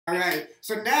All right,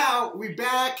 so now we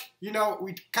back. You know,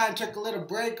 we kind of took a little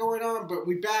break going on, but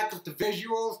we back with the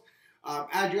visuals.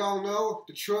 As you all know,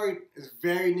 Detroit is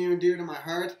very near and dear to my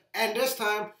heart. And this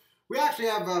time, we actually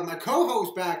have my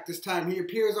co-host back this time. He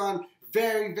appears on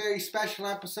very, very special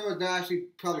episodes. They're actually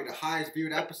probably the highest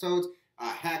viewed episodes.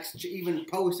 Hex even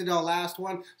posted our last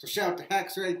one, so shout out to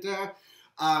Hex right there.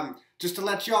 Just to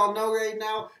let you all know right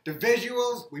now, the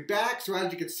visuals, we back. So as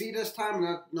you can see this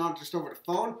time, not just over the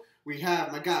phone, we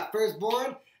have my guy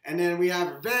Firstborn, and then we have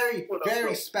a very,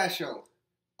 very special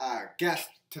guest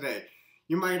today.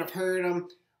 You might have heard him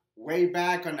way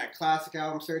back on that classic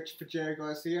album, Searching for Jerry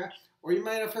Garcia, or you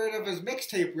might have heard of his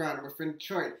mixtape run within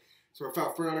Detroit. So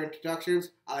without further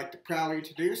introductions, I'd like to proudly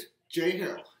introduce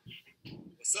J.Hill.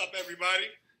 What's up,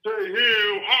 everybody? J.Hill. I'm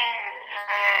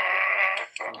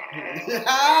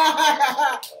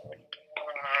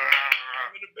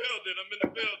in the building.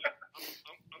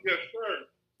 Yes, sir.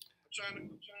 I'm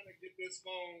trying to get this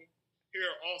phone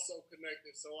here also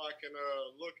connected so I can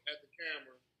look at the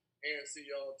camera and see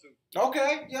y'all too.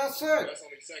 Okay, yes, sir. That's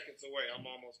only seconds away. I'm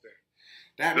almost there.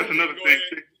 That's another Go thing.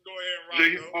 ahead and rock.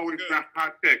 J.Hill always been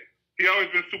high tech. He always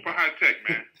been super high tech,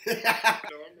 man. So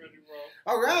I'm ready to roll.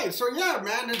 All right, so yeah,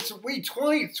 man, it's we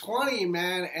 2020,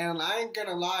 man, and I ain't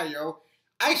gonna lie, yo,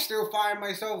 I still find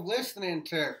myself listening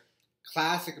to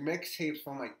classic mixtapes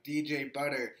from like DJ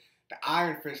Butter, the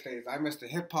Iron Fist days. I missed the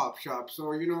hip hop shop,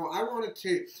 so you know, I wanted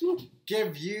to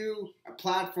give you a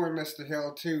platform, Mr.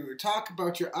 Hill, to talk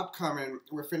about your upcoming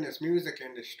within this music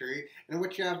industry and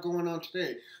what you have going on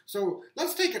today. So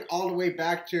let's take it all the way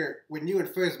back to when you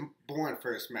and Firstborn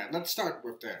first met. Let's start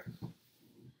with that.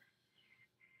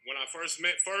 When I first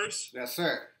met First? Yes,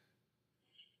 sir.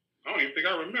 I don't even think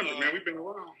I remember, man. We've been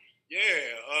around.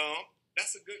 Yeah,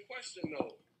 that's a good question,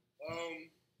 though.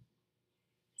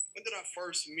 When did I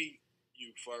first meet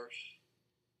you first?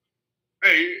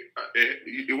 Hey,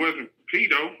 it wasn't P,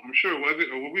 though. I'm sure, was it?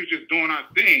 Or we was just doing our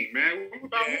thing, man.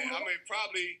 Yeah, I mean,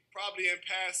 probably in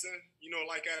passing, you know,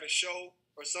 like at a show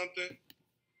or something.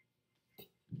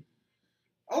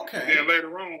 Okay. Then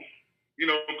later on, you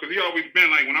know, because he always been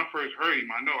like, when I first heard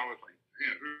him, I know I was like,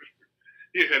 damn,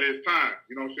 he had his time.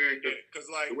 You know what I'm saying? Because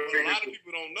like, what a lot of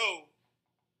people don't know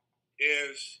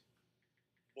is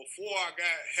before I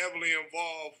got heavily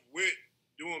involved with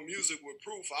doing music with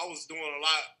Proof, I was doing a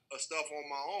lot of stuff on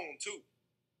my own, too.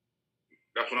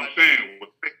 That's what I'm saying.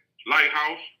 With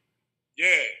Lighthouse.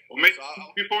 Yeah. Or maybe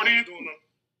before then?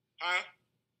 Huh?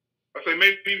 I say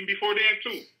maybe even before then,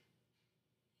 too.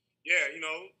 Yeah, you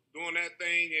know, doing that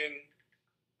thing and,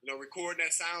 you know, recording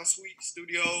at Sound Suite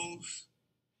Studios,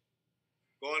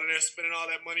 going in there spending all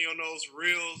that money on those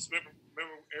reels. Remember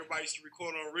everybody used to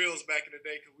record on reels back in the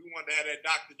day because we wanted to have that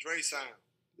Dr. Dre sound.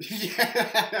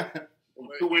 Yeah.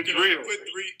 You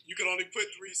could only put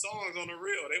 3 songs on the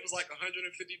reel. They was like $150 a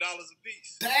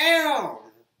piece. Damn.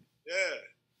 Yeah.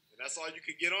 And that's all you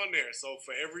could get on there. So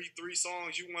for every 3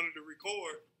 songs you wanted to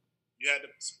record, you had to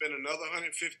spend another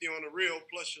 $150 on the reel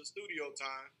plus your studio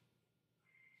time.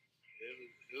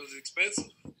 It was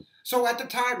expensive. So at the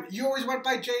time, you always went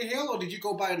by J.Hill, or did you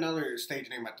go by another stage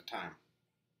name at the time?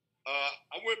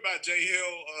 I went by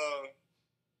J.Hill.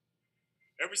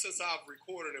 Ever since I've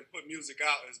recorded and put music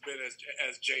out, it's been as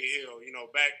J.Hill. You know,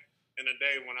 back in the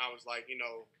day when I was like, you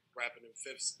know, rapping in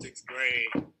 5th, 6th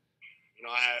grade, you know,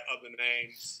 I had other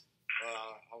names.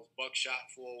 I was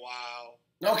Buckshot for a while.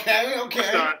 Okay.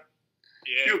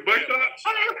 Yeah, you Buckshot.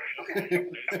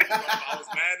 I was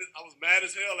mad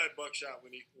as hell at Buckshot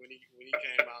when he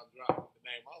came out and dropped the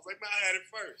name. I was like, man, I had it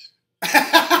first.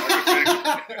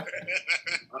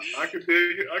 I can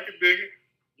dig it.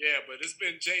 Yeah, but it's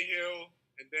been J.Hill,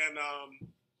 and then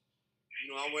you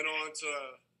know, I went on to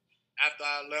after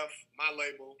I left my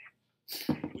label,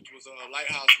 which was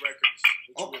Lighthouse Records,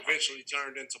 which eventually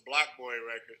turned into Block Boy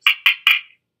Records.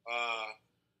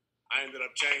 I ended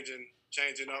up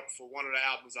changing up for one of the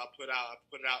albums I put out. I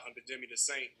put it out under Jimmy the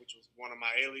Saint, which was one of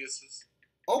my aliases.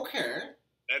 Okay.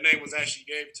 That name was actually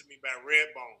gave to me by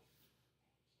Redbone,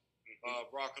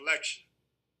 Raw Collection.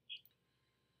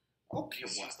 Okay.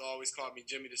 He used to always call me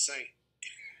Jimmy the Saint.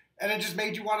 And it just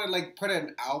made you want to like put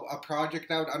a project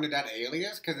out under that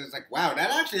alias, because it's like, wow, that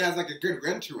actually has like a good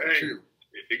ring to it too.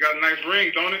 It got a nice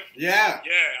ring, don't it? Yeah.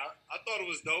 Yeah, I thought it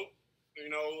was dope. You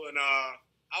know, and I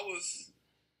was.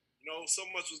 You know, so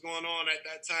much was going on at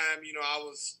that time. You know, I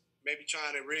was maybe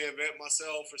trying to reinvent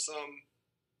myself or something.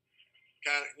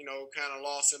 Kind of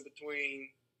lost in between,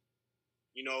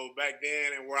 you know, back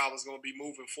then and where I was going to be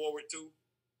moving forward to.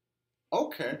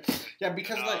 Okay. Yeah,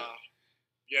 because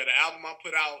yeah, the album I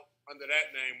put out under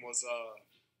that name was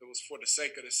it was For the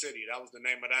Sake of the City. That was the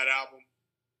name of that album.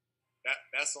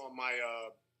 That's on my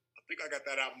think I got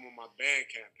that album on my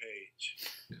Bandcamp page.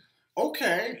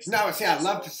 Okay. Now, see,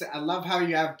 I love how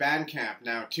you have Bandcamp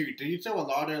now too. Do you do a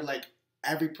lot of like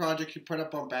every project you put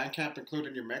up on Bandcamp,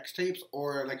 including your mixtapes,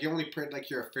 or like you only put like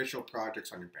your official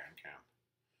projects on your Bandcamp?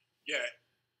 Yeah,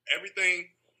 everything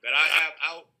that I have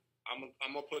out,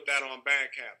 I'm gonna put that on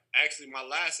Bandcamp. Actually, my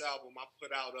last album I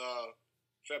put out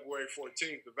February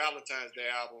 14th, the Valentine's Day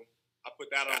album. I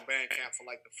put that on Bandcamp for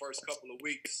like the first couple of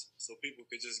weeks, so people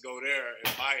could just go there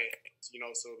and buy it. So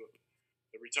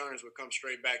the returns would come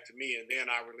straight back to me, and then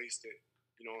I released it,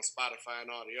 on Spotify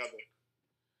and all the other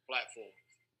platforms.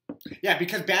 Yeah,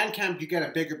 because Bandcamp, you get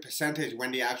a bigger percentage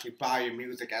when they actually buy your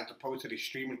music as opposed to the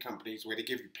streaming companies where they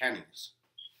give you pennies.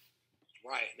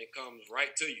 Right, and it comes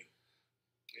right to you.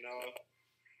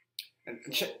 And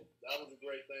so that was a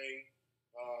great thing.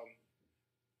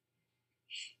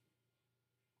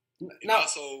 And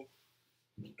also,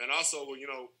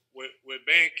 with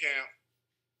Bandcamp,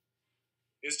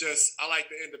 it's just I like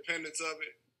the independence of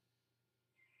it.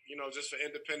 Just for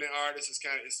independent artists,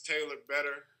 it's tailored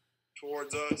better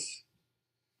towards us.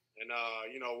 And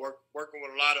working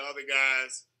with a lot of other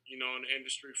guys, in the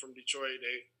industry from Detroit,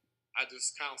 I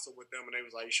just counseled with them, and they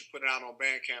was like, you should put it out on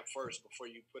Bandcamp first before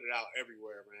you put it out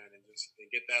everywhere, man, and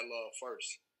get that love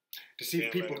first. To see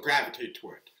if people gravitate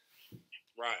to it.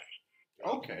 Right.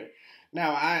 Okay.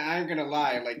 Now, I ain't gonna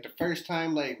lie, like, the first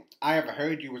time, like, I ever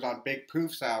heard you was on Big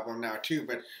Proof's album now, too,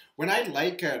 but when I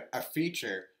like a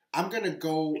feature, I'm gonna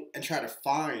go and try to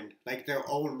find, like, their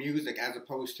own music as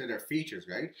opposed to their features,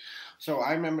 right? So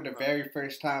I remember the very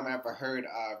first time I ever heard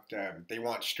of They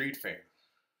Want Street Fame.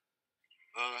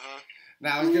 Uh-huh.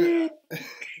 Now, I was gonna...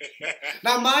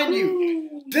 Now, mind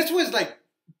you, this was, like,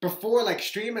 before, like,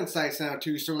 streaming sites now,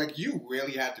 too, so, like, you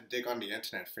really had to dig on the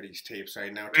internet for these tapes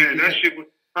right now, too. Man, that shit was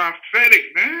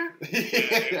prophetic, man.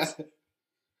 Yeah.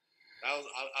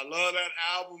 I love that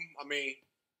album. I mean,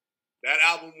 that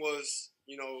album was,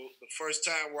 the first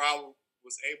time where I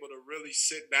was able to really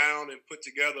sit down and put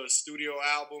together a studio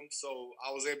album. So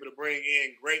I was able to bring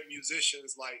in great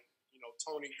musicians like,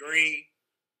 Tony Green.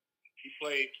 He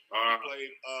played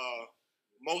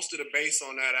most of the bass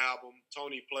on that album.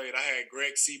 Tony played. I had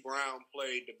Greg C. Brown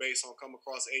played the bass on Come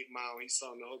Across 8 Mile. He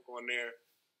sung the hook on there.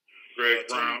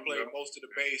 Tony played most of the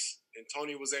bass, and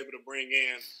Tony was able to bring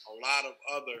in a lot of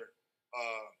other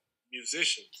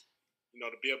musicians,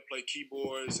 to be able to play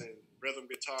keyboards and rhythm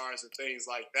guitars and things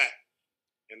like that.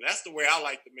 And that's the way I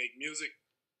like to make music.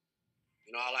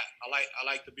 I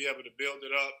like to be able to build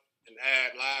it up and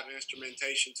add live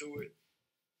instrumentation to it.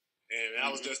 And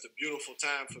that was just a beautiful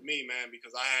time for me, man,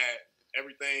 because I had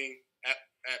everything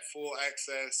at full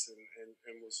access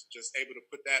and was just able to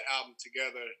put that album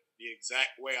together the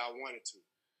exact way I wanted to.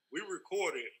 We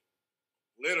recorded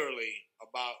literally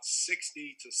about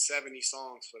 60 to 70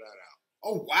 songs for that album.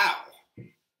 Oh, wow.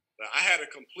 But I had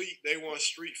a complete They Want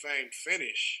Street Fame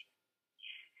finish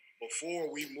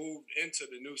before we moved into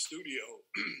the new studio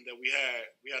that we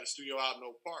had. We had a studio out in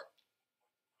Oak Park.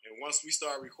 And once we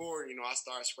started recording, I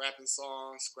started scrapping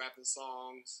songs,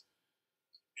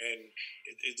 and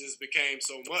it just became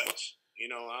so much.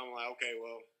 I'm like, okay,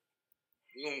 well,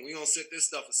 we gonna set this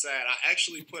stuff aside. I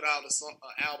actually put out an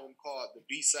album called the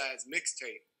B-Sides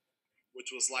Mixtape,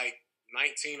 which was like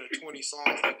 19 or 20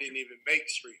 songs that didn't even make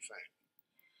Street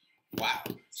Fame. Wow.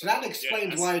 So that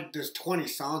explains why there's 20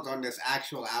 songs on this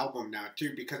actual album now,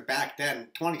 too, because back then,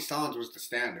 20 songs was the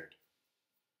standard.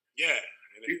 Yeah.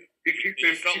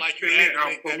 It felt like you had to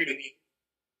make that many.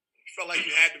 You felt like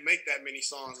you had to make that many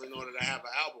songs in order to have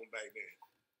an album back then.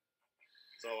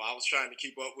 So I was trying to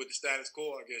keep up with the status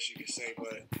quo, I guess you could say.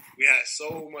 But we had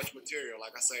so much material.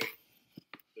 Like I say,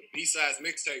 the B-Sides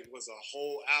Mixtape was a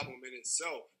whole album in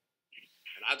itself,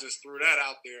 and I just threw that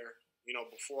out there,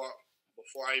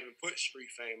 before I even put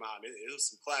Street Fame out. It was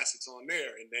some classics on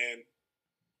there, and then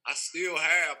I still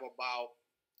have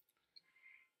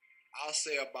I'll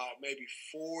say about maybe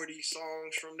 40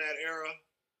 songs from that era.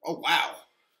 Oh, wow.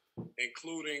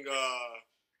 Including,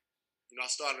 I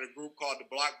started a group called the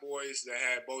Block Boys that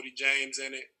had Bodie James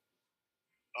in it.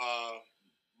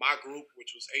 My group,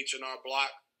 which was H&R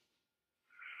Block.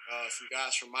 Some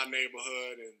guys from my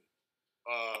neighborhood and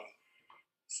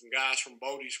some guys from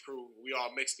Bodie's crew. We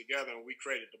all mixed together and we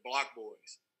created the Block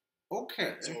Boys.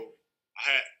 Okay. So I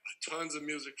had tons of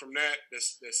music from that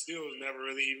still has never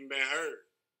really even been heard.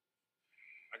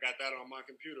 I got that on my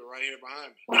computer right here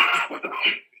behind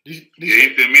me.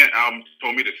 He sent me an album,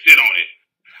 told me to sit on it.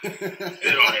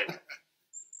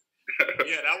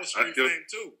 Yeah, that was Street Fame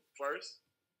 2 first.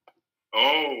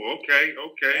 Oh, okay.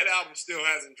 That album still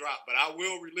hasn't dropped, but I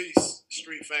will release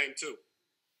Street Fame 2.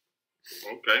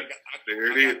 Okay.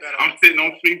 There it is. I'm sitting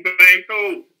on Street Fame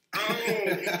too.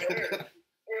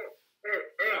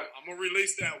 I'm gonna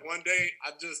release that one day.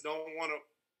 I just don't want to.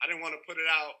 I didn't want to put it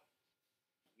out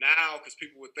now because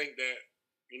people would think that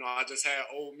I just had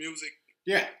old music.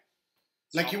 Yeah,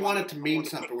 So like you wanted to mean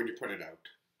something when you put it out.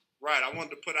 Right. I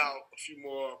wanted to put out a few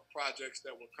more projects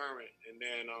that were current, and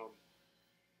then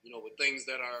with things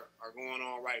that are going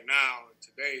on right now in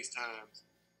today's times,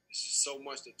 it's just so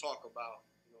much to talk about.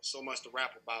 So much to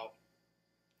rap about.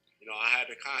 I had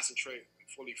to concentrate and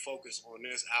fully focus on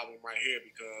this album right here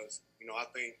because, I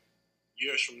think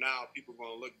years from now, people are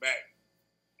going to look back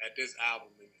at this album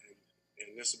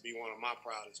and this will be one of my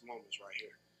proudest moments right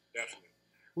here. Definitely.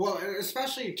 Well,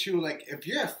 especially too, like if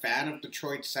you're a fan of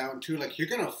Detroit sound too, like you're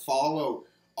going to follow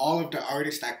all of the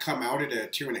artists that come out of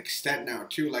it to an extent now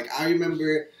too. Like I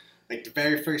remember like the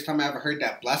very first time I ever heard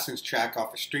that Blessings track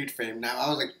off of Street Fame. Now I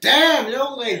was like, damn,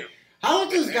 like how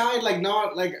is this guy like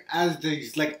not like as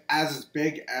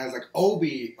big as like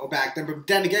Obi back then? But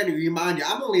then again, remind you,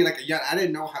 I'm only like a young. I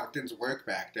didn't know how things worked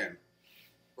back then.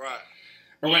 Right.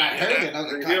 But when I heard it, I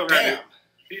was like, God damn.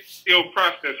 It's still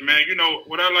process, man.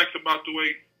 What I liked about the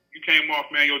way you came off,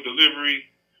 man, your delivery,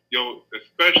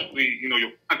 especially,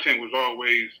 your content was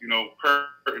always,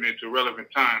 pertinent to relevant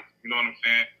times. You know what I'm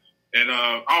saying? And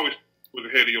I always was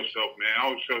ahead of yourself, man. I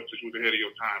always felt that you was ahead of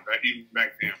your time, even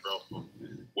back then, bro.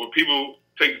 When people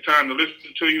take the time to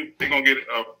listen to you, they're gonna get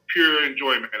a pure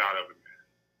enjoyment out of it, man.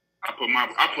 I put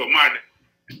my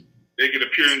they get a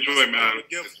pure enjoyment out of it.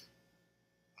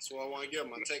 That's what I want to give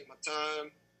them. I take my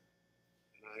time,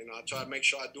 and I try to make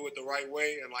sure I do it the right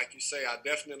way. And like you say, I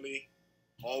definitely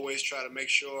always try to make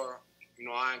sure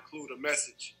I include a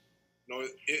message. I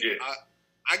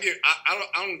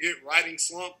don't get writing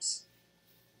slumps,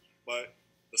 but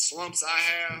the slumps I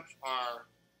have are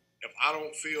if I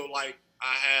don't feel like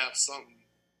I have something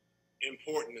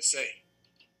important to say.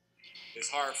 It's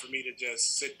hard for me to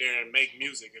just sit there and make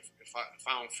music if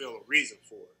I don't feel a reason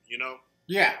for it,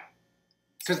 Yeah.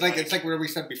 Because it's like what we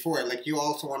said before, like you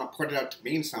also want to put it out to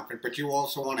mean something, but you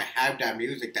also want to have that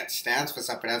music that stands for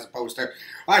something as opposed to,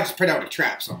 I just put out a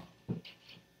trap song.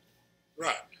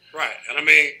 Right. And I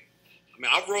mean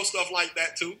I wrote stuff like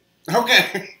that too.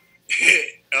 Okay.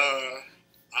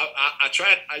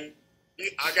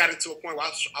 I got it to a point where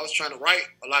I was trying to write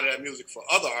a lot of that music for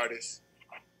other artists,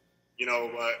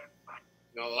 but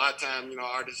a lot of times,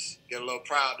 artists get a little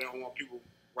proud. They don't want people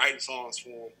writing songs for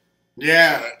them.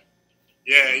 Yeah. But,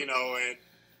 yeah, and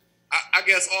I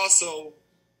guess also,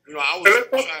 I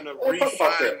was trying to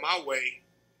refine my way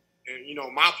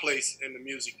and, my place in the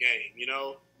music game,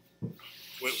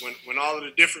 When all of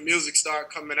the different music started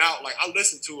coming out, like I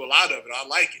listened to a lot of it. I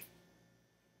like it.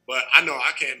 But I know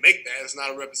I can't make that. It's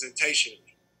not a representation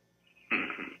of me.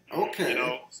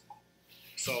 Okay.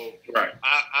 So right.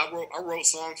 I wrote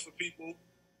songs for people.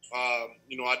 I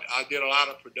did a lot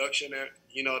of production that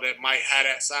that might have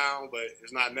that sound, but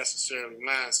it's not necessarily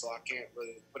mine, so I can't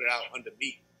really put it out under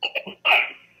me.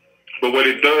 But what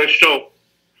it does show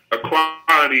a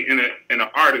quality in an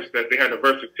artist that they had the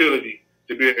versatility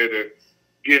to be able to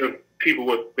give people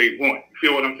what they want. You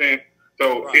feel what I'm saying?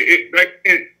 So right.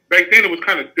 Back then it was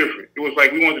kind of different. It was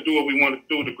like we wanted to do what we wanted to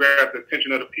do to grab the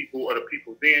attention of the people or the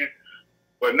people then.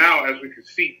 But now, as we can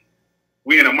see,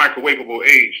 we in a microwavable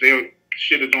age.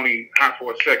 Shit is only hot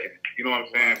for a second. You know what I'm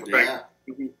saying? Yeah. Back,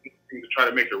 we need to try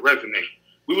to make it resonate.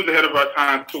 We was ahead of our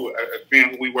time too, as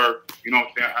being who we were. You know what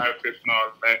I'm saying? IFS and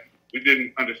all that. We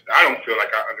didn't understand. I don't feel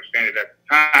like I understand it at the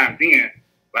time then.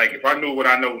 Like if I knew what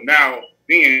I know now,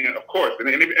 then of course, and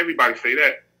everybody say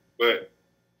that. But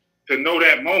to know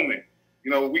that moment,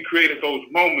 we created those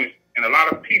moments, and a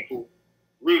lot of people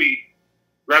really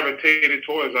gravitated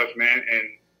towards us, man,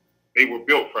 and they were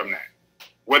built from that.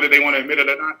 Whether they want to admit it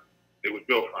or not, it was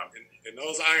built from it. And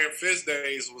those Iron Fist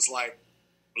days was like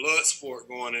blood sport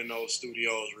going in those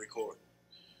studios recording.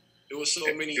 There was so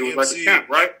many it was MCs, like a camp,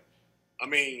 right? I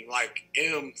mean, like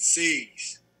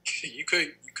MCs. you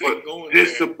couldn't go in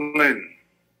discipline.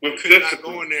 there. You could not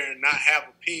go in there and not have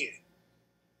a pen.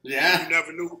 Yeah. You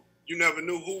never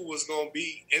knew who was gonna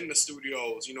be in the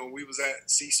studios. We was at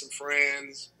See Some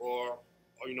Friends or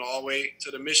all the way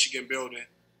to the Michigan building,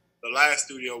 the last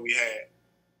studio we had.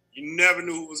 You never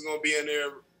knew who was gonna be in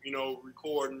there,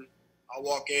 recording. I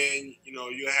walk in,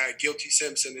 you had Guilty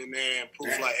Simpson in there and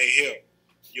Proof like, hey, Hill,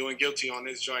 you and Guilty on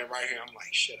this joint right here. I'm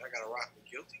like, shit, I gotta rock with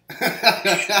Guilty.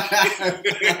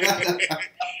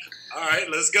 All right,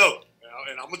 let's go.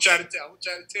 And I'm gonna try to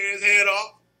tear his head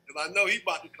off because I know he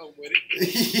about to come with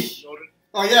it.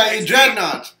 Oh yeah, you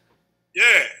dreadnought.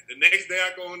 Yeah, the next day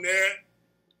I go in there.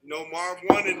 Marv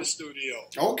One in the studio.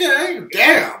 Okay,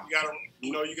 damn.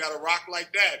 You gotta rock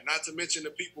like that. Not to mention the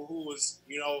people who was,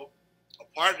 a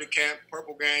part of the camp,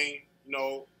 Purple Gang, you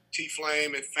know, T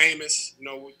Flame and Famous, you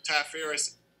know, with Ty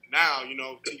Ferris now, you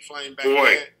know, T Flame back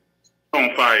then.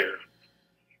 On fire.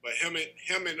 But him and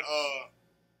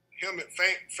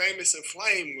Famous and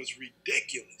Flame was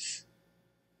ridiculous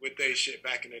with they shit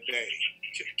back in the day.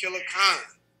 Killer Khan.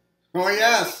 Oh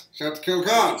yes, shout out to Killer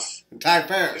Khan and Ty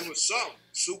Ferris. It was something.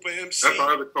 Super MC. That's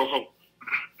our other co-host.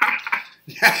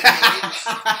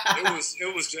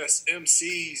 it was just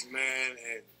MCs, man,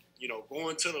 and you know,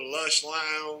 going to the Lush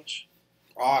Lounge.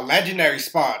 Oh, legendary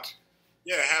spot.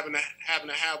 Yeah, having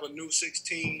to have a new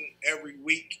 16 every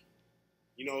week.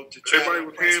 You know, to try to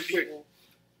impress people.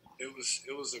 It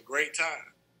was a great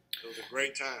time. It was a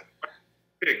great time.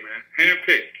 Pick, man.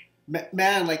 Handpicked.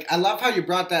 Man, like, I love how you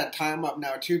brought that time up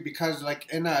now, too, because, like,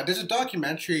 there's a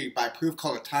documentary by Proof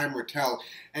called A Time Will Tell,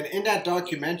 and in that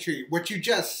documentary, what you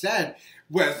just said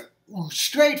was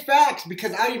straight facts,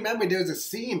 because I remember there was a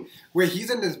scene where he's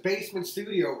in this basement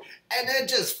studio, and they're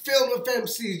just filled with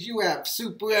MCs. You have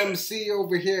Super MC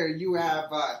over here, you have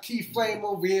T-Flame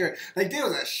over here. Like, there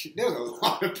was a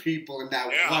lot of people in that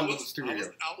one little studio.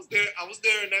 I was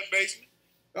there in that basement.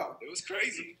 Oh. It was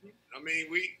crazy. I mean,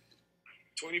 we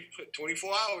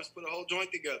 24 hours put a whole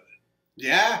joint together.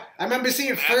 Yeah, I remember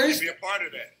seeing First. To be a part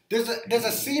of that. There's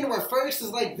a scene where First is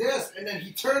like this, and then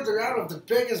he turns around with the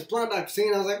biggest blunt I've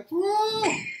seen. I was like, whoa.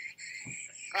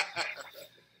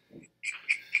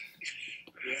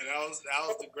 Yeah, that was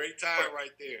the great time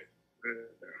right there.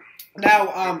 Now,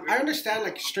 I understand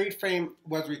like Straight Frame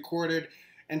was recorded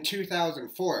in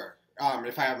 2004.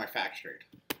 If I have my facts straight.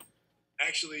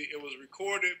 Actually, it was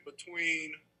recorded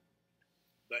between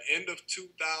the end of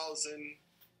 2000.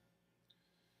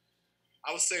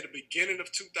 I would say the beginning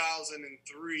of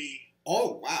 2003.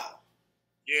 Oh, wow.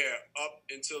 Yeah, up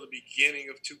until the beginning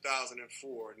of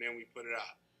 2004, and then we put it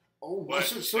out. Oh, but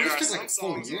so there this are took some like a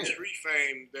full songs year. on Street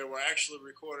Fame that were actually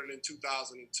recorded in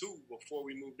 2002 before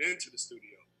we moved into the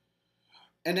studio.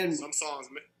 And then some songs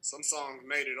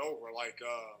made it over. Like,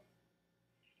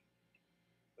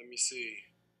 let me see.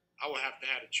 I would have to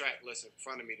have the track list in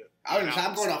front of me. I'm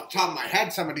going off the top of my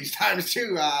head some of these times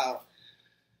too.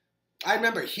 I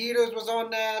remember Heaters was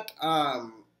on that.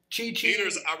 Chi Chi.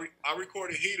 Heaters. I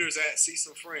recorded Heaters at See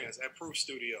Some Friends at Proof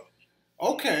Studio.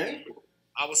 Okay.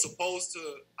 I was supposed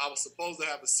to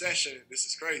have a session. This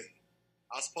is crazy.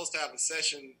 I was supposed to have a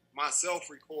session myself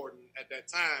recording at that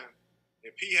time,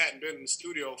 and P hadn't been in the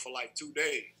studio for like 2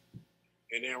 days.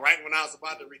 And then right when I was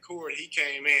about to record, he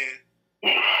came in.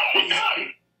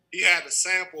 He had a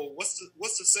sample. What's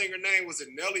the singer name? Was it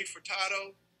Nelly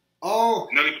Furtado? Oh,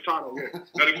 Nelly Furtado. Yeah,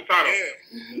 Nelly Furtado. Yeah,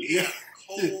 he had a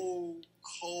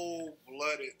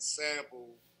cold-blooded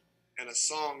sample and a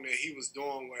song that he was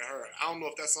doing with her. I don't know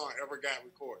if that song ever got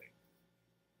recorded,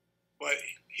 but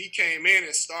he came in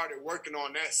and started working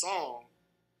on that song,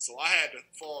 so I had to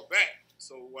fall back.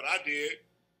 So what I did,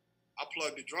 I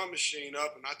plugged the drum machine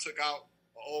up and I took out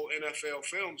an old NFL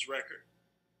Films record,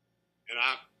 and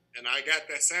I got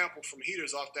that sample from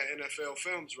Heaters off that NFL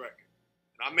Films record.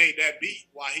 And I made that beat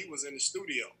while he was in the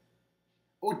studio.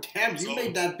 Oh damn! You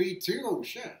made that beat too. Oh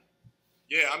shit!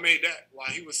 Yeah, I made that while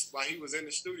he was in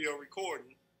the studio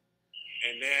recording,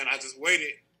 and then I just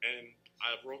waited and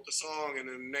I wrote the song, and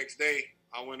then the next day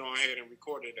I went on ahead and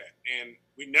recorded that, and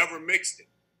we never mixed it.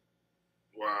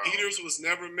 Wow. Heaters was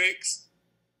never mixed.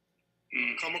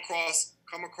 Come across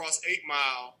 8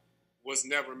 Mile was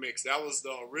never mixed. That was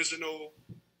the original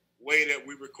way that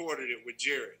we recorded it with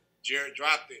Jared. Jared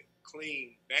dropped it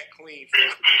clean, that clean.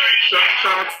 Shout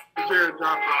out to Jared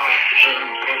dropped it.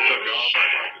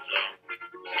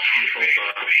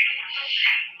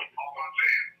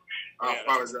 I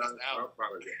apologize.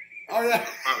 Oh yeah.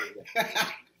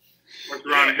 What's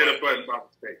around and hit a button by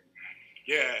mistake.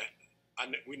 Yeah,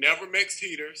 we never mixed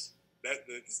Heaters.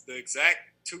 That's the exact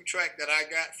 2-track that I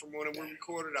got from when we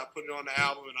recorded. I put it on the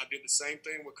album, and I did the same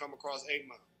thing with Come Across 8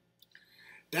 Mile.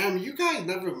 Damn, you guys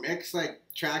never mix like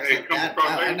tracks Hey, like that.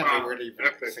 I never would even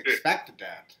expected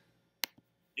that.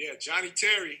 Yeah, Johnny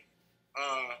Terry,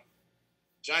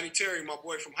 my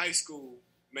boy from high school,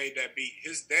 made that beat.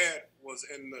 His dad was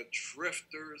in the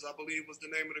Drifters, I believe was the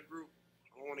name of the group.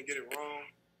 I don't want to get it wrong.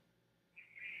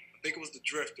 I think it was the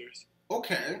Drifters.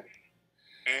 Okay.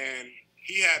 And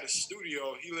he had a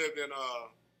studio. He lived in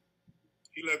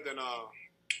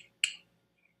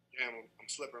damn, I'm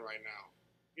slipping right now.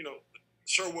 You know,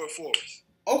 Sherwood Forest.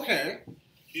 Okay.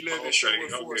 He lived in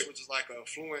Sherwood Forest, which is like a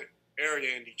affluent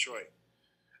area in Detroit.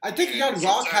 I think Young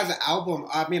Rock has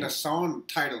a song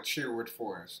titled Sherwood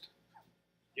Forest.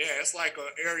 Yeah, it's like an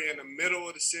area in the middle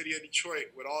of the city of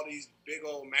Detroit with all these big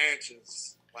old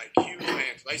mansions, like huge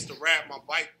mansions. I used to ride my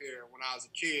bike there when I was a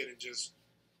kid and just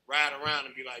ride around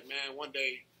and be like, man, one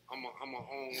day I'm gonna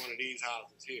own one of these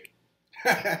houses here.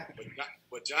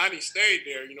 but Johnny stayed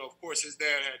there. You know, of course, his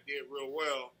dad did real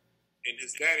well, and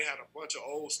his daddy had a bunch of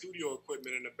old studio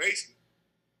equipment in the basement,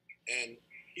 and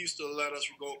he used to let us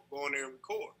go in there and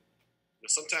record. You know,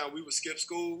 sometimes we would skip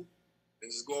school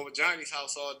and just go over Johnny's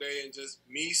house all day, and just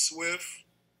me, Swift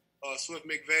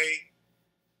McVeigh,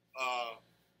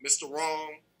 Mr.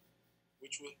 Wrong,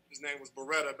 his name was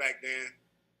Beretta back then.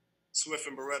 Swift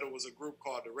and Beretta was a group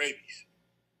called the Rabies.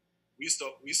 We used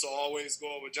to always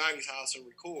go over Johnny's house and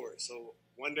record. So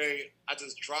one day I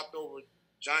just dropped over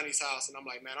Johnny's house, and I'm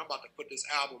like, man, I'm about to put this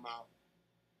album out.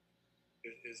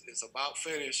 It's about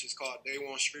finished. It's called Day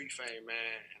One Street Fame,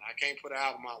 man. And I can't put an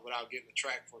album out without getting a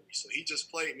track for me. So he just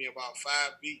played me about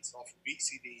 5 beats off a beat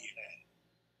CD he had.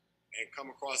 And Come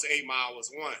Across 8 Mile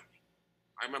was one.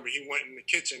 I remember he went in the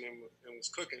kitchen and was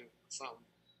cooking something.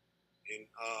 And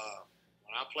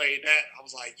when I played that, I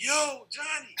was like, yo,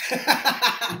 Johnny,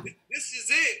 this is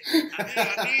it.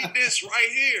 I need this right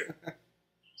here.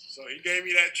 So he gave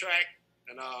me that track,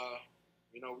 and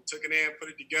we took it in, put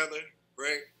it together.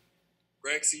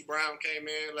 Greg C. Brown came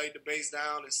in, laid the bass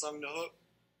down, and sung the hook,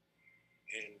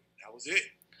 and that was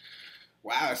it.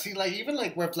 Wow, see, even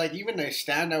with even the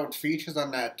standout features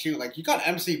on that too. Like, you got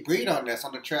MC Breed on this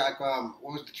on the track. What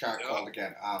was the track called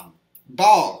again?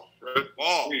 Ball.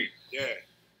 Ball. Yeah.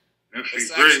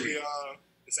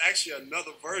 It's actually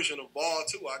another version of Ball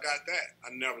too. I got that.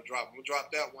 I never dropped. I'm gonna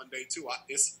drop that one day too.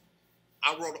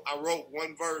 I wrote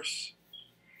one verse,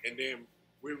 and then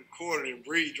we recorded, and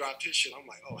Breed dropped his shit. I'm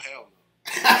like, oh hell no.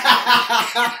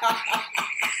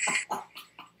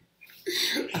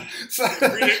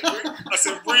 I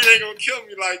said, Breed ain't gonna kill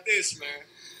me like this, man.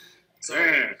 So,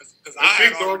 because I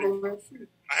had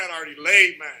already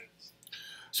laid mine.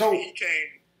 So he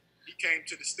came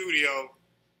to the studio.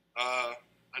 I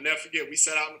never forget. We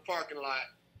sat out in the parking lot.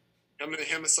 Him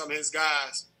and some of his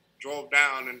guys drove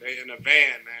down in a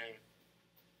van, man.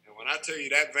 And when I tell you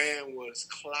that van was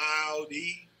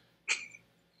cloudy,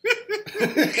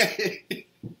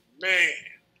 man.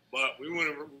 But we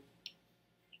went.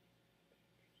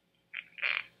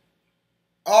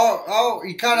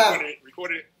 You kind of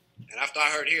recorded it, and after I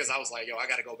heard his, I was like, yo, I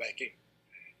got to go back in.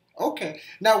 Okay.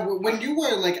 Now, when you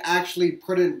were actually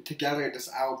putting together this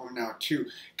album now too,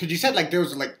 because you said there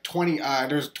was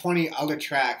 20 other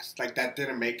tracks that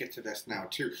didn't make it to this now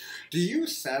too. Do you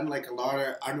send a lot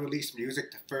of unreleased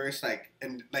music to first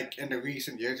in the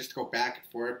recent years, just to go back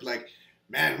and forth,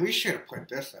 man, we should have put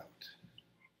this out?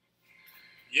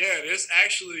 Yeah, there's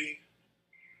actually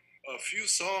a few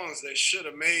songs that should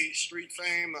have made street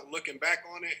fame. I'm looking back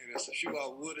on it, and there's a few I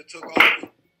would have took off.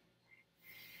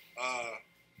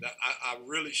 That I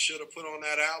really should have put on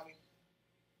that album.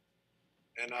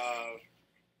 And,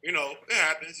 it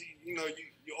happens. You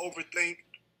overthink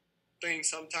things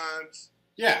sometimes.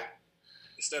 Yeah.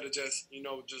 Instead of just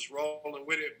rolling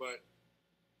with it. But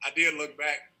I did look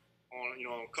back on,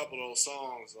 a couple of those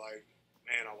songs like,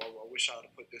 man, I wish I would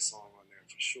have put this song on there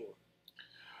for sure.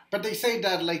 But they say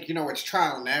that, it's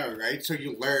trial and error, right? So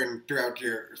you learn throughout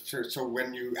so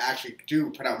when you actually do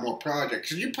put out more projects,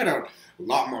 because you put out a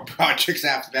lot more projects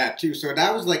after that, too. So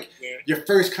that was, your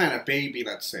first kind of baby,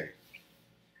 let's say.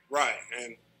 Right.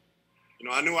 And,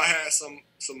 I knew I had some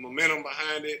momentum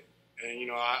behind it.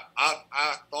 And, I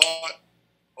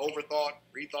overthought,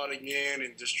 rethought again,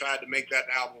 and just tried to make that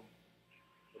album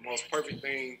the most perfect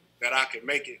thing that I could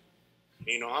make it.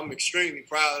 I'm extremely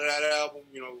proud of that album.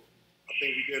 I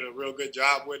think we did a real good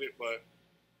job with it, but,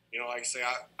 like I say,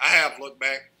 I have looked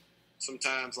back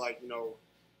sometimes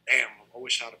damn, I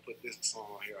wish I'd have put this song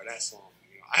on here or that song.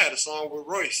 I had a song with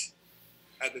Royce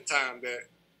at the time that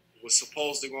was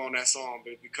supposed to go on that song,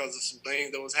 but because of some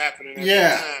things that was happening at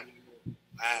that time,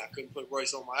 I couldn't put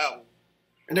Royce on my album.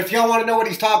 And if y'all want to know what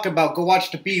he's talking about, go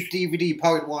watch the Beef DVD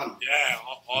Part 1. Yeah,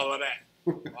 all of that.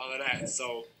 All of that.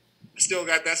 So I still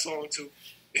got that song too.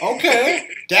 Okay.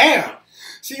 Damn.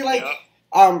 See, so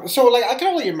I can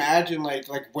only imagine,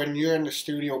 when you're in the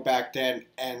studio back then,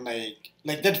 and,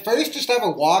 did First just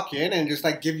ever walk in and just,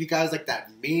 give you guys,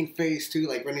 that mean face, too?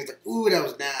 When he's like, ooh, that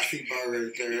was nasty, bro.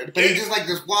 But he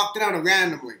just walked it out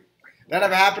randomly. That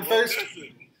ever happened, First?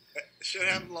 That shit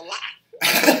happened a lot.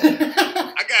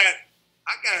 I got,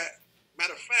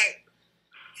 matter of fact,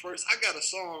 First, I got a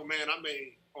song, man, I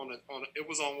made it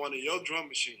was on one of your drum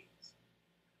machines.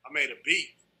 I made a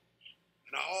beat.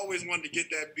 And I always wanted to get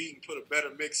that beat and put a better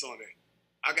mix on it.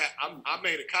 I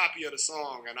made a copy of the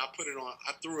song and I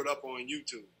threw it up on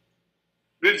YouTube.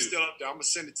 It's still up there. I'm gonna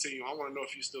send it to you. I want to know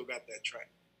if you still got that track.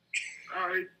 All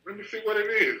right, let me see what it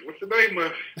is. What's the name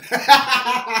of it?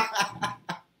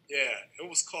 Yeah, it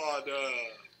was called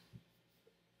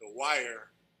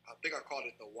Wire. I think I called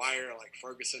it The Wire, like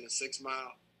Ferguson and 6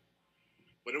 Mile.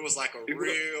 But it was like a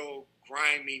real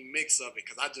grimy mix of it,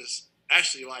 because I just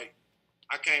actually like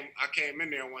I came in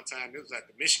there one time. It was at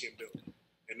the Michigan building,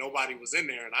 and nobody was in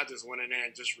there, and I just went in there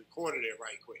and just recorded it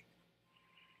right quick.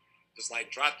 Just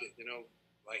like dropped it,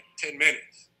 like 10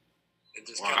 minutes, and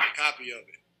just kept a copy of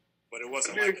it. But it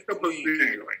wasn't like a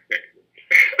clean. Like that.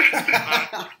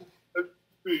 Let's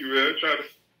see, man. Trying to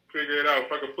figure it out.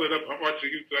 If I can put it up, I'm watching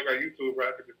YouTube. I got YouTube,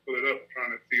 right? I can just pull it up. I'm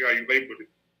trying to see how you labeled it.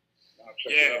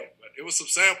 Yeah, but it was some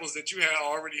samples that you had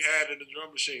already had in the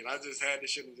drum machine. I just had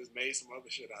this shit and just made some other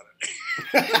shit out of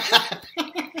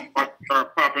it.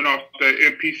 Start popping off the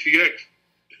MPCX.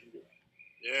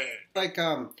 Yeah. Like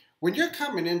when you're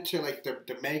coming into like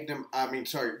the Magnum,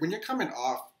 when you're coming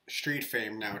off Street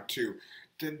Fame now too.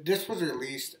 This was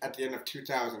released at the end of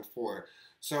 2004.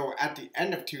 So at the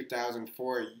end of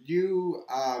 2004, you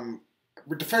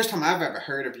the first time I've ever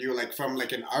heard of you, like from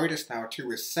like an artist now too,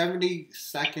 was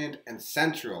 72nd and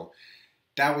Central.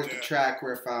 That was the track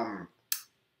with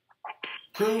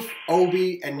Proof,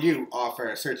 Obi, and you off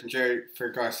Searching Jerry for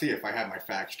Garcia, if I have my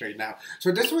facts straight now.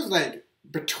 So this was like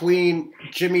between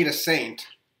Jimmy the Saint,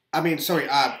 For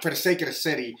the Sake of the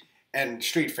City, and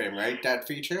Street Fame, right? That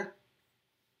feature?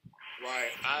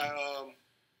 Right.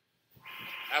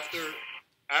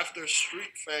 After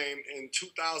Street Fame in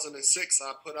 2006,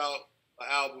 I put out an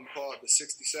album called The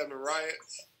 67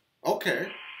 Riots.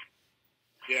 Okay.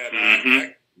 Yeah, I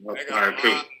got a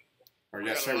lot.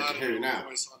 Yes, sir, we can hear you now.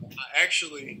 I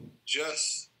actually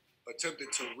just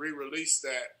attempted to re-release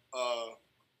that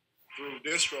through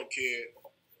DistroKid,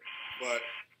 but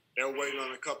they're waiting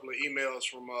on a couple of emails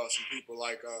from some people.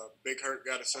 Like Big Hurt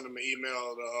got to send them an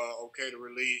email to okay to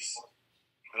release,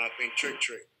 and I think Trick.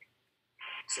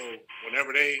 So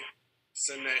whenever they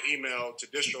send that email to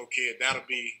DistroKid, that'll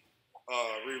be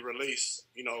re-released,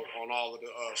 on all of the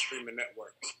streaming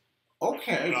networks.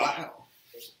 Okay, wow.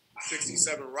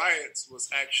 67 Riots was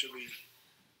actually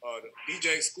the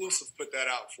DJ Exclusive put that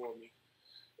out for me.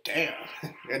 Damn.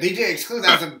 Yeah, DJ Exclusive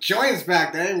had some joints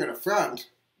back there, ain't gonna front.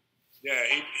 Yeah,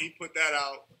 he put that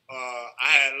out.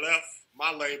 I had left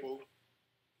my label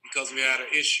because we had an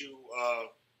issue.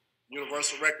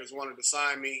 Universal Records wanted to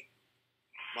sign me.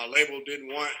 My label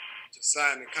didn't want to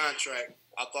sign the contract.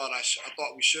 I thought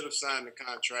we should have signed the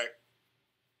contract,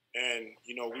 and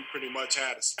we pretty much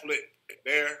had a split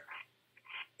there,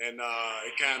 and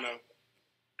it kind of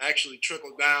actually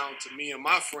trickled down to me and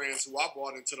my friends who I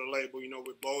brought into the label.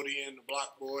 With Bodie and the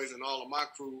Block Boys and all of my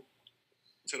crew,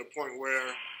 to the point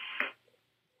where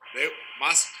the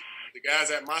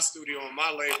guys at my studio and my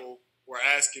label were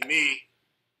asking me,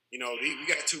 we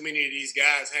got too many of these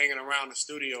guys hanging around the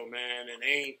studio, man, and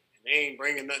they ain't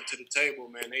bringing nothing to the table,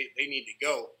 man. They need to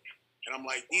go. And I'm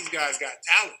like, these guys got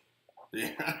talent.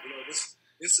 Yeah.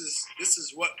 This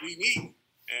is what we need.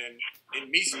 And in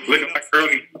me looking like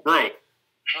early bro.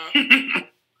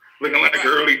 Looking like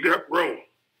early Death Row.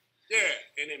 Yeah,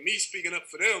 and in me speaking up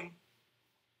for them,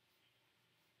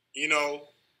 he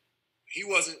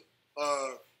wasn't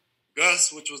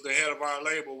Gus, which was the head of our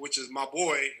label, which is my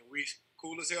boy. We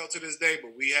cool as hell to this day,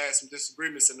 but we had some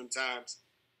disagreements in them times.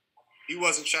 He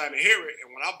wasn't trying to hear it,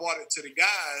 and when I brought it to the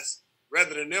guys,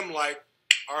 rather than them like,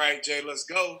 all right, Jay, let's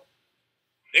go,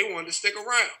 they wanted to stick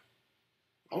around.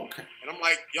 Okay. And I'm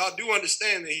like, y'all do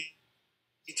understand that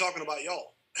he talking about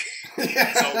y'all.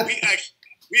 So we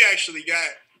actually got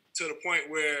to the point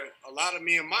where a lot of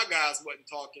me and my guys wasn't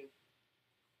talking,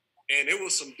 and it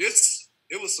was some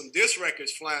diss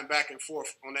records flying back and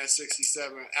forth on that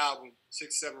 67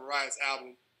 Riots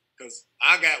album, because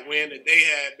I got wind that they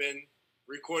had been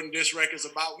recording diss records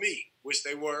about me, which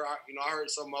they were. I heard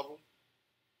some of them,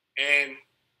 and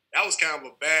that was kind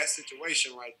of a bad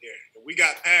situation right there. And we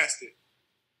got past it,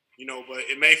 but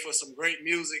it made for some great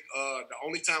music. The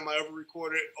only time I ever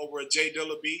recorded over a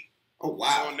J.Hill beat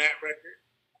was on that record.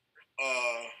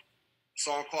 A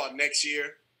song called Next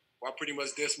Year, where I pretty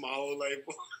much dissed my whole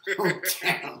label. Oh,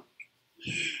 damn.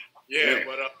 Yeah,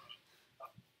 but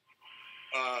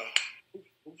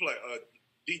who played?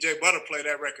 DJ Butter played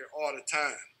that record all the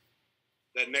time.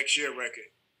 That Next Year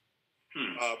record.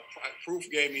 Proof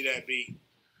gave me that beat,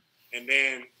 and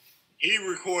then he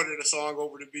recorded a song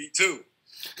over the beat too.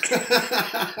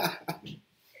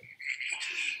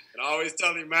 And I always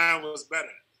tell him mine was better.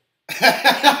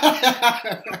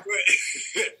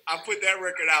 I put that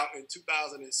record out in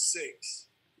 2006.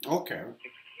 Okay.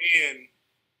 And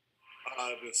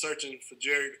the Searching for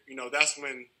Jerry, that's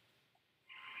when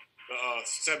the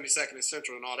 72nd and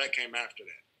Central and all that came after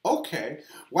that. Okay.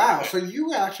 Wow. So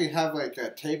you actually have like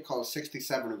a tape called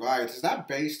 67 Riots. Is that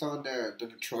based on the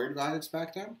Detroit riots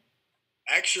back then?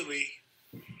 actually,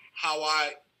 how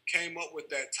I came up with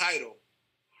that title,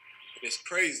 it's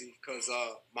crazy because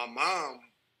my mom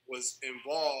was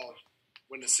involved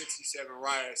when the '67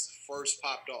 riots first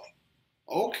popped off.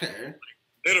 Okay.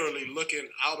 Literally looking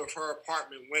out of her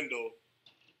apartment window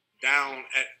down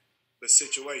at the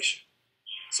situation.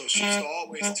 So she used to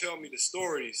always tell me the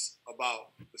stories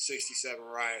about the '67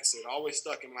 riots. It always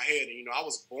stuck in my head. And, I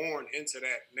was born into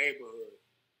that neighborhood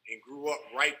and grew up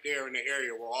right there in the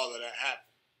area where all of that happened.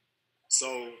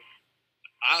 So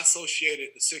I associated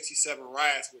the '67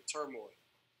 riots with turmoil.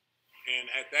 And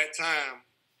at that time,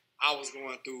 I was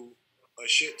going through a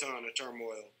shit ton of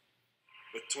turmoil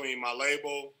between my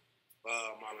label,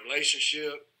 my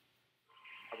relationship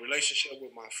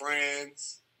with my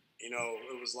friends. It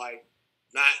was like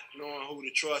not knowing who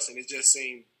to trust, and it just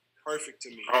seemed perfect to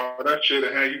me. Oh, that shit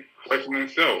had you questioning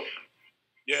yourself.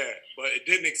 Yeah, but it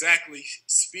didn't exactly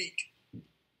speak,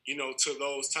 to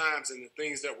those times and the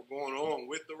things that were going on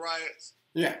with the riots.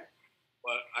 Yeah.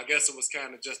 But I guess it was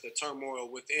kind of just the turmoil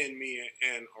within me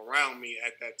and around me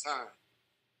at that time.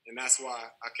 And that's why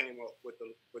I came up with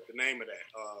the name of that.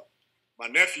 My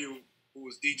nephew, who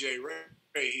was DJ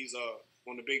Ray, he's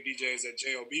one of the big DJs at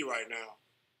JOB right now.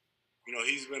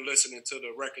 He's been listening to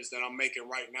the records that I'm making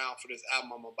right now for this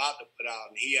album I'm about to put out,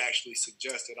 and he actually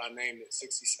suggested I named it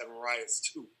 '67 Riots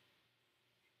 2.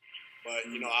 But,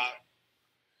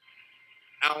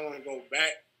 I don't want to go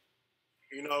back,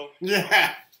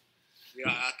 Yeah. Yeah,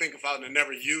 I think if I would have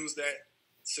never used that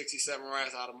 '67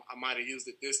 Riots, I might have used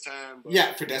it this time. But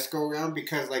Yeah, for this go around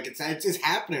because it's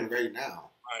happening right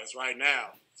now. It's right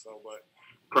now. So, but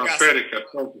Prophetic,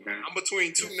 man. I'm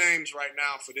between two names right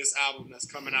now for this album that's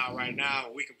coming out right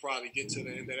now. We can probably get to the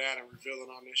end of that and reveal it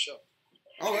on this show.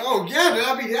 Oh yeah,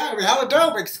 that'd be hella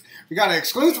dope. We got an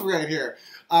exclusive right here.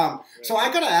 So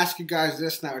I gotta ask you guys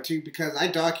this now too, because I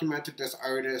documented this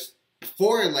artist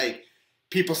before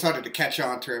people started to catch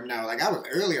on to him now. I was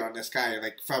early on this guy,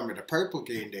 from the Purple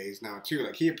Game days now too.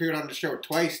 He appeared on the show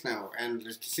twice now, and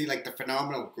just to see the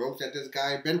phenomenal growth that this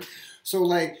guy had been. So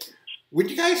when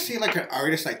you guys see an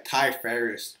artist like Ty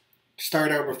Ferris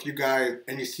start out with you guys,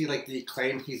 and you see the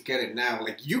acclaim he's getting now,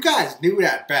 you guys knew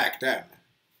that back then.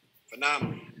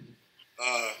 Phenomenal.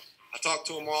 I talk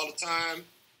to him all the time.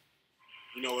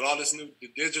 With all this the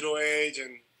digital age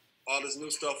and all this new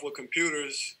stuff with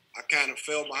computers, I kind of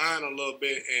fell behind a little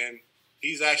bit, and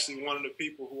he's actually one of the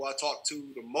people who I talk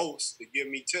to the most to give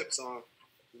me tips on,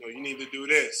 you need to do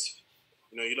this.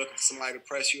 You're looking for somebody to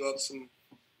press you up some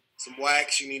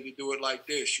wax, you need to do it like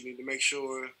this. You need to make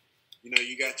sure,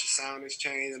 you got your sound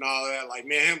exchange and all that.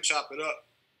 Me and him chop it up,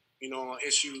 on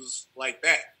issues like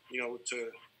that,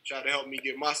 to try to help me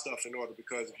get my stuff in order.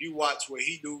 Because if you watch what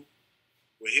he do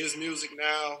with his music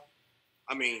now,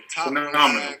 top of the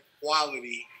line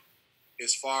quality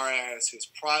as far as his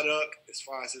product, as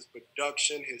far as his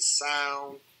production, his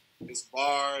sound, his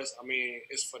bars.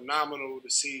 It's phenomenal to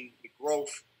see the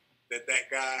growth that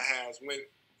guy has went,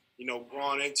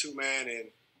 grown into, man.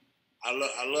 And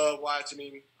I love watching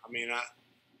him.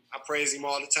 I praise him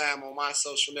all the time on my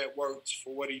social networks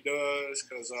for what he does,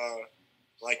 because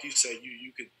like you said,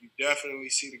 you definitely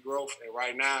see the growth. And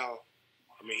right now,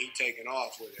 he taking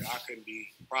off with it. I couldn't be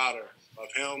prouder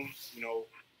of him.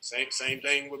 Same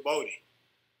thing with Bodie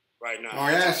right now. Oh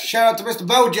yeah, shout out to Mr.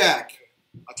 Bojack.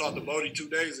 I talked to Bodie 2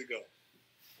 days ago.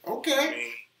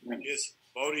 Okay. It's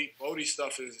Bodie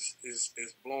stuff is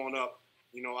blowing up,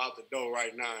 out the door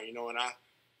right now. And a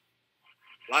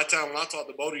lot of time when I talk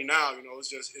to Bodie now,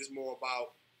 it's more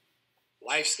about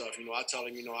life stuff. I tell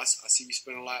him, I see you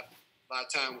spend a lot of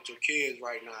time with your kids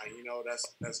right now.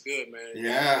 That's good, man.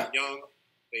 Yeah.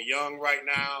 They're young right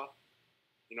now.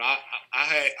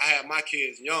 I had my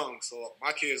kids young, so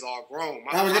my kids all grown.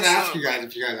 I was gonna ask you guys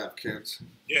if you guys have kids.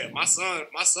 Yeah, my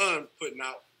son putting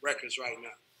out records right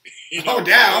now. Oh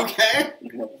damn, okay.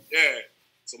 Yeah.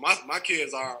 So my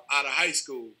kids are out of high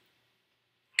school.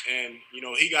 And,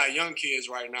 he got young kids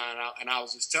right now, and I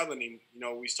was just telling him,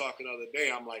 we was talking the other day,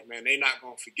 I'm like, man, they not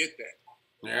going to forget that.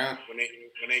 Yeah. When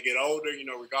they get older,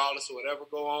 regardless of whatever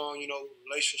go on,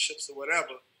 relationships or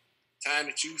whatever, time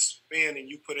that you spend and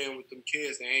you put in with them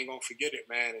kids, they ain't going to forget it,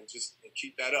 man, and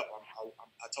keep that up.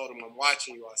 I told him, I'm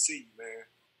watching you, I see you, man.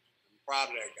 I'm proud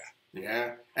of that guy.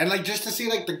 Yeah. And, just to see,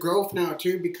 the growth now,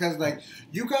 too, because,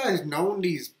 you guys known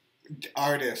these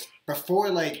artists before,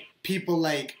 people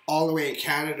all the way in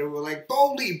Canada were like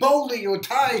Boldy or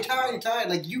Ty.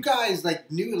 You guys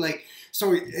knew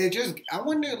so it just, I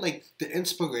wonder the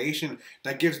inspiration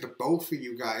that gives the both of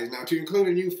you guys now too,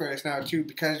 including you first now too,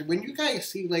 because when you guys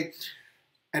see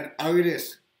an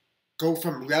artist go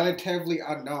from relatively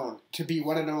unknown to be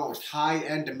one of the most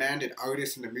high-end demanded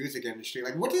artists in the music industry?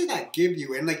 Like, what did that give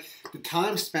you? And, like, the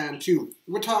time span, too.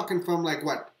 We're talking from, like,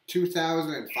 what,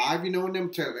 2005, you know, them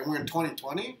to, and we're in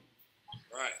 2020?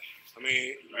 Right. I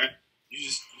mean, you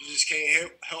just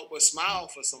can't help but smile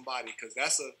for somebody, because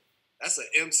that's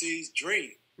a MC's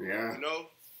dream. Yeah. You know,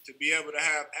 to be able to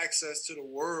have access to the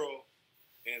world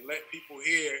and let people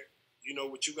hear, you know,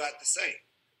 what you got to say.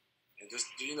 And just,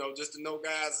 you know, just to know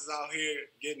guys is out here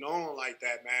getting on like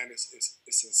that, man,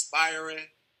 it's inspiring.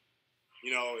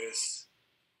 You know, it's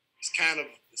kind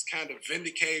of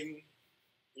vindicating,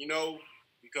 you know,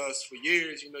 because for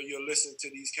years, you know, you'll listen to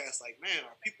these cats like, man,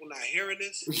 are people not hearing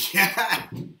this? Yeah.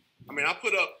 I mean, I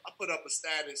put up a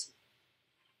status,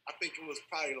 I think it was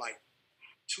probably like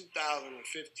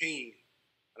 2015,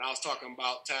 and I was talking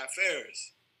about Ty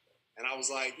Ferris. And I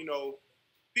was like, you know,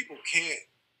 people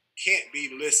can't be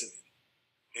listening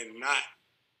and not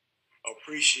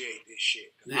appreciate this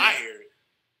shit. Cause I hear it,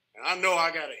 and I know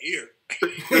I got an ear.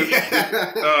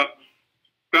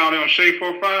 Found it on Shade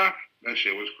 45. That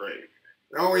shit was crazy.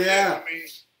 Oh yeah. I mean,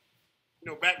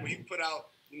 you know, back when he put out,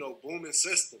 you know, Booming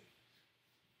System,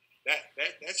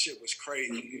 that shit was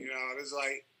crazy. Mm-hmm. You know, it's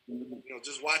like, you know,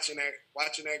 just watching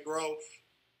that growth,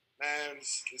 man,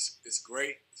 it's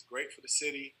great. It's great for the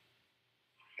city,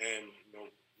 and you know,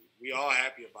 we all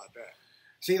happy about that.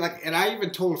 See, like, and I even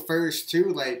told First, too,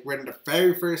 like, when the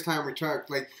very first time we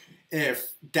talked, like,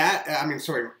 if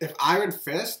Iron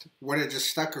Fist would have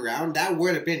just stuck around, that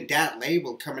would have been that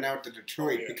label coming out to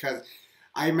Detroit, because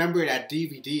I remember that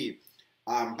DVD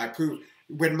by Proof,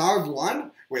 when Marv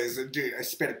 1 was a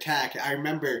Spit Attack, I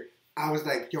remember I was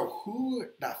like, yo, who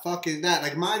the fuck is that?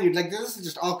 Like, mind you, like, this is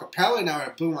just all cappella now, and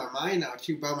it blew my mind out,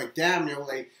 too, but I'm like, damn, you know,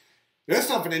 like, there's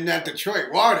something in that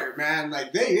Detroit water, man.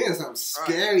 Like, there is some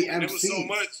scary MCs. There was so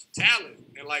much talent.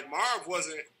 And, like, Marv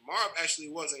actually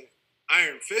wasn't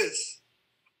Iron Fist.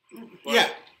 But yeah.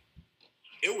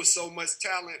 It was so much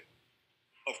talent,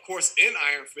 of course, in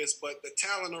Iron Fist, but the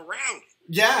talent around it.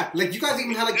 Yeah. Like, you guys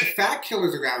even had, like, the Fat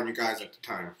Killers around you guys at the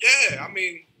time. Yeah. I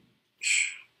mean,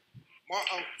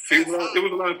 there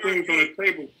was a lot of things on the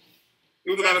table.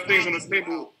 There was a lot of things on the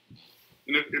table.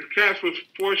 And if Cass was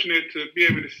fortunate to be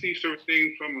able to see certain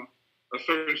things from a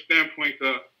certain standpoint,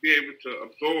 to be able to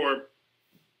absorb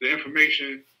the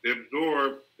information, to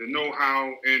absorb the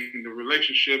know-how and the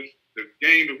relationships, to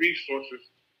gain the resources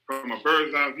from a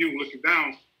bird's eye view looking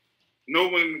down, no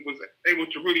one was able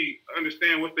to really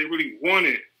understand what they really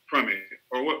wanted from it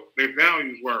or what their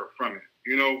values were from it.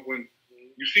 You know, when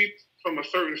you see from a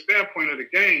certain standpoint of the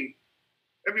game,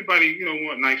 everybody, you know,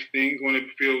 want nice things, want to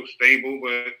feel stable,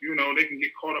 but, you know, they can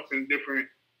get caught up in different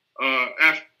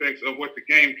aspects of what the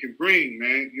game can bring,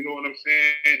 man. You know what I'm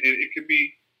saying? And it could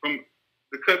be, from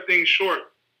to cut things short,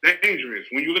 dangerous.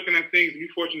 When you're looking at things,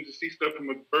 you're fortunate to see stuff from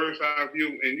a bird's eye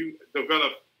view, and you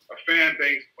develop a fan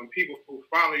base when people who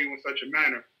follow you in such a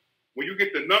manner. When you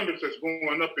get the numbers that's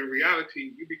going up in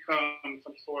reality, you become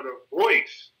some sort of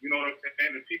voice, you know what I'm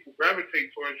saying? And people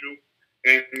gravitate towards you,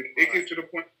 and it gets to the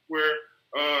point where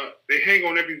they hang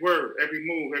on every word, every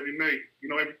move, every make, you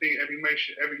know, everything, every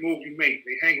move you make,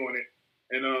 they hang on it.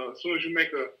 And as soon as you make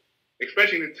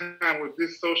especially in the time with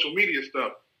this social media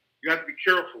stuff, you have to be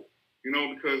careful, you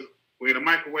know, because we're in a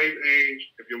microwave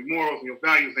age. If your morals and your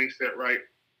values ain't set right,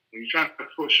 when you're trying to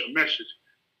push a message,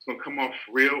 it's going to come off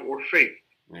real or fake.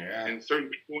 Yeah. And certain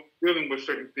people are dealing with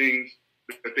certain things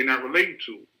that they're not related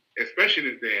to, especially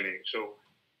in this day and age. So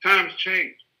times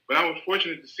change. But I was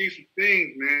fortunate to see some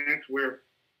things, man, to where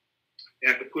you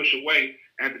have to push away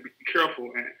and have to be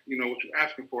careful and, you know, what you're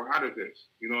asking for out of this.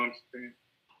 You know what I'm saying?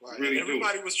 Right. Really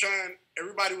everybody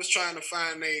was trying to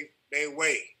find their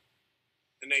way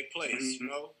and their place, mm-hmm. you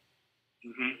know?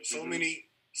 Mm-hmm.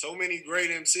 So many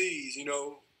great MCs, you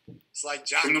know, it's like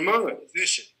jockey from the mud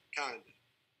position, kind of.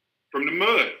 From the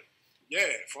mud.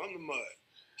 Yeah, from the mud.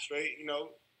 Straight, you know,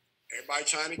 everybody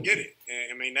trying to get it.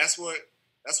 And I mean, that's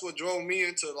what drove me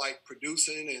into like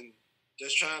producing and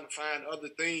just trying to find other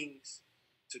things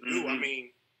to do. Mm-hmm. I mean,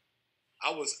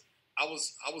 I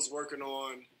was working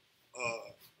on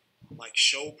like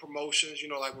show promotions, you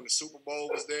know, like when the Super Bowl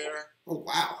was there. Oh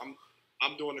wow.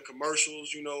 I'm doing the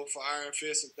commercials, you know, for Iron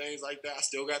Fist and things like that. I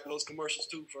still got those commercials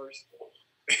too, First.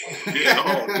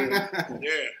 Yeah.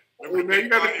 Yeah. Remember, man, you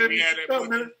got to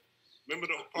remember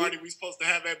the party we supposed to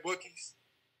have at Bookie's?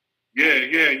 Yeah.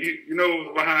 You know what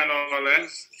was behind all that.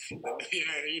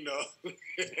 Yeah, you know.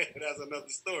 That's another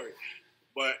story.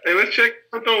 But hey, let's check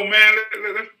it though, man.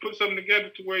 Let's put something together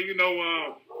to where, you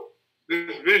know,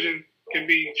 this vision can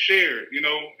be shared, you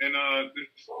know, and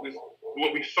this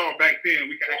what we saw back then,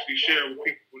 we can actually share with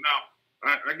people now.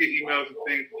 I get emails and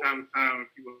things from time to time, and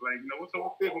people are like, what's up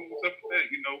with this? What's up with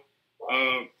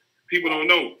that? People don't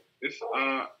know. It's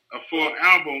a full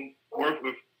album worth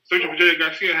of. Searching for Jerry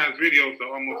Garcia has videos of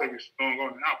almost every song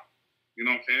on the album. You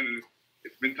know what I'm saying? And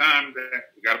it's been time that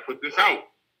we got to put this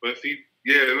out. But see,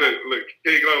 yeah, look,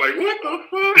 K-Glow like, what the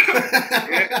fuck?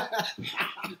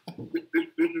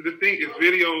 This is the thing. It's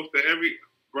videos to every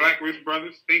Black Rich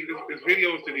Brothers thing. It's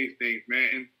videos to these things, man.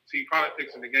 And see,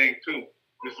 politics in the game too.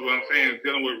 This is what I'm saying.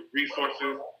 Dealing with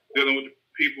resources, dealing with the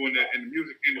people in the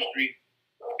music industry.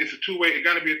 It's a two-way. It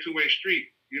got to be a two-way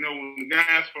street. When the guy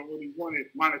asked for what he wanted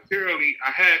monetarily,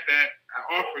 I had that. I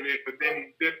offered it, but then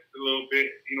he dipped a little bit.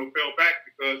 Fell back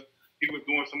because he was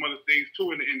doing some other things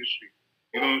too in the industry.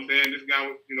 You know what I'm saying? This guy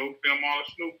was, film all the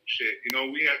Snoop shit.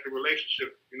 We had the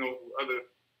relationship, with other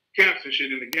camps and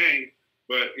shit in the game.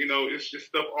 But, it's just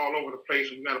stuff all over the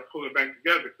place, and we got to pull it back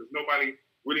together because nobody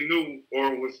really knew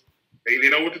or was, they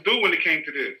didn't know what to do when it came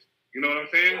to this. You know what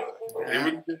I'm saying? They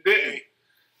really just didn't.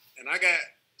 And I got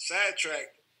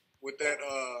sidetracked with that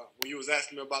when you was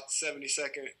asking me about the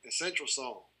 72nd and Central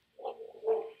song.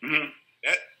 Mm-hmm.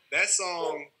 That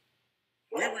song,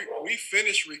 we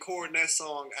finished recording that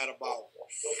song at about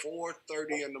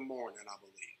 4:30 in the morning, I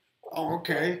believe. Oh,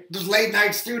 okay. Just late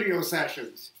night studio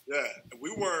sessions. Yeah,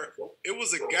 it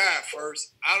was a guy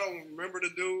first. I don't remember the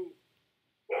dude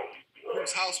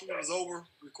whose house we was over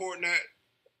recording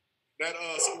that.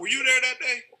 So were you there that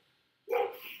day?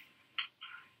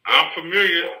 I'm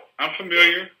familiar.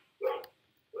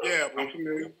 Yeah, we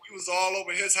was all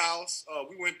over his house.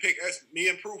 We went me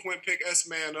and Proof went pick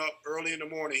S-Man up early in the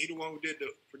morning. He the one who did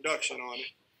the production on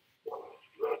it.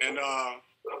 And I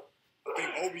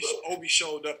think Obi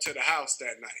showed up to the house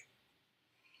that night.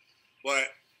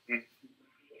 But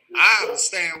I was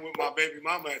staying with my baby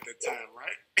mama at that time,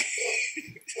 right?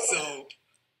 So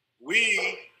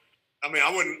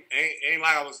I wouldn't, ain't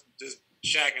like I was just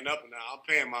shacking up and I'm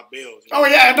paying my bills. Oh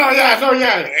yeah, no, yeah. I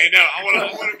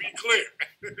want to be clear.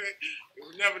 There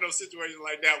was never no situation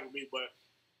like that with me, but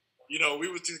we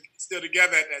were still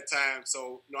together at that time.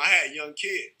 So I had young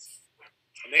kids,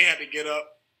 and they had to get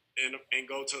up and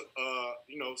go to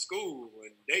school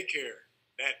and daycare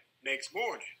that next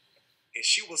morning, and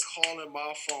she was calling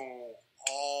my phone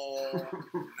all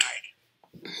night.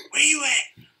 Where you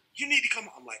at? You need to come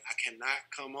home. I'm like, I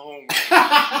cannot come home right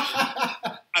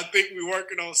now. I think we're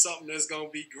working on something that's going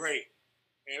to be great.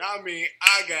 And I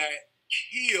got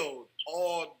killed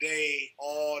all day,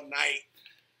 all night.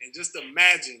 And just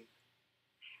imagine,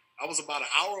 I was about an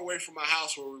hour away from my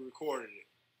house where we recorded it.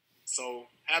 So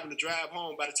having to drive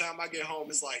home, by the time I get home,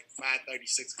 it's like 5:30,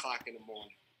 6 o'clock in the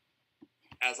morning.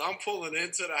 As I'm pulling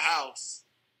into the house,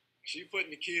 she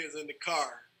putting the kids in the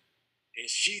car, and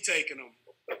she taking them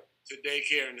to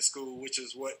daycare and to school, which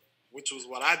was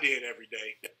what I did every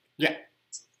day. Yeah.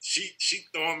 She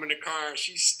threw them in the car and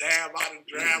she stabbed out the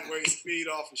driveway, speed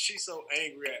off, and she's so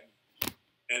angry at me.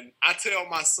 And I tell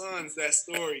my sons that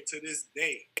story to this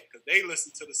day because they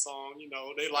listen to the song,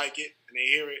 they like it and they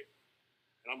hear it.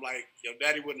 And I'm like, your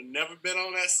daddy would have never been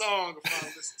on that song if I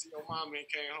listened to your mom and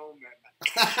came home that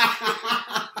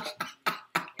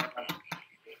night.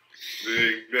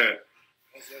 Dig that.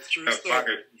 That's true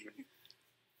story.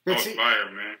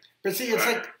 Fire, man. But see, it's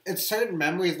like, it's certain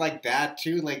memories like that,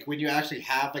 too. Like, when you actually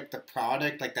have, like, the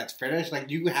product, like, that's finished.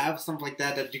 Like, you have something like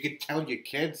that you could tell your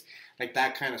kids, like,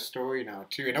 that kind of story now,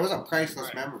 too. And those are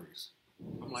priceless memories.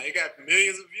 I'm like, it got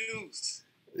millions of views.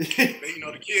 The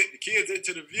kids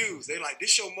into the views. They like,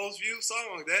 this your most viewed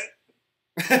song, Dad.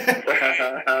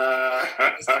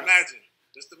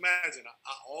 Just imagine.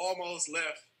 I almost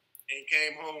left and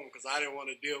came home because I didn't want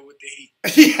to deal with the heat.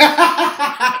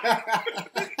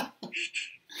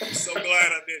 I'm so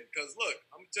glad I didn't. Because look,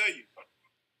 I'm gonna tell you,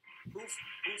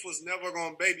 Proof was never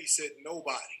gonna babysit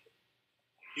nobody.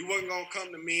 He wasn't gonna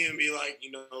come to me and be like,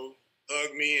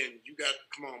 hug me and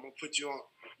come on, I'm gonna put you on.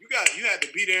 You had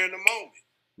to be there in the moment.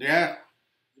 Yeah.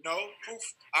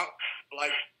 Proof.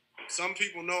 Like some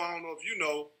people know. I don't know if you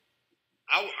know.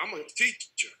 I'm a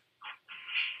teacher.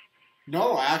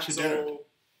 No, I actually didn't.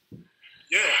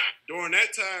 Yeah, during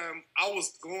that time, I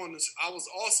was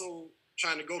also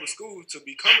trying to go to school to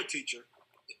become a teacher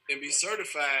and be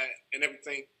certified and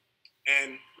everything.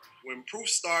 And when Proof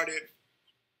started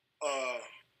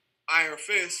Iron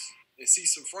Fist and See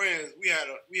Some Friends, we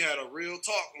had a real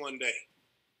talk one day.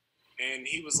 And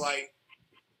he was like,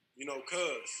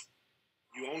 cuz,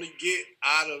 you only get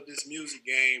out of this music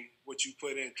game what you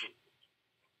put into it.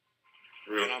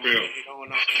 And I'm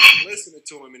listening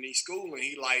to him and he's schooling.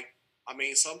 He like,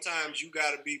 sometimes you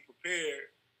got to be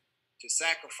prepared to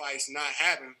sacrifice not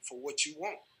having for what you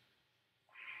want.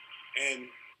 And,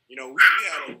 you know, we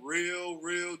had a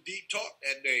real deep talk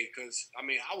that day because, I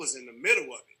mean, I was in the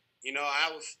middle of it. You know,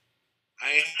 I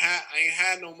ain't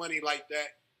had no money like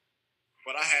that,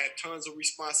 but I had tons of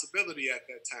responsibility at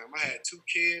that time. I had 2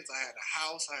 kids. I had a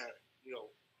house. I had, you know,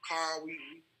 car. We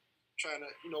trying to,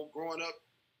 you know, growing up,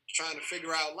 trying to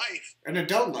figure out life. An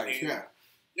adult life, and, yeah.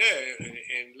 Yeah,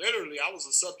 and literally, I was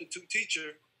a substitute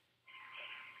teacher.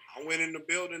 I went in the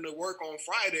building to work on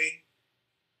Friday,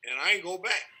 and I ain't go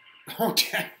back.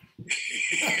 Okay.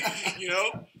 You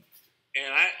know,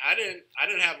 and I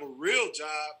didn't have a real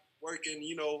job working,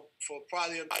 you know, for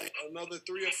probably another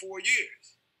 3 or 4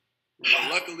 years.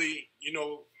 But luckily, you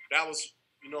know, that was,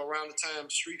 you know, around the time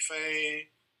Street Fame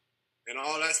and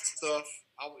all that stuff.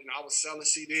 I was selling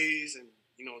CDs and,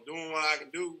 you know, doing what I can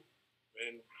do,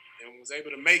 and was able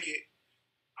to make it.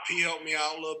 P helped me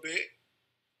out a little bit,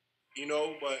 you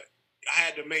know, but I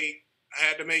had to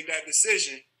make that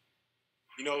decision.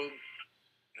 You know,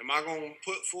 am I gonna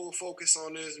put full focus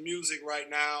on this music right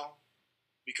now?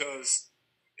 Because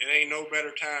it ain't no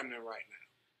better time than right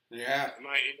now. Yeah.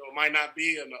 It might not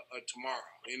be a tomorrow.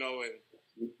 You know,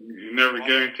 and you never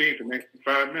guaranteed the next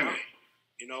 5 minutes.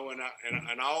 You know, and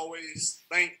I always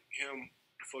thank him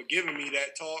for giving me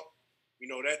that talk. You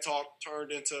know, that talk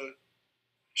turned into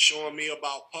showing me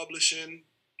about publishing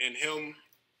and him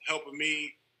helping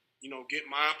me, you know, get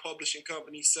my publishing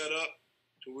company set up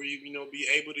to where you know, be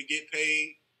able to get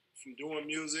paid from doing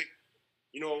music.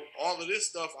 You know, all of this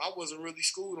stuff I wasn't really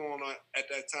schooled on at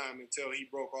that time until he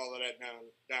broke all of that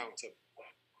down to me.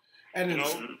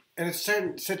 And it's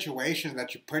certain situations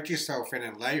that you put yourself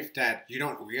in life that you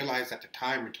don't realize at the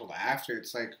time until after.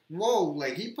 It's like, whoa,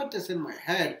 like he put this in my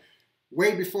head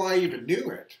way before I even knew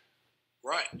it.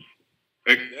 Right.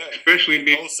 Especially in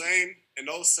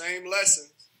those same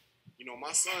lessons. You know,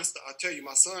 my son, I tell you,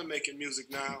 my son making music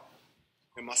now.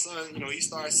 And my son, you know, he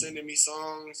started sending me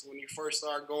songs when he first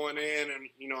started going in, and,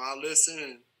 you know, I listen,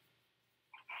 and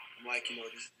I'm like, you know,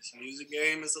 this music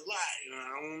game is a lot. You know,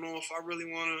 I don't know if I really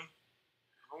want,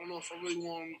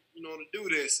 you know, to do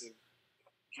this. And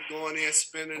he going in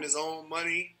spending his own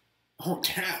money. Oh,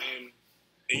 damn. And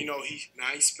you know, he's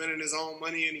spending his own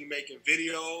money and he making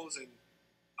videos, and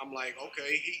I'm like,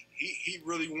 okay, he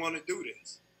really want to do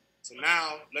this. So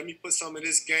now let me put some of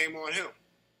this game on him.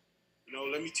 You know,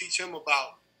 let me teach him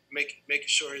about making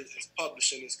sure his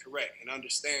publishing is correct and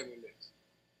understanding this.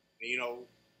 And, you know,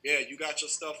 yeah, you got your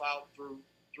stuff out through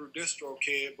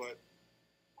DistroKid, but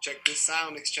check this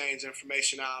Sound Exchange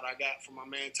information out I got from my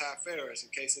man Ty Ferris in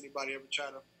case anybody ever try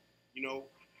to, you know,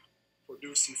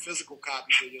 produce some physical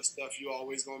copies of your stuff. You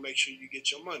always gonna make sure you get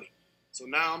your money. So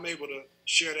now I'm able to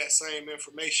share that same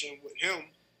information with him.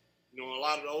 You know, a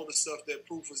lot of the older stuff that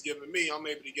Proof was giving me, I'm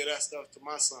able to get that stuff to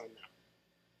my son now.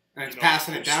 And it's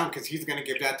passing it down because he's going to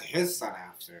give that to his son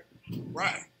after.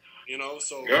 Right. You know,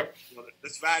 so yep. You know,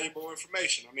 that's valuable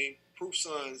information. I mean, Proof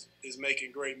Sons is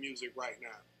making great music right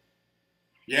now.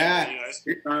 Yeah. You know,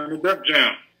 he's on the Def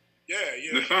Jam. Yeah.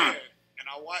 Nassan. And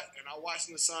I watched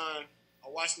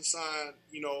Nassan,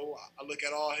 you know, I look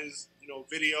at all his, you know,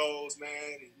 videos,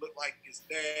 man. He looked like his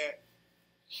dad.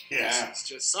 Yeah. It's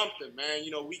just something, man.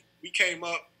 You know, we came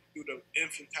up through the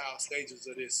infantile stages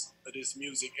of this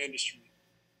music industry.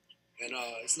 And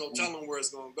it's no telling where it's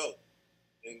gonna go.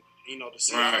 And you know, to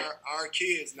see our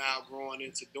kids now growing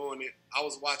into doing it. I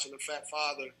was watching the Fat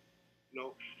Father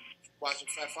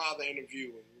interview,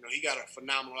 and you know, he got a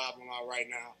phenomenal album out right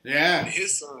now. Yeah. And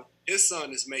his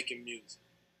son is making music.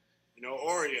 You know,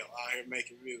 Oreo out here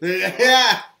making music.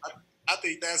 Yeah. I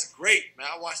think that's great, man.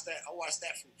 I watched that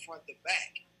from front to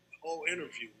back. The whole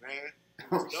interview, man.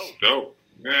 It was Dope.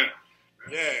 Yeah.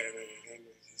 Yeah, and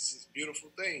it's just a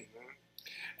beautiful thing, man.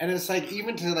 And it's like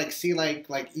even to like see like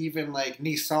even like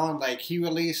Nissan, like he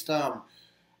released the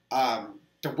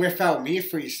Without Me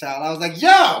freestyle. I was like,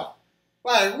 yo,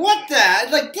 like what the?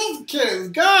 Like this kid has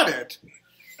got it.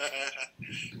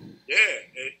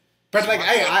 Yeah. But like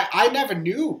I never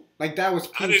knew like that was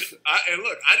I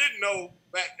didn't know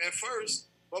back at first.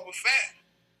 Bubba Fat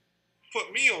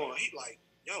put me on. He like,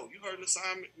 yo, you heard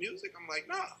Nissan music? I'm like,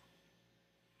 nah.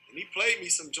 And he played me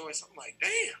some joints. I'm like,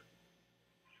 damn.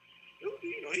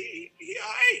 You know, he all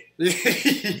right.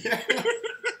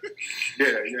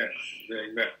 Yeah,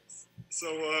 exactly. So,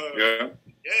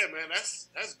 yeah, man,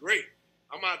 that's great.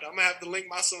 I'm gonna have to link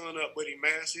my son up with him,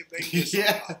 man. See if they can get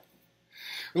something out.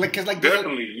 Like, cause like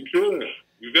definitely, you should.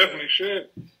 You definitely should.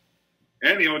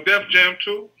 And he on Def Jam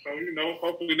too, so you know,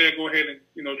 hopefully they'll go ahead and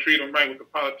you know treat them right with the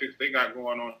politics they got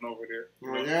going on over there.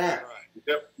 Oh, yeah, right.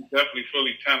 Definitely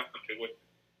fully talented with it.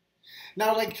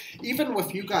 Now, like, even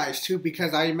with you guys, too,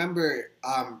 because I remember,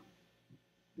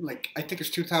 like, I think it's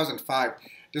 2005,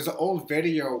 there's an old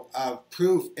video of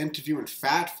Proof interviewing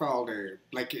Fat Felder,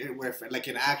 like with like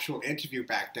an actual interview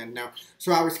back then. Now,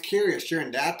 so I was curious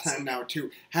during that time now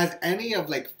too. Has any of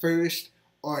like First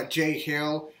or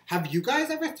J.Hill, have you guys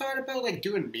ever thought about like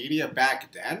doing media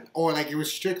back then, or like it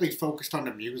was strictly focused on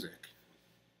the music?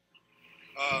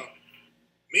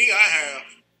 Me, I have.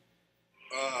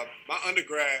 My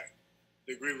undergrad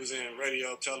degree was in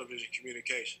radio, television,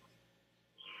 communication.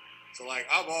 So, like,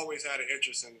 I've always had an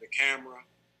interest in the camera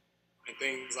and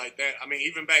things like that. I mean,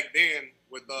 even back then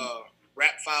with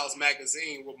Rap Files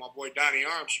magazine with my boy Donnie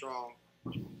Armstrong,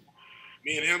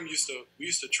 me and him used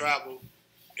to travel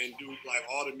and do like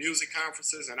all the music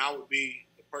conferences, and I would be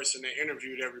the person that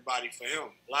interviewed everybody for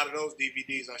him. A lot of those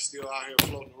DVDs are still out here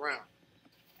floating around.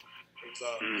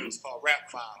 It was called Rap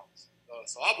Files.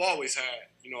 So I've always had,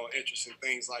 interest in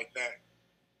things like that.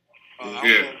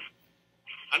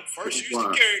 I first used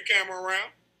to carry a camera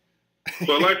around.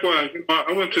 Well, likewise,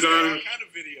 I went to the kind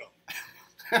of video.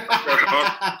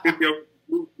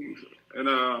 And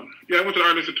I went to the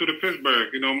Art Institute of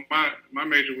Pittsburgh. My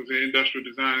major was in industrial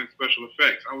design and special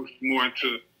effects. I was more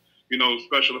into,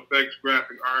 special effects,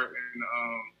 graphic art, and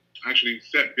actually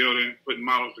set building, putting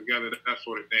models together, that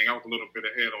sort of thing. I was a little bit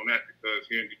ahead on that because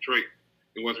here in Detroit,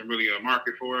 there wasn't really a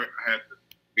market for it. I had to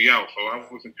be out. So I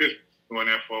was in Pittsburgh going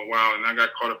there for a while, and I got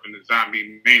caught up in the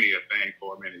zombie mania thing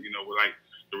for a minute, with like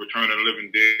the Return of the Living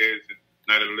Dead and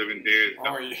Night of the Living Dead.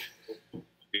 Oh, yeah.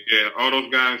 Yeah, all those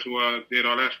guys who did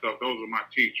all that stuff, those were my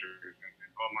teachers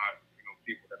and all my,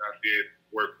 people that I did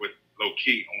work with low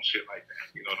key on shit like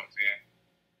that. You know what I'm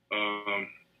saying?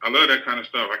 I love that kind of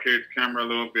stuff. I carried the camera a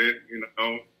little bit,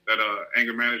 that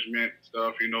anger management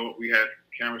stuff. We had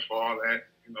cameras for all that.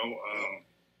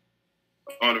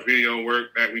 All the video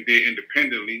work that we did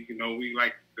independently. We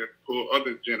like to pull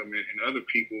other gentlemen and other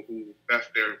people who that's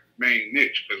their main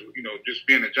niche. Because just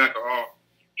being a jack of all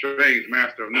trades,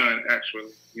 master of none,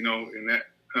 actually, and that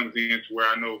comes into where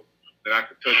I know that I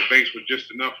could touch a base with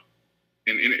just enough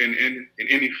in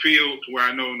any field to where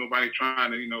I know nobody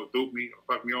trying to, dupe me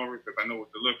or fuck me over because I know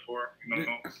what to look for,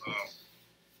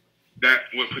 that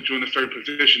would put you in a certain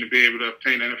position to be able to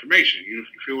obtain that information. You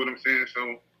feel what I'm saying?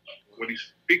 So what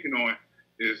he's speaking on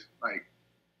is like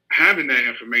having that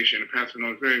information and passing it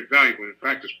on is very valuable. In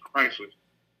fact, it's priceless.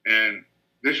 And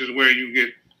this is where you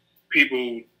get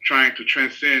people trying to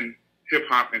transcend hip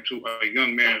hop into a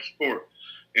young man's sport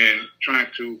and trying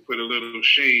to put a little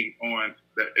shade on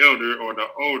the elder or the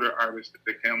older artists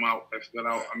that came out that stood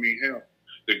out. I mean, hell,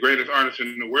 the greatest artist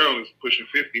in the world is pushing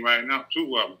 50 right now,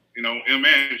 two of them, M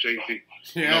and Jay-Z.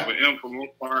 Yeah. But M, for the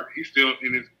most part, he's still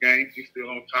in his game. He's still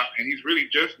on top, and he's really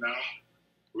just now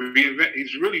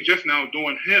he's really just now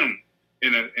doing him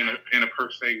in a per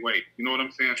se way. You know what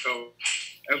I'm saying? So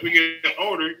as we get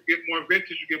older, you get more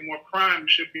vintage, you get more prime, you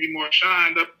should be more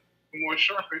shined up, more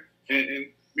sharpened, and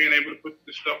being able to put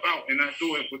this stuff out and not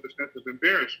do it with a sense of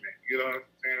embarrassment. You know what I'm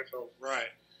saying? So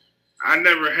right. I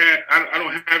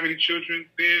don't have any children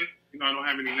then. I don't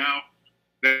have any now.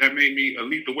 That made me a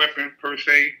lethal weapon per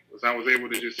se, because I was able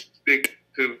to just stick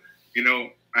to,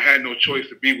 I had no choice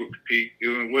to be with Pete.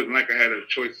 It wasn't like I had a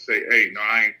choice to say, hey, no,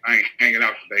 I ain't hanging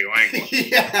out today, or I ain't going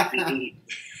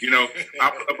to.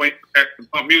 I'll wait to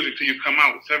pump music till you come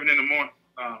out at 7 in the morning.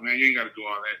 Oh, man, you ain't got to do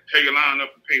all that. Tear your line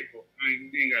up and pay for it.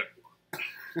 You ain't got to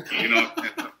do all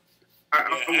that. I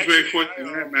was very fortunate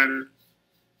in that matter.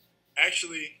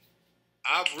 Actually,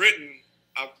 I've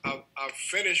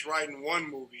finished writing one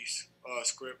movie's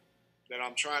script that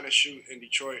I'm trying to shoot in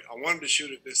Detroit. I wanted to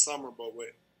shoot it this summer, but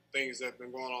with things that have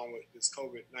been going on with this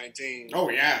COVID-19. Oh,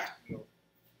 yeah.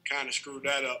 Kind of screwed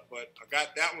that up. But I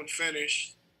got that one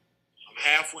finished. I'm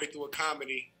halfway through a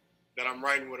comedy that I'm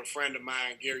writing with a friend of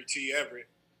mine, Gary T. Everett.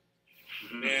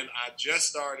 Mm-hmm. And I just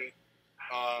started,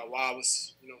 while I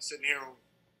was, sitting here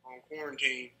on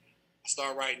quarantine, I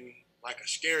started writing like a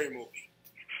scary movie.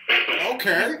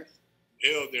 Okay.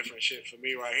 Real different shit for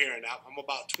me right here. And I'm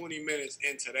about 20 minutes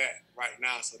into that right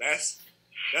now. So that's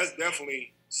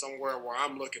definitely somewhere where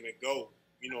I'm looking to go,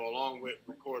 along with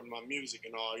recording my music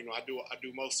and all. I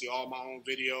do mostly all my own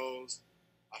videos.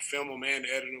 I film them and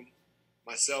edit them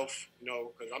myself,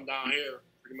 because I'm down here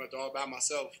pretty much all by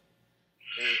myself.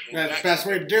 And that's the best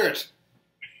way to do it.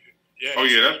 Yeah. Oh,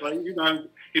 yeah, that's right. You're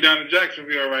down in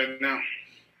Jacksonville right now.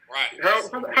 Right.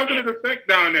 How did it affect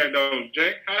down there, though,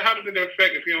 Jay? How did it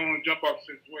affect if you don't want to jump off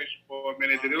the situation for a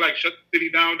minute? Did it, shut the city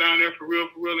down there for real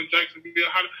in Jacksonville?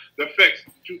 How did the effects?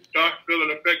 Did you start to feel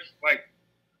the effects, like,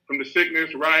 from the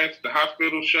sickness, riots, the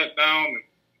hospitals shut down, and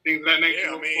things of that nature?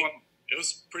 Yeah, it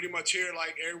was pretty much here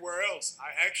like everywhere else.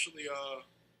 I actually,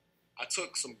 I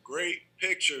took some great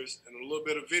pictures and a little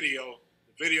bit of video.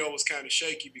 The video was kind of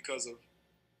shaky because of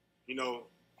you know,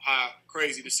 how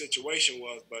crazy the situation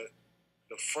was. But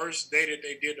the first day that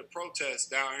they did the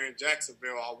protest down here in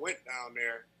Jacksonville, I went down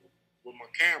there with my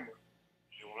camera.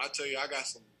 And when I tell you I got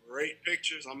some great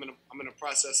pictures, I'm in the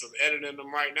process of editing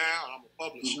them right now, and I'm gonna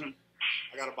publish them.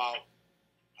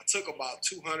 I took about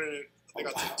 200. I think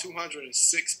I took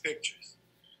 206 pictures.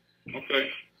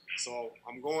 Okay. So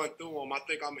I'm going through them. I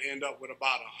think I'm gonna end up with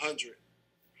about 100,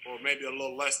 or maybe a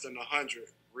little less than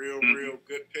 100. Real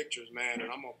good pictures, man.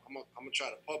 And I'm gonna try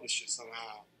to publish it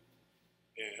somehow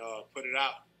and put it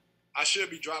out. I should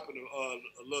be dropping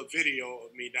a little video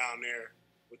of me down there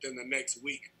within the next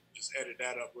week. Just edit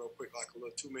that up real quick, like a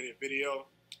little 2-minute video,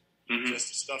 just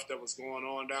the stuff that was going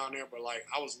on down there. But like,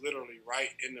 I was literally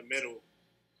right in the middle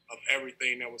of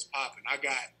everything that was popping. I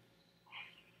got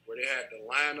where they had the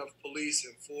line of police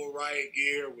in full riot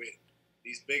gear with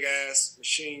these big ass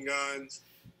machine guns,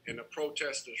 and the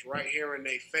protesters right here in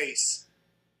their face,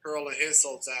 hurling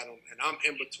insults at them, and I'm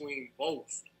in between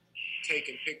both,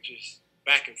 taking pictures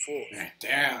back and forth.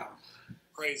 Damn.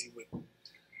 Crazy with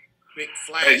big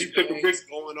flash bangs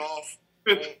going off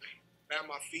at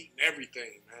my feet and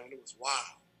everything, man. It was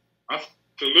wild. I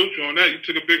salute you on that. You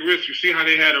took a big risk. You see how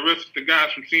they had arrested the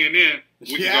guys from CNN?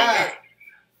 Yeah.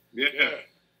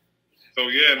 So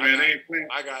yeah, man, they ain't playing.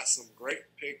 I got some great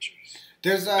pictures.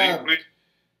 There's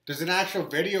an actual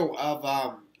video of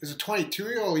there's a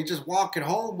 22-year-old. He just walking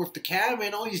home with the camera,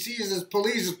 and all you see is this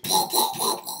police just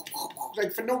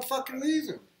like for no fucking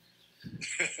reason.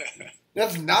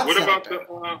 That's nuts.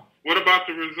 What about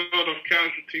the result of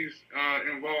casualties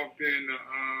involved in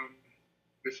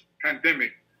this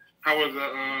pandemic? How was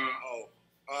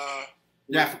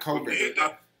for COVID? Hit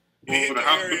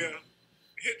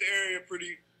the area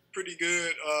pretty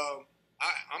good.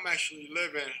 I'm actually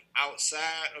living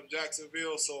outside of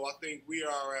Jacksonville, so I think we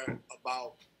are at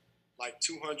about like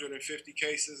 250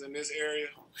 cases in this area.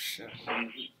 Oh shit!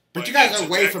 But you guys are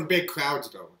away from big crowds,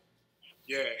 though.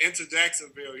 Yeah, into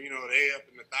Jacksonville, you know, they up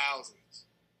in the thousands.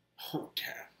 Oh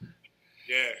damn.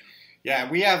 Yeah. Yeah,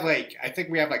 we have I think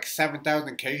we have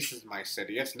 7,000 cases in my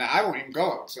city. It's not. I won't even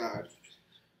go outside.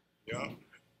 Yeah.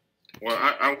 Well,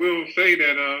 I will say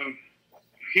that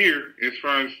here, as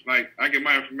far as I get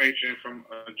my information from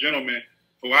a gentleman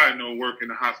who I know work in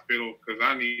the hospital, because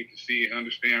I need to see and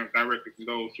understand directly from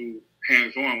those who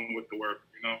hands-on with the work,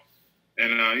 you know.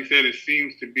 And he said it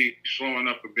seems to be slowing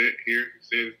up a bit here. He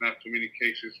said it's not too many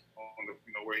cases on the,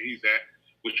 where he's at,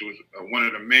 which was one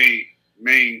of the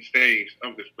mainstays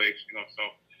of this place, you know. So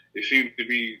it seems to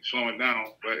be slowing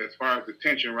down. But as far as the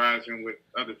tension rising with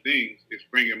other things, it's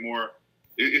bringing more.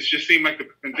 It just seemed like the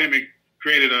pandemic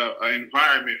created an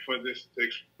environment for this to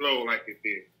explode like it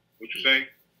did. What you say?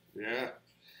 Yeah.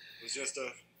 It was just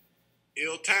a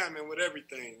ill timing with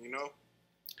everything, you know.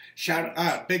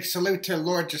 Big salute to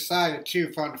Lord Josiah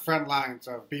too, for on the front lines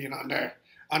of being on the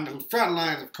front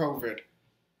lines of COVID.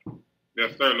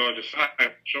 Yes, sir, Lord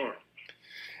Josiah, sure.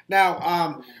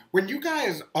 Now, when you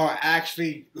guys are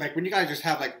actually when you guys just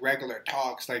have regular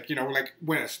talks,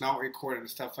 when it's not recorded and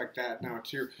stuff like that now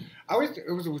too, I was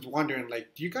wondering,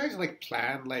 do you guys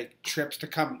plan trips to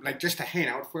come just to hang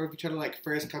out for each other?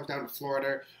 First comes down to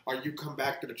Florida, or you come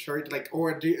back to Detroit,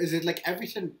 or is it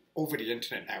everything over the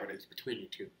internet nowadays between you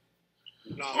two?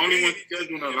 No, only when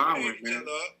schedule allowing, man.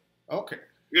 Okay.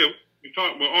 Yeah. We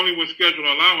talk, but only when schedule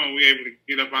allowing, we able to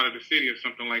get up out of the city or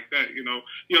something like that. You know,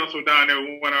 he also down there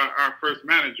with one of our first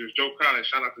managers, Joe Collins.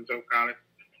 Shout out to Joe Collins.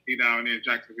 He down there in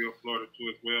Jacksonville, Florida too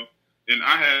as well. And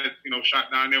I had,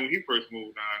 shot down there when he first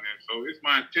moved down there. So it's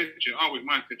my intention, always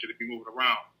my intention to be moving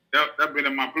around. That been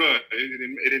in my blood. It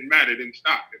didn't matter. It didn't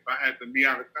stop. If I had to be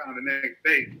out of town the next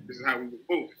day, this is how we was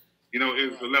moving. It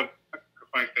was a level of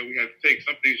sacrifice that we had to take.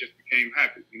 Some things just became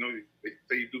habits. They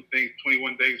say you do things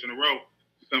 21 days in a row.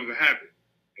 Becomes a habit.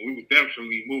 And we were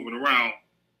definitely moving around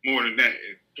more than that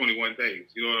in 21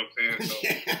 days. You know what I'm saying? So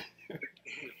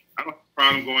I don't have a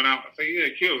problem going out. I say, yeah,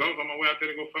 Kills. I was on my way out there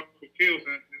to go fuck with Kills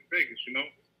in Vegas,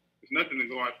 There's nothing to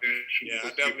go out there and shoot. Yeah, I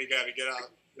definitely got to get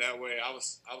out that way. I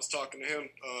was talking to him,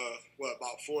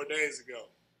 about 4 days ago.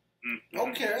 Mm-hmm.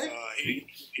 Okay.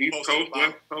 He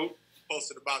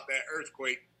posted about that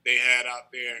earthquake they had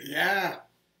out there. Yeah.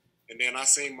 And then I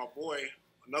seen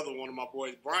another one of my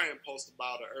boys, Brian, post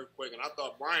about an earthquake, and I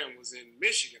thought Brian was in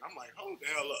Michigan. I'm like, hold the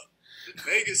hell up.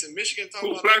 Vegas and Michigan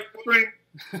talking about flat screen?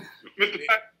 Mr.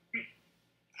 Flat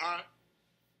Huh?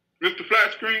 Mr.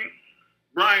 Flat Screen?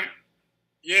 Brian?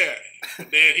 Yeah.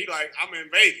 And then he I'm in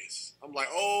Vegas. I'm like,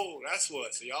 oh, that's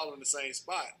what. So y'all in the same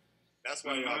spot. That's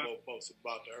why y'all both posted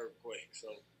about the earthquake. So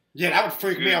yeah, that would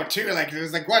freak me out too. It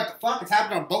was what the fuck? It's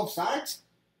happening on both sides?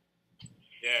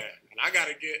 Yeah. And I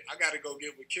gotta go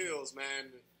get with Kills,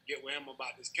 man. get with him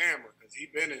about this camera because he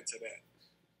been into that.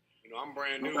 You know, I'm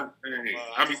brand new.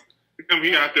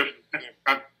 He out there.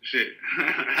 Shit.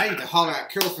 I need to holler at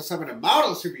Kill for some of the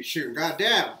models who be shooting.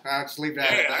 Goddamn. I'll just leave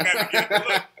that. Yeah, I gotta get.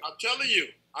 Look, I'm telling you.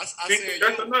 I said,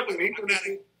 that's another thing.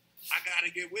 I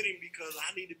gotta get with him because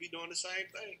I need to be doing the same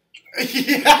thing.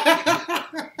 Yeah.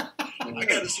 I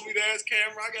got a sweet ass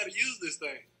camera. I gotta use this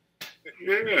thing.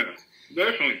 Yeah,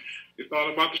 definitely. It's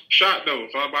all about the shot, though.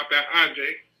 It's all about that eye,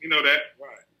 Jay. You know that,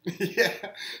 right?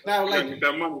 Yeah. Now, like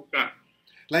that money shot.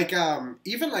 Like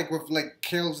even like with like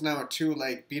Kills now too,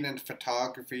 like being in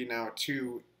photography now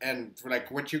too, and like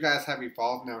what you guys have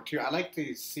evolved now too. I like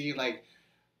to see like,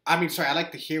 I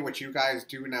like to hear what you guys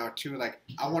do now too. Like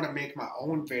I want to make my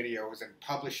own videos and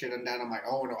publish it and then on my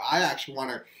own, or I actually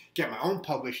want to get my own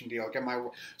publishing deal,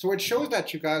 so it shows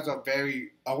that you guys are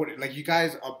like you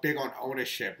guys are big on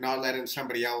ownership, not letting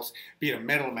somebody else be the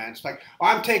middleman. It's like, oh,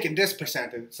 I'm taking this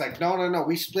percentage. It's like, no,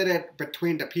 we split it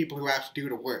between the people who actually do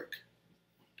the work.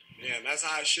 Yeah, and that's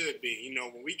how it should be. You know,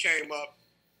 when we came up,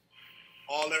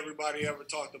 all everybody ever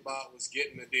talked about was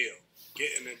getting a deal.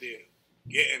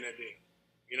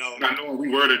 You know, not knowing we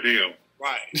were the deal.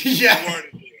 Right. Yeah. We were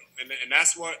the deal. And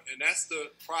that's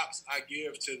the props I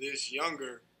give to this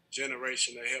younger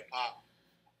generation of hip hop.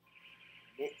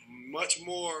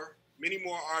 Many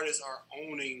more artists are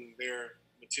owning their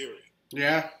material.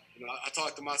 Yeah. You know, I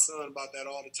talk to my son about that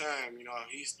all the time. You know,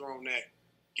 he's thrown that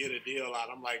get a deal out.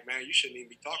 I'm like, man, you shouldn't even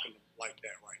be talking like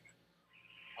that right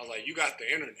now. I was like, you got the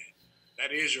internet.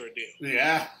 That is your deal.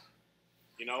 Yeah.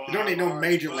 You know, you don't need no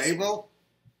major label.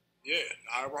 Yeah,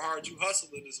 however hard you hustle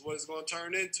it is what it's going to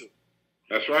turn into.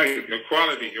 That's right. Your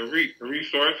quality, your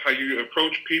resource, how you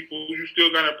approach people. You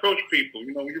still got to approach people.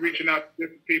 You know, when you're reaching out to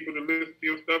different people to listen to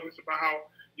your stuff, it's about how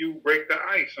you break the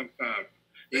ice sometimes.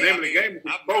 The name of the game is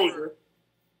exposure.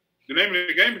 The name of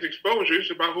the game is exposure.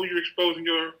 It's about who you're exposing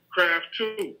your craft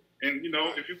to. And, you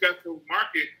know, if you've got the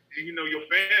market and, you know, your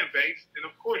fan base, then,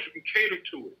 of course, you can cater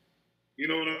to it. You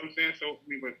know what I'm saying? So,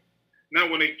 but not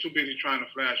when they too busy trying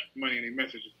to flash money and their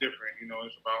message is different. You know,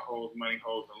 it's about hoes, money,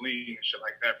 hoes, and lean and shit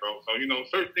like that, bro. So, you know,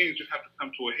 certain things just have to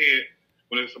come to a head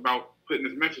when it's about putting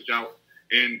this message out.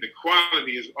 And the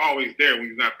quality is always there when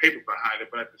you got paper behind it.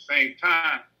 But at the same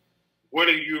time, what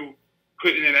are you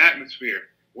putting in the atmosphere?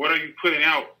 What are you putting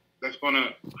out that's going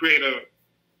to create a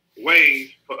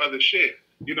wave for other shit?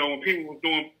 You know, when people were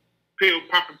doing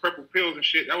popping purple pills and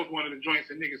shit, that was one of the joints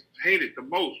that niggas hated the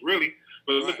most, really.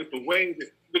 But look at the wave.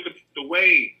 Look at the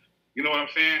wave. You know what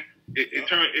I'm saying? It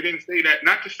turned. It didn't say that.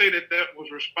 Not to say that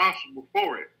was responsible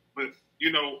for it, but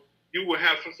you know, you will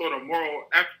have some sort of moral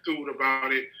aptitude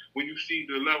about it when you see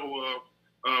the level of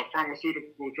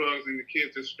pharmaceutical drugs and the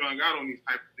kids that's strung out on these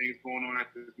type of things going on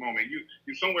at this moment. You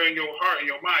somewhere in your heart and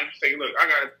your mind, you say, look, I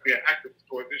got to be an activist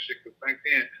toward this shit because back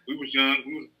then we was young,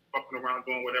 we was fucking around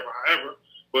doing whatever, however.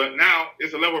 But now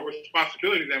it's a level of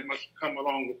responsibility that must come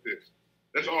along with this.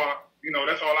 That's all, you know,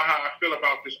 that's all how I feel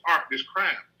about this art, this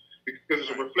craft, because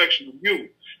it's a reflection of you.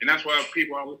 And that's why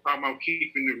people always talk about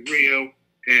keeping it real.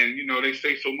 And, you know, they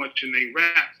say so much in their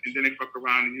raps, and then they fuck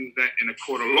around and use that in a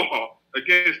court of law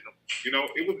against them. You know,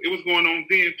 it was going on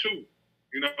then, too.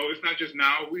 You know, it's not just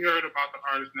now. We heard about the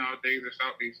artists nowadays that's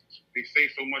out there. They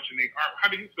say so much in their art. How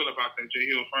do you feel about that,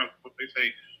 J.Hill, as far as what they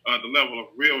say, the level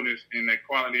of realness and the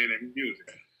quality of their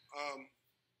music?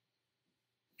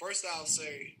 First, I'll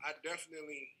say I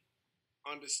definitely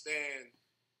understand,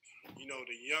 you know,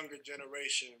 the younger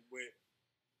generation with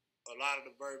a lot of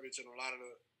the verbiage and a lot of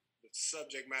the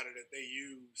subject matter that they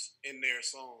use in their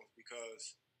songs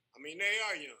because, I mean, they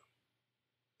are young.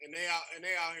 And they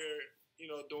out here, you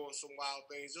know, doing some wild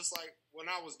things. Just like when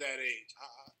I was that age,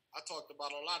 I talked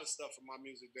about a lot of stuff in my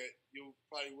music that you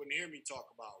probably wouldn't hear me talk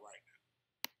about right now.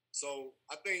 So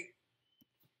I think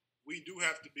we do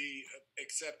have to be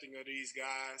accepting of these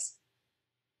guys.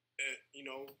 You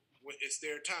know, it's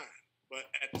their time. But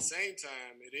at the same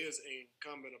time, it is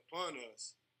incumbent upon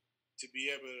us to be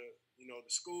able to, you know,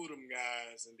 to school them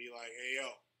guys and be like, hey, yo,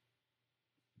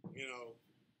 you know,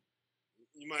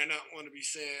 you might not want to be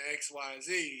saying X, Y,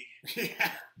 Z.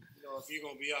 Yeah. You know, if you're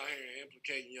going to be out here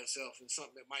implicating yourself in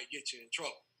something that might get you in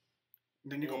trouble.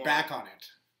 Then you go back on it.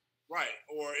 Right.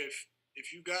 Or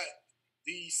if you got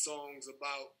these songs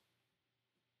about,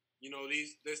 you know,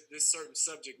 this certain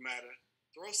subject matter,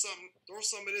 throw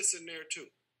some of this in there too.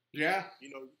 Yeah. You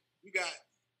know, you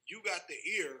got the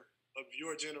ear of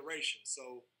your generation.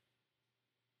 So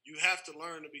you have to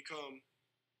learn to become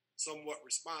somewhat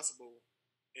responsible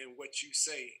in what you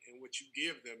say and what you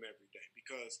give them every day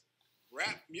because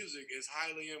rap music is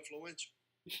highly influential.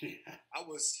 Yeah. I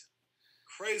was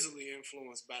crazily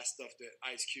influenced by stuff that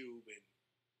Ice Cube and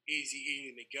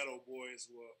Eazy-E and the Ghetto Boys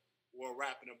were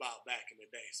rapping about back in the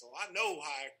day. So I know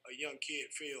how a young kid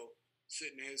feel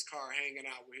sitting in his car hanging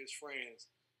out with his friends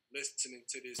listening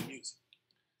to this music.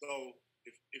 So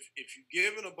if you're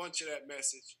giving a bunch of that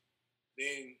message,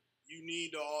 then you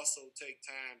need to also take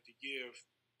time to give,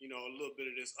 a little bit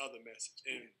of this other message.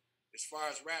 And as far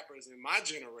as rappers in my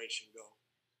generation go,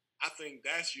 I think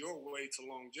that's your way to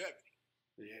longevity.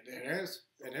 Yeah, it is.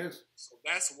 It is. So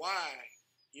that's why,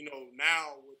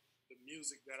 now with the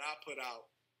music that I put out,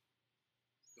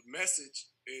 the message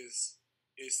is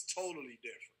totally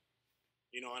different.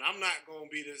 And I'm not gonna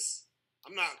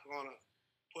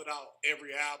put out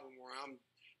every album where I'm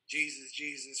Jesus,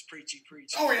 Jesus, preachy,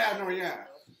 preachy. Oh yeah, no, yeah.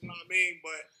 You know what I mean?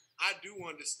 But I do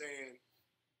understand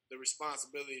the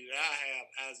responsibility that I have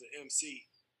as an MC,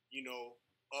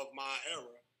 of my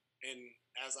era. And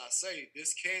as I say,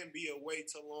 this can be a way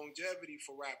to longevity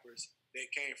for rappers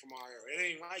that came from our era. It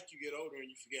ain't like you get older and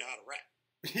you forget how to rap.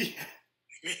 Yeah.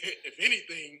 If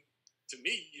anything, to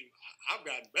me, I've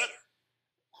gotten better.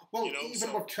 Well,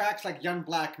 even with tracks like Young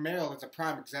Black Male is a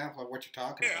prime example of what you're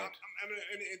talking about. I mean,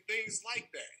 and things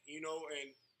like that,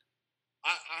 and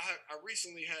I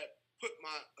recently had put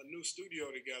a new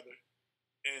studio together,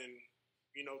 and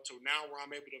to now where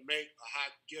I'm able to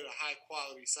get a high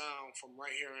quality sound from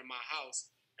right here in my house,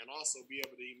 and also be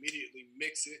able to immediately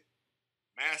mix it,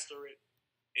 master it,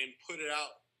 and put it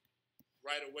out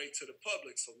right away to the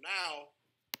public. So now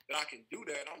that I can do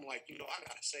that, I'm like, I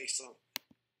gotta say something.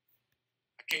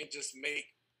 I can't just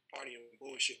make party and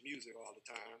bullshit music all the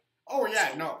time. Oh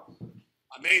yeah, so no.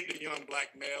 I made the Young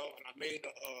Black Male, and I made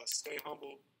the Stay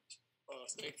Humble,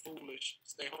 Stay Foolish,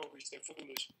 Stay Hungry, Stay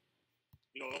Foolish.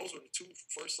 Those were the two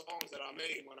first songs that I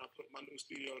made when I put my new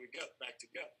studio back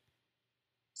together.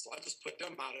 So I just put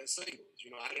them out as singles.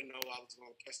 I didn't know I was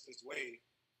going to catch this wave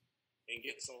and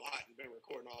get so hot and been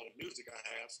recording all the music I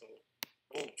have. So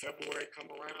boom, February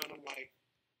come around, I'm like,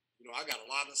 I got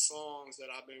a lot of songs that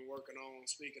I've been working on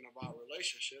speaking about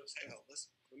relationships. Hell,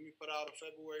 let me put out a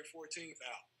February 14th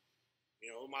album.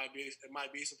 It might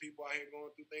be some people out here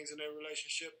going through things in their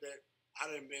relationship that I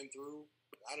done been through.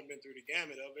 I done been through the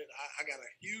gamut of it. I got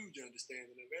a huge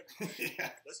understanding of everything.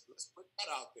 Yeah. Let's put that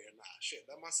out there. Nah, shit,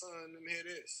 let my son and them hear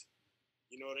this.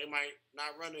 They might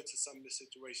not run into some of the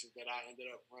situations that I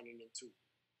ended up running into.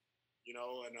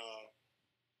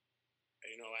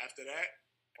 After that,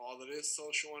 all of this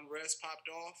social unrest popped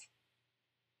off.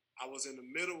 I was in the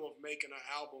middle of making an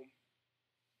album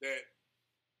that,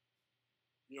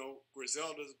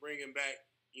 Griselda's bringing back,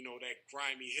 that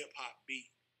grimy hip hop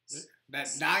beat. That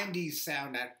 90s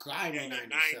sound, that grimy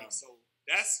 90s sound. So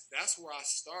that's where I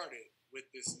started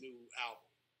with this new album.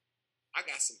 I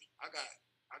got some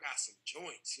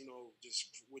joints, just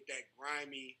with that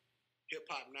grimy hip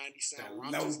hop 90s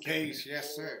sound. The low pace,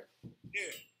 yes sir.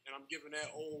 Yeah, and I'm giving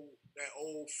that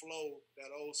old flow,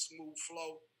 that old smooth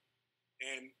flow,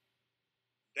 and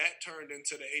that turned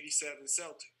into the 87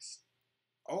 Celtics.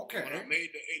 Okay. When I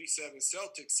made the 87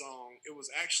 Celtics song, it was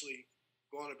actually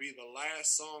going to be the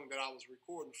last song that I was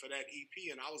recording for that EP,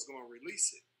 and I was going to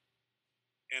release it.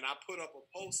 And I put up a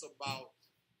post about,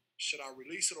 should I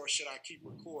release it or should I keep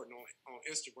recording on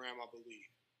Instagram, I believe.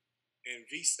 And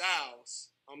V Styles,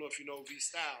 I don't know if you know V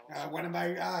Styles. One of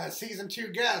my season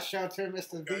 2 guests, shout out to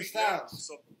Mr. V Styles.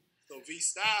 Yeah. So V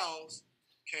Styles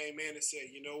came in and said,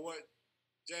 you know what,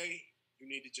 Jay, you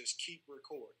need to just keep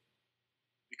recording.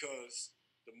 Because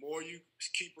the more you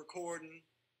keep recording,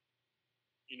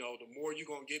 the more you're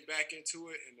going to get back into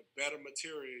it and the better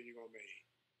material you're going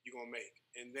to make.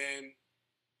 And then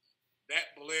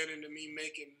that bled into me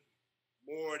making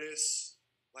more of this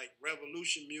like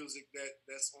revolution music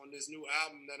that's on this new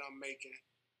album that I'm making.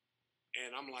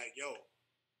 And I'm like, yo,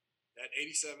 that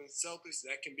 87 Celtics,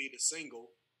 that can be the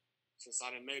single. Since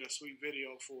I done made a sweet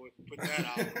video for it, put that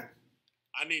out.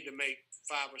 I need to make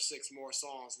 5 or 6 more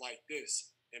songs like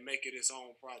this and make it its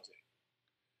own project.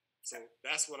 So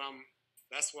that's what I'm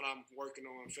working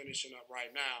on finishing up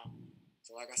right now.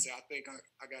 So like I said, I think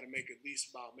I got to make at least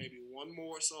about maybe one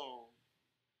more song,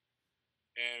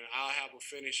 and I have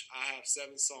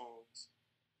 7 songs,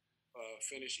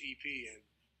 finished EP, and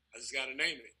I just got to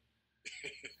name it.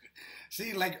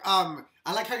 See, I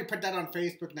like how you put that on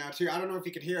Facebook now too. I don't know if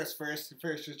you could hear us first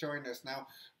just join us now.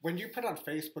 When you put on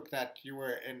Facebook that you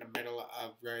were in the middle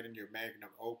of writing your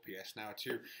magnum opus now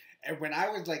too, and when I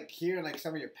was hearing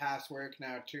some of your past work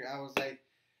now too, I was like,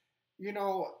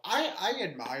 I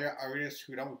admire artists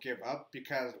who don't give up,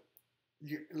 because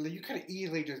you could have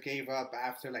easily just gave up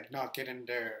after not getting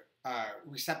the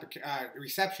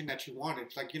reception that you wanted.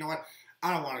 It's like, you know what,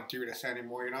 I don't want to do this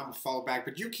anymore, I'm going to fall back.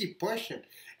 But you keep pushing.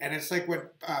 And it's like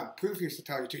what Proof used to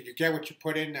tell you, too. You get what you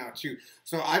put in now, too.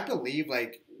 So I believe,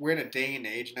 like, we're in a day and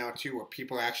age now, too, where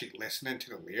people are actually listening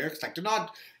to the lyrics. Like, they're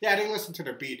not, yeah, they listen to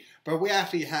the beat. But we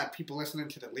actually have people listening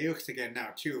to the lyrics again now,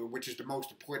 too, which is the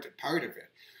most important part of it.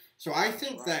 So I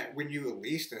think that when you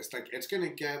release this, like, it's going to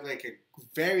get, like, a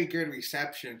very good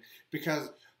reception. Because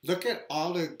look at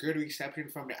all the good reception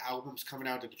from the albums coming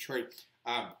out of Detroit.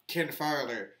 Ken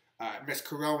Farler, Miss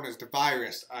Corona's The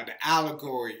Virus, The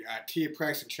Allegory, Tia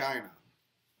Price in China.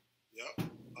 Yep.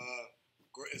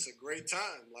 It's a great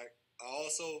time. Like, I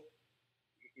also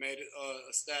made it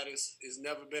a status, it's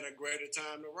never been a greater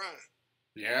time to rhyme.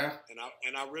 Yeah.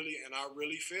 And I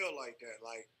really feel like that.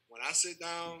 Like, when I sit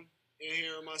down in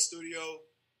here in my studio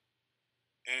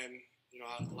and, you know,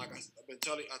 I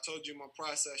told you my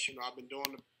process, you know, I've been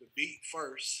doing the beat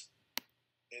first.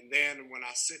 And then when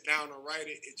I sit down and write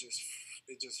it, it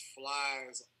just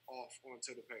flies off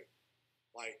onto the paper,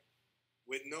 like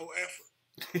with no effort.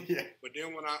 Yeah. But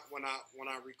then when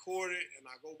I record it and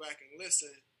I go back and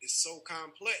listen, it's so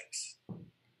complex.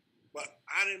 But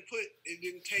it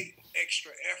didn't take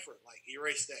extra effort, like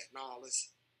erase that. No,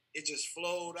 it just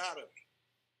flowed out of me.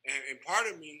 And part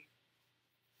of me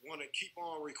want to keep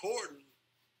on recording,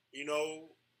 you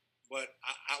know, but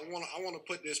I want to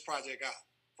put this project out.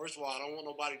 First of all, I don't want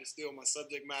nobody to steal my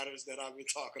subject matters that I've been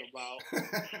talking about.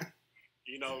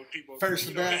 You know, people, First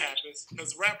you know, that happens.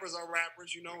 Because rappers are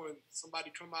rappers, you know, and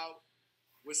somebody come out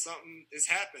with something that's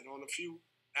happened on a few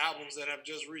albums that have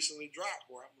just recently dropped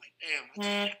where I'm like, damn, I just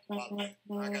rapped about that.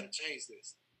 I got to change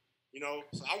this. You know,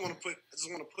 so I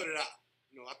just want to put it out.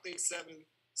 You know, I think seven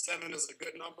is a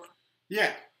good number.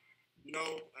 Yeah. You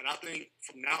know, and I think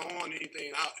from now on,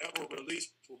 anything I'll ever release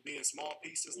will be in small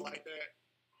pieces like that.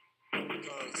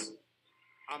 Because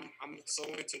I'm so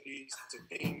into these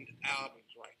themed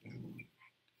albums right now.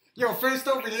 Yo, first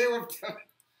over here with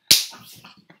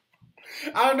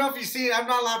I don't know if you see it. I'm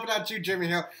not laughing at you,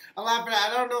 J.Hill.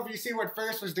 I don't know if you see what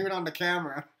First was doing on the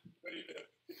camera.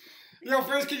 Yo,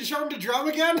 First, can you show him the drum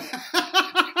again?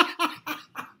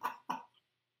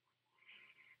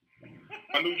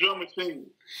 My new drum machine.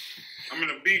 I'm in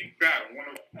a beat battle.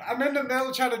 I'm in the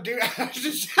middle trying to do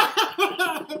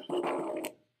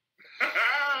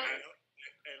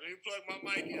Hey, let me plug my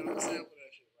mic in. I'll sample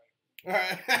that shit, right?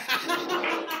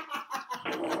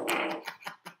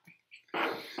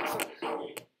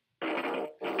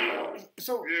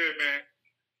 So yeah,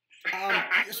 man.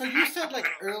 So you said like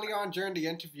early on during the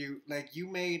interview, like you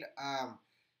made I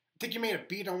think you made a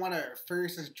beat on one of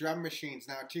First's drum machines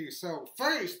now too. So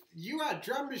First, you had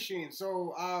drum machines.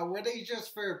 So were they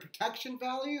just for production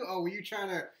value, or were you trying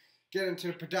to get into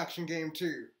the production game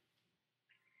too?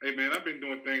 Hey man, I've been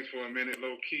doing things for a minute,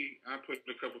 low key. I put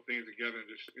a couple things together and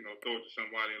just, you know, throw it to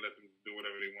somebody and let them do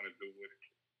whatever they want to do with it.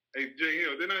 Hey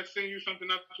J.Hill, didn't I send you something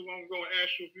not too long ago and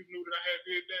ask you if you knew that I had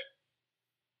did that?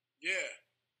 Yeah,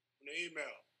 in the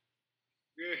email.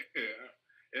 Yeah,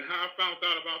 and how I found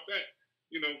out about that,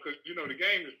 you know, because you know the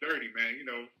game is dirty, man. You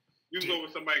know, you can go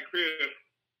with somebody's crib,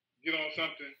 get on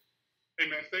something. Hey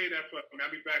man, say that for me.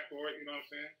 I'll be back for it. You know what I'm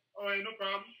saying? Oh, ain't no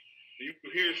problem. And you can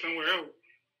hear it somewhere else.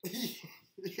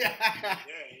 Yeah.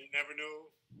 Yeah, you never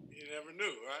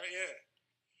knew, right? Yeah.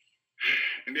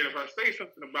 And then if I say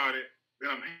something about it, then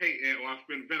I'm hating or I'm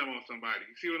spitting venom on somebody.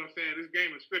 You see what I'm saying? This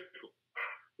game is fickle.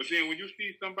 But then when you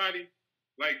see somebody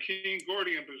like King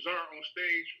Gordy and Bizarre on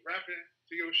stage rapping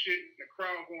to your shit and the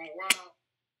crowd going wild,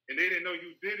 and they didn't know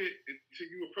you did it until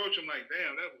you approach them like,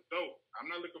 damn, that was dope. I'm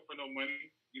not looking for no money.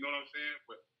 You know what I'm saying?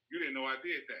 But you didn't know I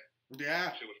did that.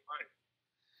 Yeah. That shit was fire.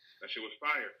 That shit was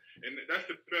fire. And that's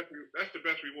the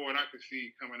best reward I could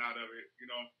see coming out of it, you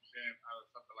know what I'm saying? Out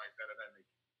of something like that of that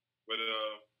nature. But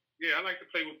yeah, I like to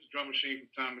play with the drum machine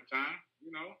from time to time, you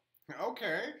know.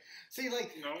 Okay. See,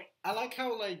 like, you know, I like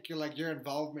how like your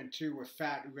involvement too with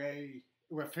Fat Ray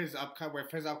with his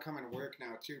upcoming work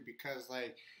now too, because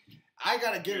like I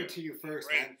gotta give it to you first,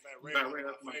 man. Fat Ray,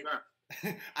 that's my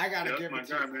guy. I gotta give it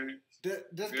to you. Man.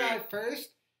 This guy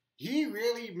First. He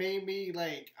really made me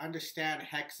like understand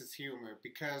Hex's humor,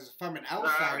 because from an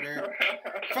outsider,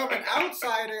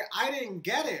 I didn't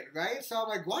get it, right? So I'm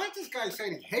like, why is this guy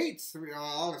saying he hates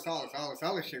all this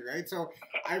other shit, right? So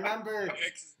I remember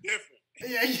Hex is different.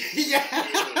 Yeah.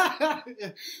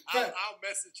 But, I'll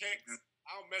message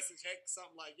Hex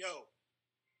something like, yo,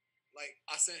 like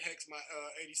I sent Hex my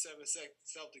 87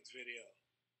 Celtics video.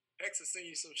 Hex will send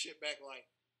you some shit back like,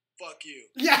 fuck you.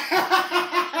 Yeah.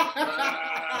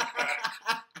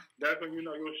 That's when you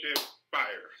know your shit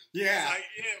fire. Yeah. It's like,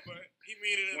 yeah, but he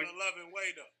mean it in a loving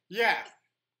way though. Yeah.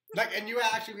 Like, and you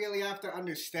actually really have to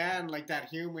understand, like, that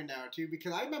humor now, too,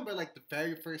 because I remember, like, the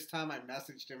very first time I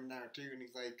messaged him now, too, and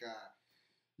he's like,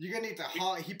 you're gonna need to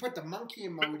he put the monkey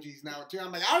emojis now, too.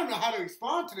 I'm like, I don't know how to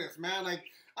respond to this, man. Like,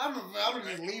 I'm gonna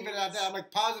just leave it at that. I'm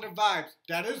like, positive vibes.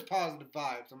 That is positive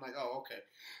vibes. I'm like, oh, okay.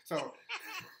 So,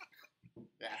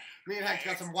 yeah, me and Hex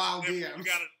got some wild DMs. You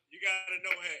gotta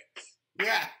know Hex.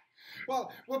 Yeah.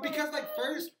 Well, because like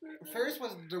first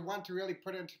was the one to really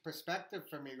put it into perspective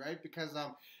for me, right? Because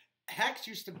Hex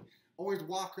used to always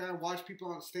walk around, watch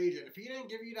people on stage, and if he didn't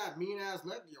give you that mean ass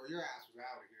look, your ass was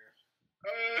out of here.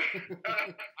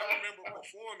 I remember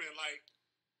performing, like,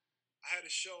 I had a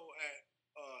show at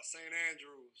St.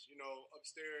 Andrews,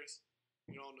 upstairs,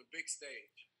 on the big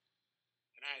stage,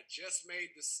 and I had just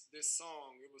made this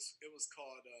song. It was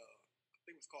called I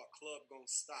think it was called Club Gon'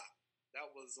 Stop.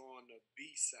 That was on the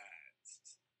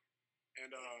B-sides.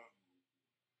 And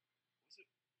was it?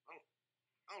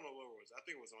 I don't know what it was. I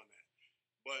think it was on that.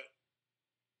 But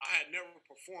I had never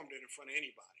performed it in front of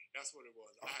anybody. That's what it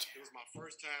was. It was my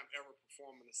first time ever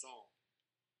performing a song.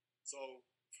 So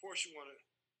of course you want to,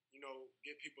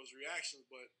 get people's reactions,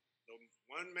 but the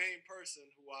one main person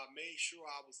who I made sure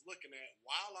I was looking at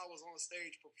while I was on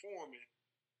stage performing,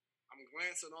 I'm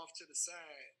glancing off to the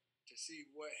side to see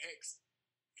what Hex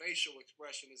facial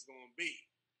expression is going to be.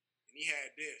 And he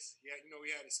had this. He had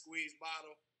a squeeze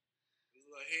bottle, his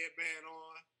little headband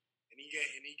on, and he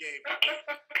gave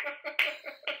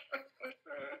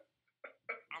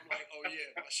I'm like, oh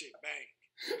yeah, my shit bang.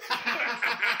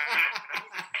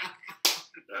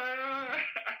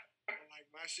 I'm like,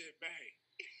 my shit bang.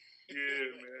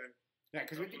 Yeah, man. Yeah,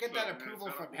 because when you get that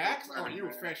approval from Hex, you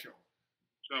official.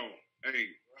 So,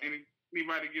 hey,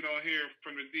 anybody get on here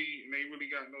from the D and they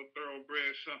really got no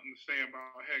thoroughbred something to say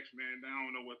about Hex, man, they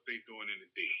don't know what they doing in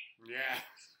the D. Yeah.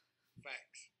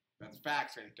 Facts. That's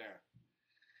facts right there.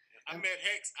 I met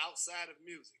Hex outside of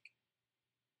music.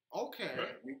 Okay.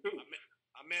 Right, me too.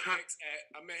 I met Hex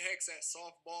at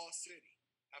Softball City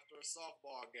after a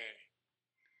softball game.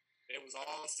 They was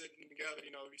all sitting together,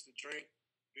 we used to drink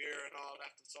beer and all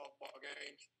after softball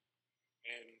games.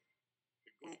 And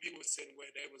the group he was sitting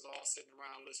with, they was all sitting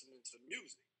around listening to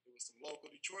music. It was some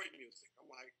local Detroit music. I'm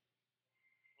like,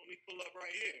 let me pull up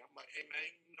right here. I'm like, hey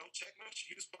man, check my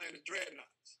shit. He was playing the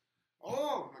Dreadnoughts.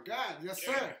 Oh my God, yes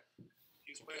sir.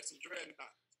 He was playing some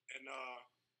Dreadnoughts. And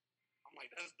I'm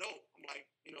like, that's dope. I'm like,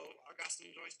 I got some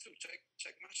joints too.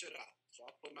 Check my shit out. So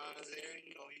I put mine in,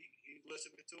 he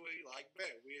listened to it. He like,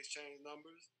 bet. We exchanged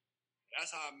numbers.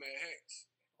 That's how I met Hex.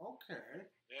 Okay.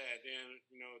 Yeah, then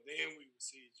we would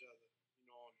see each other,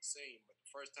 on the scene. But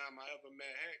the first time I ever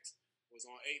met Hex was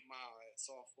on 8 Mile at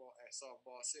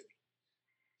Softball City.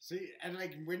 See, and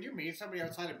like when you meet somebody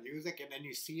outside of music and then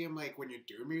you see him like when you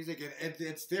do music,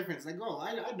 it's different. It's like, oh,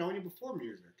 I'd known you before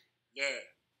music. Yeah.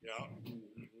 Mm-hmm.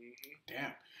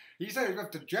 Damn. You said you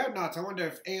left the Dreadnoughts. I wonder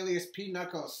if Alias P,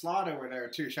 Knuckle, Slaughter were there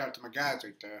too. Shout out to my guys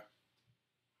right there.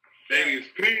 Alias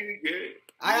P, yeah.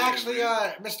 I actually,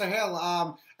 Mr. Hill,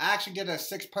 I actually did a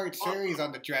 6-part series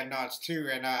on the Dreadnoughts too,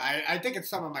 and I think it's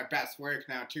some of my best work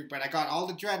now too. But I got all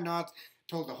the Dreadnoughts,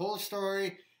 told the whole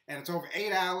story, and it's over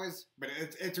 8 hours. But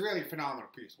it's really a phenomenal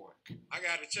piece of work. I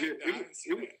gotta check that. I didn't see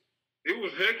that. It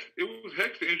was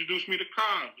Hex to introduce me to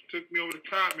Cobb. It took me over to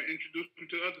Cobb and introduced me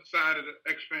to the other side of the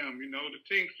X-Fam, the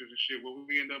Teamsters and shit, where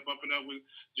we end up bumping up with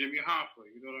Jimmy Hoffa,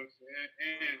 you know what I'm saying?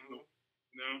 And,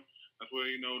 that's where,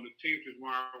 the Teamsters,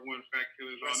 Mar One, Fat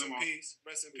Killers, all them.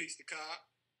 Rest in peace to Cobb.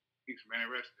 Peace, man.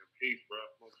 Rest in peace, bro.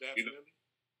 Most definitely.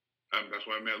 That's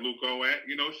where I met Luco at,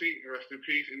 rest in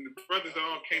peace. And the brothers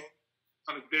all came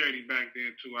solidarity back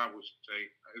then, too, I would say.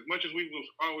 As much as we was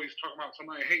always talking about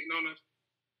somebody hating on us,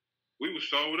 we was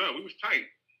sold up. We was tight.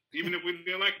 Even if we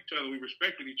didn't like each other, we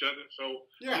respected each other. So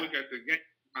I look at the game.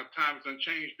 Our times done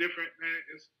changed different, man.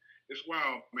 It's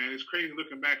wild, man. It's crazy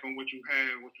looking back on what you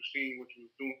had, what you seen, what you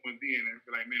was doing then, and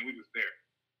feel like, man, we was there.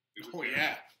 There.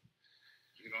 Yeah.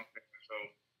 So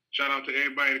shout out to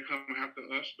everybody to come after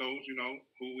us, those,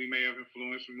 who we may have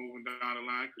influenced and moving down the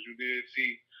line, because you did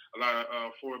see a lot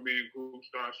of 4-man groups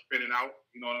start spinning out,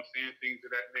 you know what I'm saying, things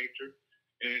of that nature.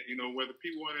 And, whether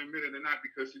people want to admit it or not,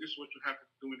 because this is what you have to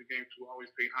do in the game to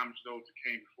always pay homage to those that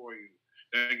came before you.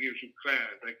 That gives you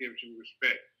class. That gives you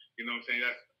respect. You know what I'm saying?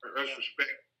 That's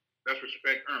respect. That's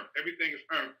respect earned. Everything is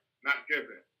earned, not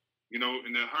given. And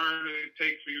the harder it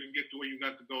takes for you to get to where you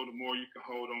got to go, the more you can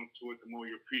hold on to it, the more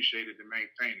you appreciate it and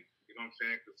maintain it. You know what I'm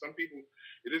saying? Because some people,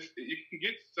 you can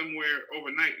get somewhere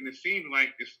overnight, and it seems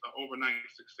like it's an overnight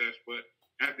success, but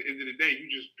at the end of the day, you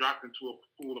just dropped into a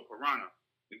pool of piranha.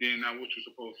 And then now what you're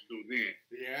supposed to do then.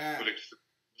 Yeah. But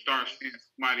start seeing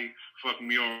somebody fuck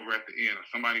me over at the end, or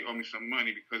somebody owe me some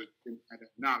money because they had that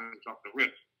knowledge off the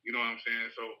rip. You know what I'm saying?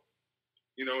 So,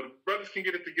 you know, the brothers can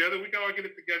get it together. We can all get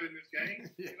it together in this game.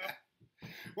 Yeah. You know?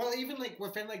 Well, even like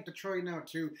within like Detroit now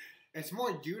too, it's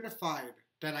more unified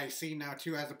than I see now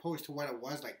too, as opposed to what it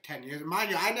was like 10 years. Mind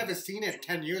you, I never seen it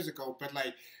 10 years ago, but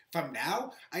like from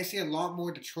now, I see a lot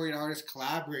more Detroit artists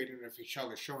collaborating with each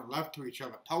other, showing love to each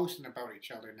other, posting about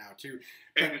each other now too.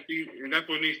 But, and that's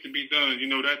what needs to be done. You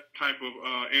know, that type of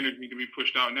energy to be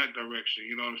pushed out in that direction.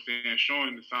 You know what I'm saying?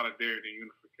 Showing the solidarity and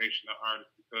unification of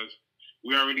artists, because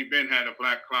we already had a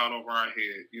black cloud over our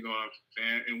head. You know what I'm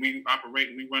saying? And we operate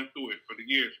and we run through it for the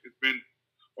years. It's been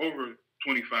over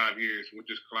 25 years with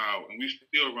this cloud, and we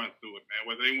still run through it, man.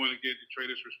 Whether they want to get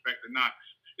Detroiters respect or not,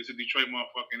 it's a Detroit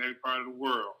motherfucker in every part of the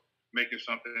world making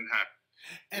something happen.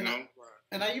 And you know?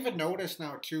 And I even notice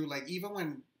now too, like even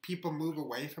when people move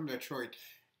away from Detroit,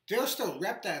 they'll still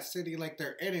rep that city like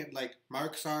they're in it, like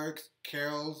Mark Sarks,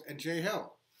 Carol's, and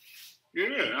J.Hill.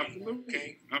 Yeah,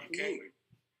 absolutely.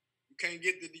 You can't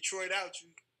get the Detroit out,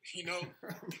 you know.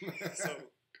 So.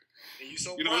 And you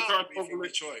so know, proud to be from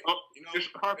Detroit. You know? It's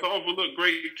hard to overlook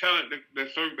great talent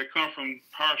that come from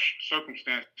harsh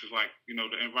circumstances, like, you know,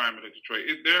 the environment of Detroit.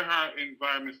 There are hard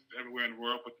environments everywhere in the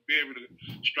world, but to be able to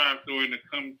strive through it and to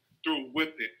come through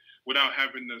with it without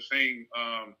having the same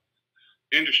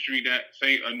industry that,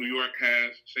 say, New York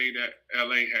has, say that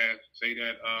L.A. has, say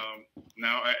that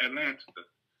now Atlanta does.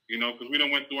 You know, because we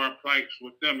done went through our plights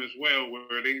with them as well,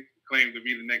 where they claim to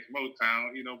be the next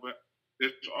Motown, you know, but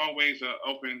there's always an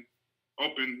open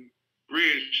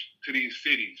bridge to these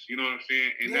cities, you know what I'm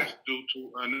saying? And that's due to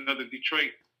another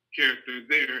Detroit character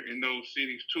there in those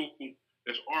cities too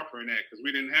that's offering that, because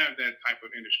we didn't have that type of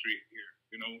industry here.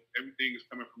 You know, everything is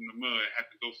coming from the mud. It had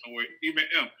to go somewhere. Even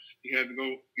he had to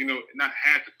go, you know, not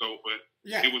had to go, but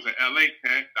it was an LA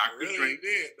cat, Dr. Really Dre.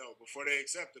 did though, before they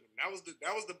accepted him. That was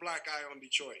the black eye on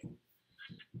Detroit.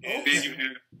 And then you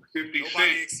had 50 Nobody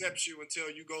Cent. accepts you until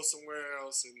you go somewhere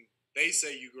else and they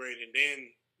say you great, and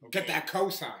then get that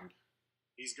cosign.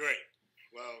 He's great.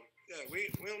 Well, yeah, we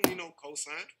don't need no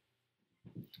cosign.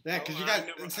 Yeah, because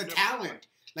it's a talent.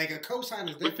 Like a cosign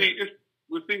is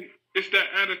different. It's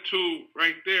that attitude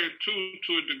right there too,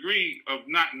 to a degree of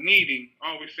not needing,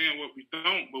 always saying what we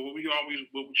don't, but what we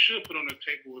should put on the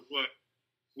table is what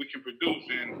we can produce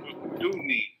and what we do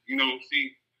need. You know,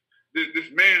 see,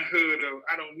 this manhood of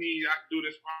I don't need, I do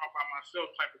this all by myself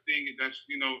type of thing that's,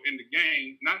 you know, in the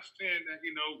game. Not saying that,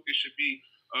 you know, it should be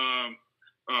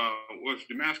was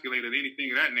demasculated or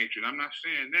anything of that nature. And I'm not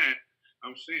saying that.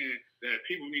 I'm saying that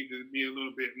people need to be a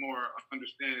little bit more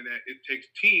understanding that it takes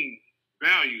team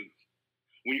values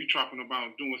when you're talking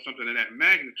about doing something of that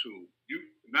magnitude. You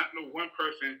not no one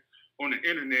person on the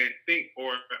internet think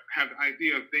or have the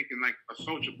idea of thinking like a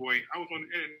Soulja Boy. I was on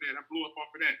the internet, I blew up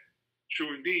off of that.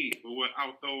 True indeed, but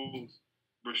without those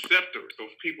receptors,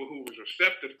 those people who was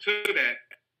receptive to that,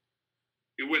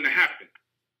 it wouldn't have happened.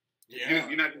 Yeah.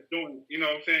 You're not just doing, you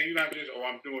know what I'm saying? You're not just,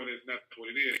 I'm doing this, that's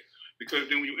what it is. Because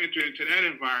then when you enter into that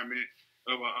environment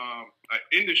of an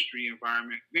industry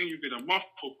environment, then you get a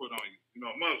muffle put on you, you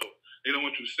know, a muzzle. They don't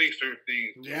want you to say certain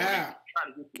things. Yeah. They try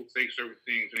to get you to say certain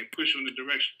things, and they push you in the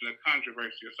direction of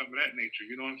controversy or something of that nature,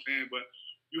 you know what I'm saying? But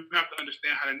you have to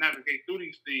understand how to navigate through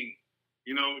these things.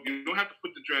 You know, you don't have to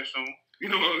put the dress on. You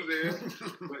know what I'm saying?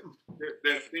 But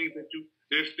there's things that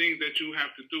you have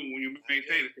to do when you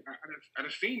maintain it. I done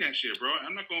seen that shit, bro.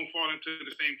 I'm not gonna fall into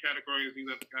the same category as these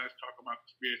other guys talk about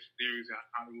conspiracy theories and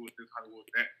Hollywood this, Hollywood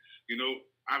that. You know,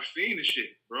 I've seen the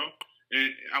shit, bro.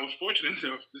 And I was fortunate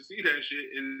enough to see that shit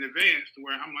in advance to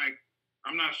where I'm like,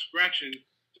 I'm not scratching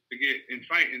to get in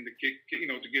fighting to get, you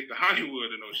know, to get to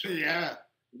Hollywood and those shit. Yeah.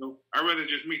 You know, I'd rather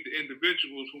just meet the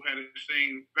individuals who had the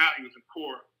same values and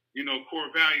core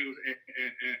values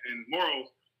and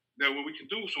morals that where we can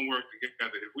do some work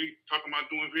together. If we talking about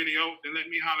doing video, then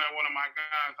let me holler at one of my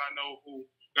guys I know who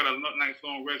got a nice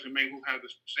long resume who has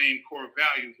the same core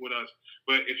values with us.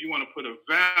 But if you want to put a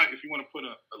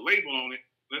label on it,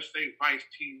 let's say Vice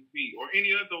TV or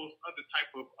any of those other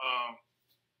type of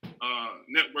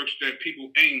networks that people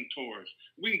aim towards,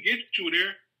 we can get you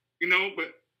there, you know,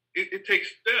 but it takes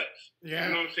steps.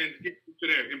 Yeah. You know what I'm saying, to get you to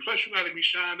there. And plus, you got to be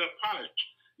shined up, polished.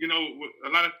 You know,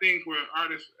 a lot of things where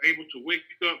artists are able to wake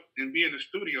up and be in the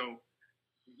studio,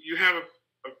 you have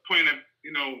a point of,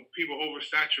 you know, people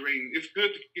oversaturating. It's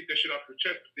good to get that shit off your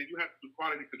chest, but then you have to do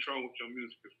quality control with your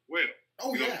music as well.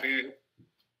 Oh, you know yeah. what I'm saying?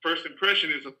 First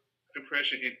impression is a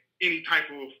impression in any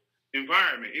type of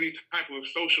environment, any type of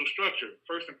social structure.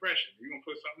 First impression. You're going to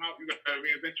put something out, you got to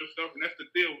reinvent yourself, and that's the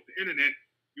deal with the internet.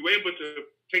 You're able to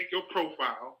take your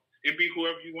profile and be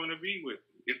whoever you want to be with.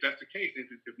 if that's the case.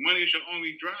 If money is your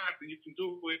only drive, then you can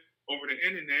do it over the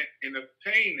internet and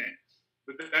obtain that.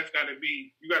 But that's got to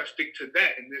be, you got to stick to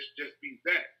that, and this just be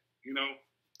that, you know.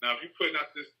 Now, if you're putting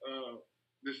out this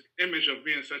this image of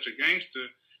being such a gangster,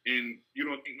 and you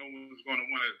don't think no one's going to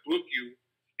want to book you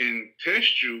and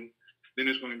test you, then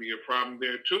there's going to be a problem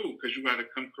there too, because you got to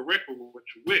come correct with what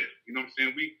you're with. You know what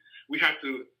I'm saying? We have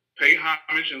to pay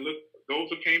homage and look those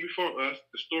who came before us,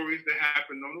 the stories that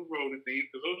happened on the road and things,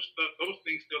 because those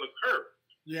things still occur.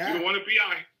 Yeah. You don't want to be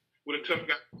out with a tough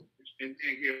guy and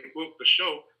get booked the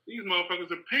show. These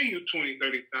motherfuckers are paying you $20,000,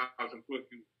 $30,000, book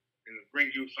you and bring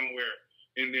you somewhere,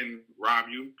 and then rob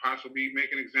you, possibly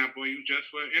make an example of you just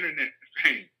for internet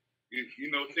fame. You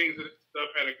know, things that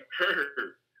stuff had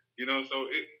occurred. You know, so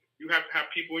you have to have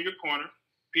people in your corner,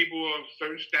 people of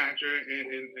certain stature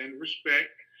and respect,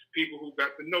 people who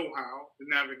got the know-how to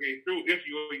navigate through. If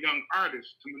you're a young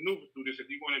artist, to maneuver through this, if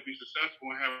you want to be successful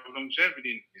and have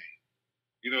longevity in the game.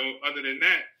 You know, other than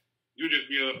that, you just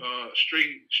be a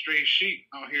stray sheep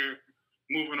out here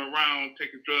moving around,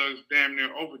 taking drugs, damn near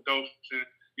overdosing.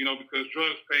 You know, because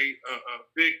drugs play a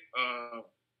big.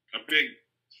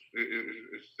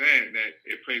 It's sad that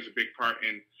it plays a big part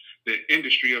in the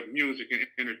industry of music and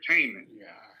entertainment.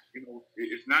 Yeah. You know,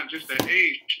 it's not just that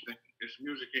age thing. It's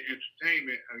music and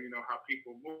entertainment. You know how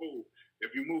people move.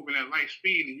 If you're moving at light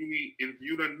speed and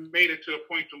you done made it to a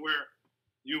point to where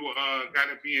you got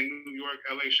to be in New York,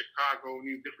 LA, Chicago, and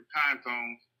these different time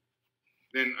zones,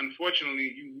 then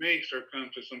unfortunately you may succumb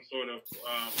to some sort of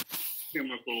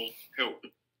chemical help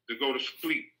to go to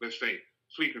sleep. Let's say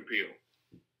sleeping pill.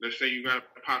 Let's say you got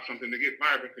to pop something to get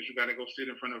vibrant because you got to go sit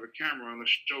in front of a camera on a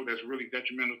show that's really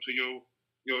detrimental to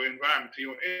your environment, to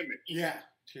your image. Yeah,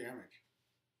 to your image.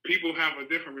 People have a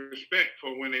different respect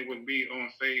for when they would be on,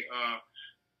 say,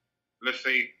 let's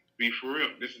say, be for real.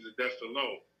 This is the Desta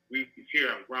Low. We here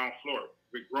on ground floor.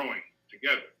 We're growing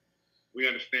together. We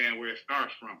understand where it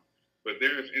starts from. But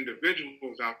there's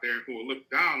individuals out there who will look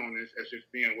down on this as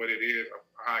just being what it is, a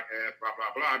podcast, blah,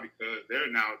 blah, blah, because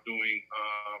they're now doing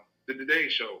the Today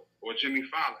Show or Jimmy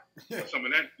Fallon or some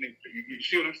of that nature. You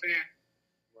see what I'm saying?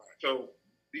 Right. So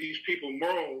these people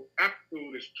moral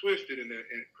aptitude is twisted in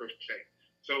per se.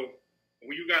 So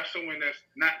when you got someone that's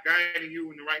not guiding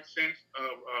you in the right sense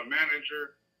of a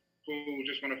manager who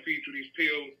just want to feed you these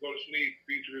pills, go to sleep,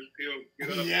 feed you this pill,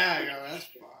 get up. Yeah, that's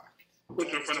fucked. Put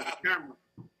you in front of the camera.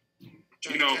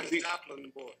 You know, the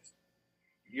boys.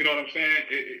 You know what I'm saying?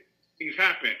 Things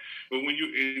happen, but when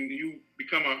you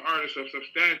become an artist of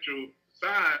substantial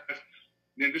size,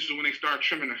 then this is when they start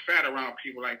trimming the fat around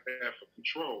people like that for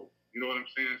control. You know what I'm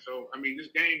saying? So I mean, this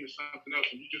game is something else,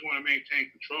 and you just want to maintain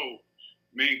control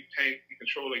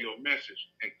of your message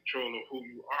and control of who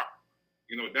you are.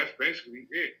 You know, that's basically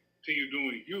it. Continue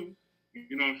doing you.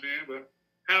 You know what I'm saying? But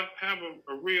have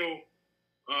a real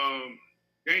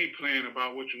game plan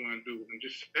about what you want to do and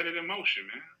just set it in motion,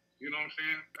 man. You know what I'm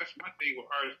saying? That's my thing with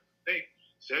artists today.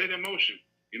 Set it in motion.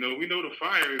 You know, we know the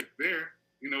fire is there.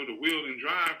 You know, the wheel and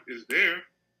drive is there.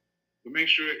 But make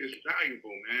sure it's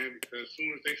valuable, man, because as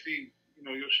soon as they see, you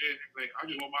know, your shit, like, I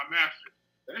just want my master.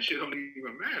 That shit don't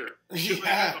even matter. Shit like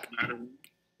that don't matter.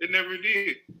 It never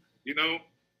did. You know,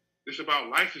 it's about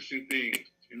licensing things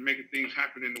and making things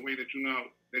happen in the way that you know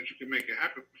that you can make it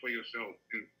happen for yourself,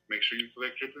 and make sure you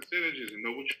collect your percentages and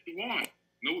know what you want.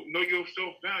 Know your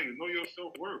self-value. Know your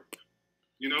self-worth.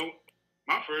 You know,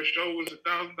 my first show was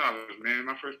 $1,000, man.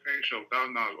 My first paid show,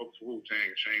 $1,000 over to Wu-Tang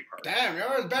and Shane Park. Damn, that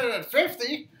was better than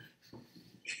 50.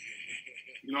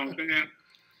 You know what I'm saying?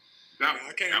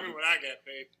 I can't remember what I got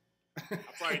paid.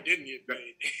 I probably didn't get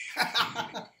paid.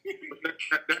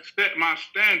 that set my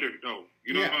standard, though.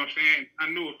 You know Yeah. what I'm saying? I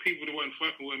knew if people that wasn't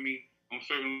fucking with me on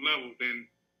certain levels, then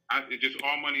it just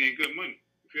all money ain't good money.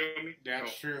 You feel me?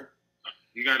 That's true.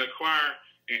 You got to acquire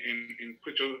and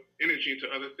put your energy into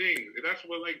other things. And that's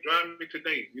what, like, driving me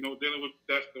today, you know, dealing with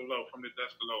Desta Low, from the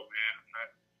Desta Low, man.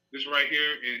 This right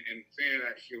here and saying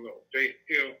that, you know,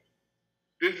 J.Hill,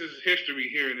 this is history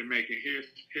here in the making. Here's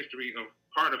history of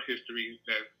part of history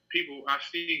that people I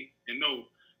see and know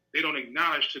they don't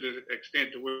acknowledge to the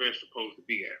extent to where it's supposed to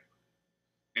be at.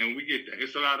 And we get that.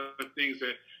 It's a lot of things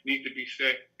that need to be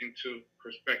set into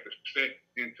perspective, set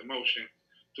into motion,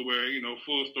 to where, you know,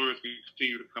 full stories can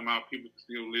continue to come out, people can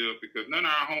still live, because none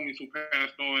of our homies who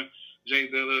passed on, Jay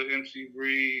Dilla, MC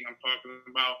Bree, I'm talking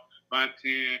about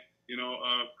Bonten, you know,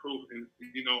 Proof, and,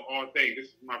 you know, all day. This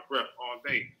is my breath all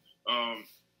day.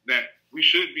 That we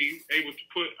should be able to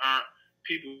put our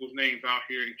people's names out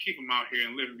here and keep them out here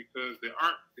and living, because the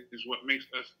art is what makes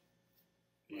us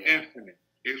infinite.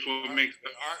 It's what makes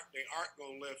us the art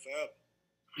gonna live forever.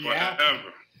 Yeah.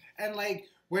 forever. And like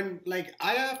When like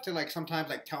I have to like sometimes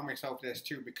like tell myself this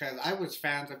too because I was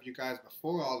fans of you guys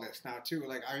before all this now too.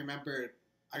 Like I remember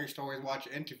I used to always watch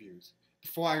interviews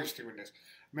before I was doing this.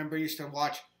 Remember I used to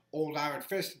watch old Iron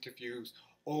Fist interviews,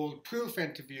 old Proof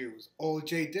interviews, old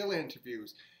J.Hill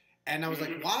interviews, and I was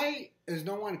like, why is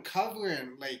no one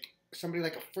covering like somebody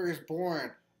like a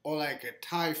Firstborn or like a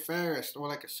Ty Ferris or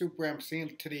like a Super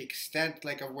MC to the extent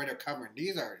like of where they're covering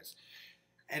these artists?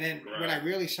 And then when I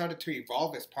really started to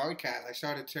evolve this podcast, I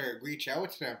started to reach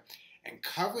out to them and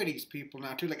cover these people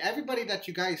now too. Like everybody that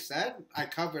you guys said, I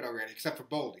covered already, except for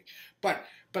Boldy. But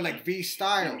like V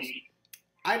Styles,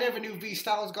 I never knew V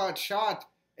Styles got shot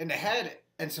in the head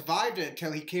and survived it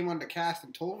until he came on the cast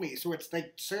and told me. So it's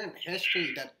like certain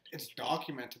history that it's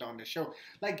documented on the show.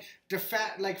 Like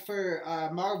for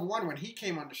Marv One when he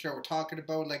came on the show talking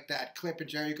about like that clip of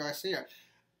Jerry Garcia.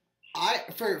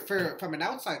 From an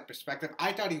outside perspective,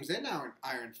 I thought he was in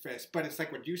Iron Fist, but it's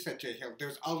like what you said, J.Hill.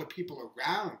 There's other people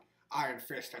around Iron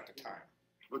Fist at the time.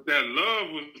 But that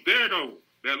love was there, though.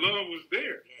 That love was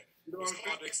there. You know what I'm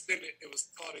saying? It was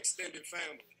called Extended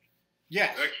Family.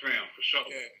 Yeah. X-Fam, for sure.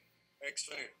 Yeah,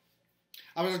 X-Fam.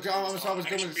 I was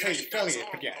going to say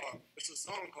affiliate, but yeah. It's a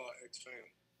song called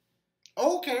X-Fam.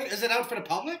 Okay. Is it out for the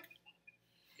public?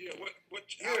 Yeah, what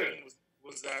album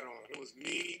was that on? It was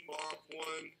me, Mark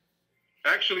One.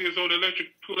 Actually, it's on Electric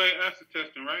Kool-Aid Acid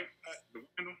Testing, right?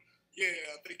 Yeah,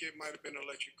 I think it might have been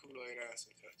Electric Kool-Aid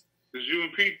Acid Testing. Because you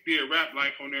and Pete did Rap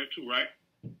Life on there too, right?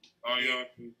 Oh, yeah.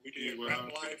 We did Rap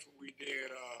Life. We did,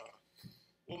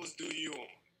 what was Do You On?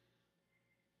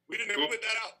 We didn't ever put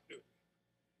that out, dude.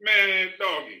 Man,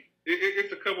 doggy.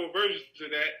 It's a couple of versions of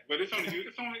that, but it's on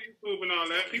YouTube and all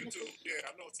that. People, yeah,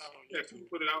 I know it's out on YouTube. Yeah, people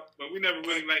put it out, but we never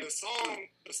really like the song.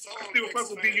 I still fuck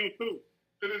with DU too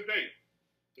to this day.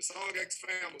 The song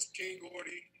X-Fam was King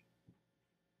Gordy,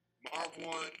 Marv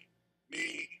One,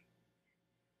 me,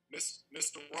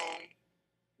 Mr. Wrong,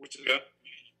 which is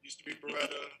used to be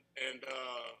Beretta, and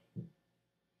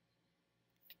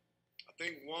I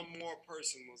think one more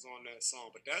person was on that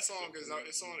song. But that song is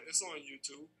it's on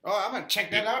YouTube. Oh, I'm gonna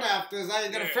check that out after. I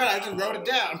ain't gonna fret. I just wrote it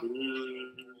down.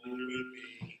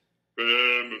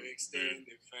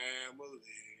 Extended family.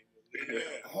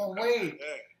 Yeah. Oh wait.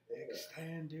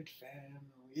 Extended family.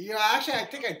 You know, actually, I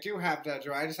think I do have that,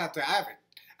 Joe. I just have to have it.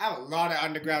 I have a lot of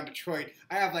underground Detroit.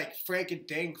 I have like Frank and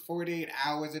Dink 48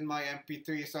 hours in my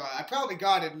MP3, so I probably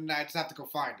got it, and I just have to go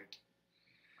find it.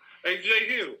 Hey,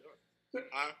 J.Hill,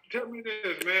 tell me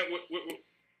this, man.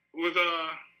 Was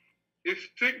is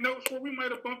Sick Notes where we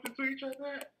might have bumped into each other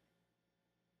at?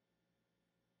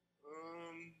 I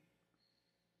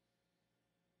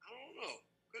don't know.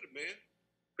 Could have been.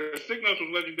 Because Sick Notes was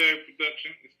legendary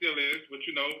production. It still is, but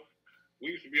you know, we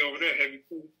used to be over there heavy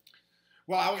too.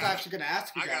 Well, I was actually going to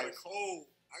ask you guys. I got a cold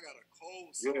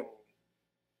song. Yeah.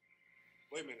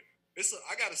 Wait a minute.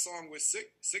 I got a song with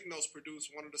Sick Notes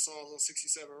produced one of the songs on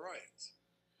 67 Riots.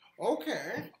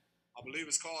 Okay. I believe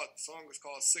the song is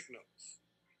called Sick Notes.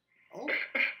 Oh.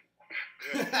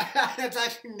 Yeah. That's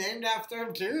actually named after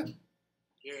him too?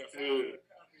 Yeah.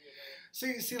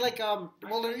 See, like, well,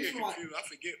 the reason why... I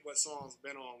forget what song's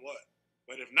been on what.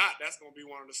 But if not, that's going to be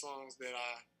one of the songs that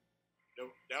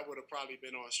that would have probably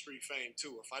been on Street Fame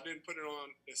too. If I didn't put it on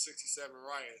the 67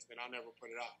 Riots, then I never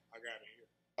put it out. I got it here.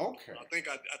 Okay. I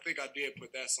think I did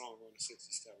put that song on the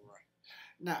 67 Riots.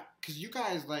 Now, because you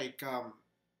guys, like,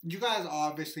 you guys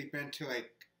obviously been to,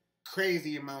 like,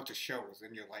 crazy amount of shows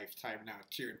in your lifetime now,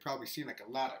 too. And probably seen, like, a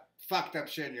lot of fucked up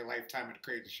shit in your lifetime at a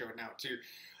crazy show now, too.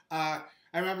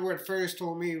 I remember when it first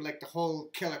told me, like, the whole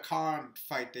Killer Khan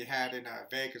fight they had in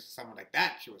Vegas or something like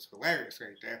that. She was hilarious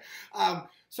right there.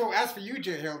 So as for you,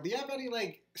 J.Hill, do you have any,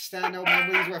 like, standout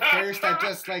memories where first that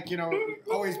just, like, you know,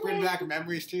 always bring back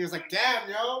memories to you? It's like, damn,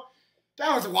 yo,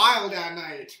 that was wild that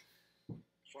night.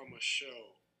 From a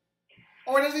show.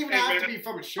 Oh, it doesn't even have to be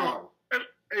from a show.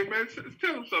 Hey, man,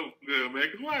 tell them something good, man.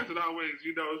 Because why is it always,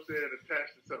 you know what I'm saying,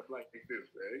 attached to something like this,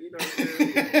 man? You know what I'm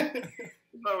saying?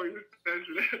 No, you attached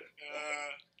to that. I'm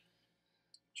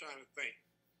trying to think.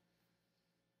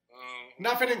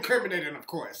 Nothing incriminating, of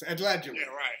course. Allegedly.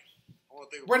 Yeah, right.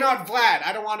 We're not Vlad.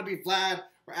 I don't want to be Vlad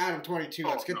or Adam 22.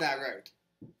 Let's get that right.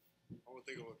 I want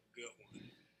to think of a good one.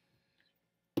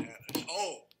 Yeah.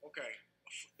 Oh, okay.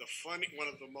 One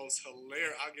of the most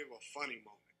hilarious, I'll give a funny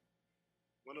moment.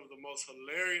 One of the most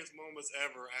hilarious moments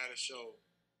ever at a show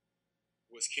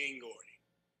was King Gordy.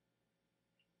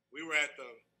 We were at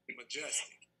the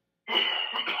Majestic, and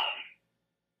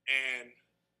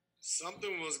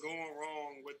something was going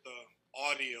wrong with the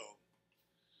audio.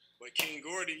 But King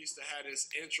Gordy used to have this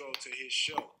intro to his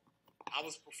show. I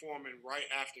was performing right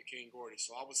after King Gordy,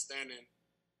 so I was standing,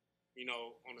 you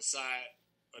know, on the side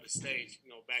of the stage,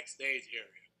 backstage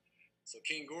area. So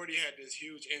King Gordy had this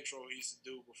huge intro he used to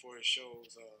do before his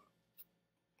shows.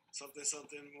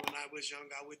 Something, when I was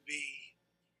young, I would be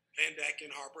Van Dyke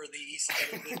and Harper, the east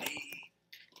side of the D.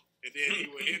 And then he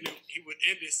would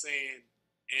end it saying,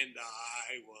 and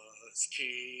I was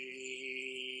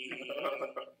king.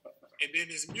 And then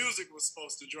his music was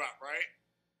supposed to drop, right?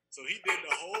 So he did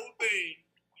the whole thing,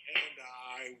 and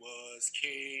I was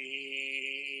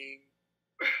king.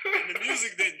 And the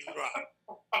music didn't drop.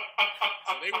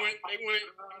 So they went,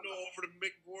 over the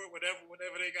mic board, whatever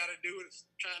they got to do, is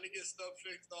trying to get stuff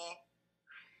fixed off.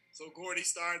 So Gordy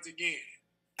starts again,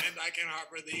 and I can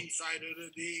Harper the east side of the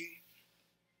D.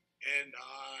 And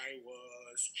I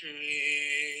was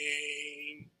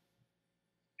king.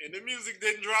 And the music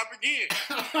didn't drop again.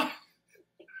 So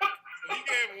he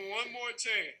gave him one more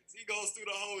chance. He goes through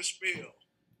the whole spiel.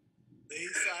 The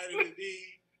east side of the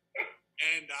D.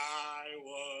 And I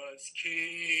was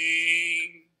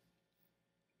king.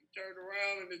 He turned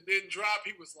around and it didn't drop.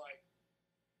 He was like,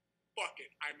 fuck it,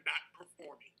 I'm not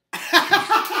performing.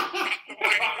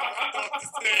 Off the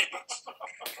stage.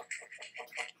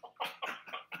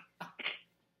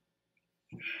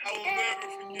 I will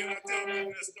never forget. I tell him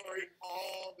that story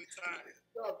all the time.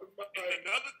 And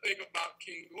another thing about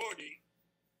King Gordy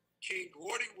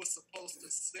was supposed to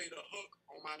say the hook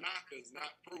on my knockers,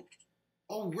 not proof.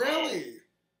 Oh, really?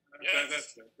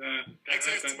 Yes.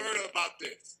 Ask Murder about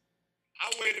this.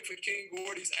 I waited for King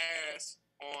Gordy's ass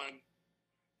on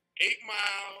 8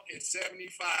 Mile and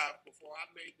 75 before I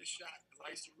made the shot, because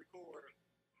I used to record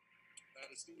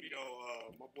at the studio.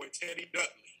 My boy Teddy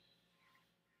Dudley.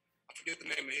 I forget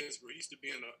the name of his group. He used to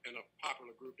be in a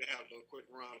popular group that had a little quick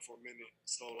run for a minute,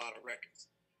 stole a lot of records.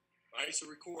 But I used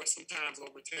to record sometimes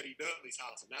over Teddy Dudley's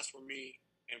house, and that's where me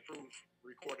and Proof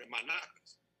recorded my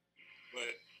knockers.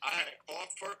 But I had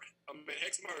called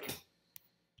Hex Murder,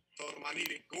 told him I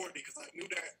needed Gordy because I knew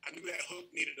that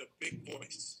hook needed a big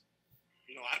voice.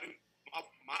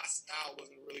 My style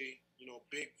wasn't really,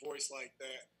 big voice like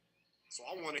that. So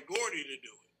I wanted Gordy to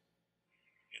do it.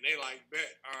 And they like,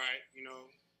 bet, all right,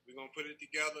 we're going to put it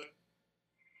together.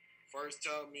 First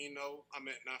tell me,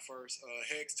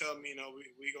 Hex tell me,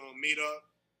 we're going to meet up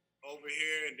over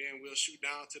here, and then we'll shoot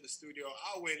down to the studio.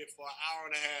 I waited for an hour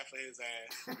and a half for his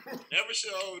ass. Never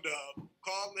showed up.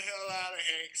 Called the hell out of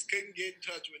Hex. Couldn't get in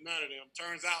touch with none of them.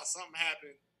 Turns out something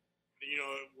happened,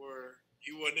 where he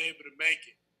wasn't able to make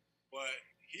it. But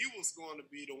he was going to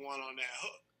be the one on that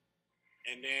hook.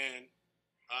 And then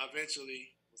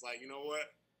eventually was like, you know what?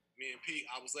 Me and Pete,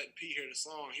 I was letting Pete hear the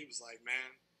song. He was like,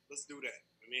 man, let's do that.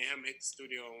 And me and him hit the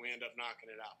studio, and we end up knocking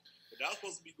it out. But that was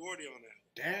supposed to be Gordy on that.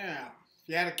 Damn.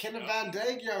 Yeah, the Ken Van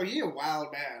Dyke, he a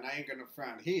wild man. I ain't gonna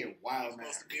front. He a wild man.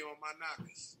 Supposed to be on my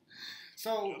knockers.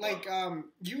 So,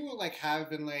 you were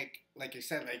having like you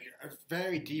said, a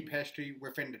very deep history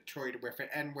within Detroit,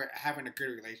 and we're having a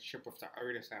good relationship with the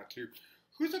artists now too.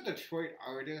 Who's a Detroit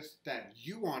artist that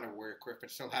you want to work with but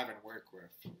still haven't worked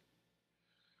with?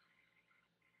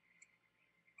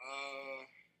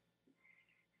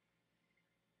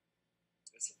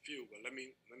 It's a few, but let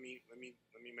me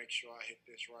make sure I hit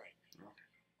this right. Okay.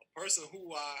 A person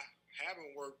who I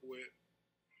haven't worked with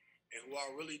and who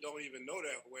I really don't even know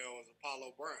that well is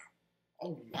Apollo Brown.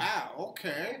 Oh wow!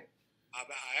 Okay. I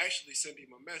actually sent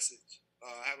him a message.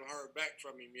 I haven't heard back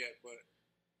from him yet, but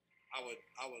I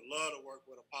would love to work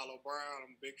with Apollo Brown.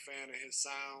 I'm a big fan of his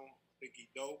sound. I think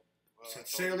he's dope.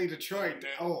 Sincerely Detroit.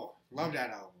 Oh, love that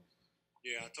album.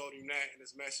 Yeah, I told him that in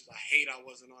his message. I hate I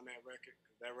wasn't on that record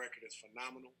because that record is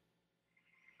phenomenal.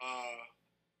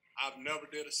 I've never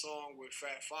did a song with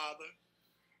Fat Father.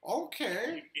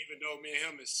 Okay. Even though me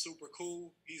and him is super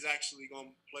cool, he's actually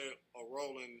going to play a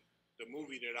role in the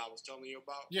movie that I was telling you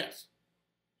about. Yes.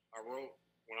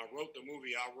 When I wrote the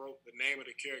movie, I wrote the name of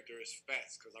the character is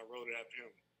Fats because I wrote it after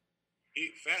him.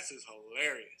 Fats is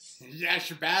hilarious. Yeah,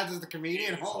 Shabazz is the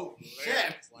comedian. Holy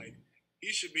shit. Like, he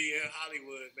should be in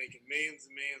Hollywood making millions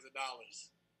and millions of dollars.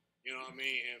 You know what I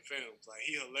mean? In films. Like,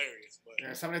 he hilarious. But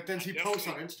yeah, some of the things he posts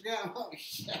on Instagram. Holy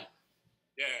shit.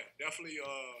 Yeah, definitely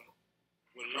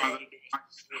would love to do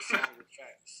this song with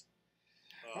Fats.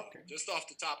 Okay. Just off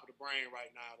the top of the brain right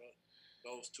now,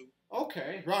 those two.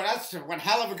 Okay. Bro, that's one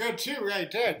hell of a good two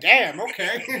right there. Damn,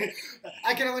 okay.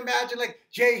 I can only imagine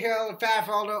J.Hill and Fat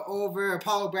Father over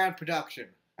Apollo Brown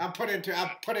production. I'm put into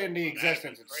the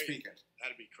existence and speak it.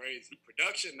 That'd be crazy.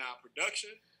 Production.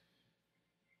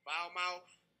 Foul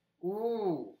Mouth.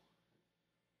 Ooh.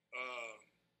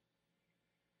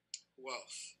 Who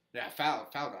else? Yeah, Foul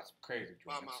got some crazy.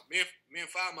 Foul Mouth. Me and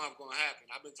Foul Mouth gonna happen.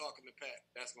 I've been talking to Pat.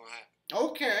 That's gonna happen.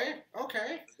 Okay.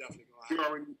 It's definitely gonna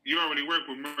happen. You already work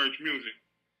with Merch Music.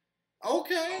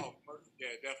 Okay. Oh,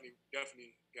 yeah,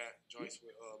 definitely got joints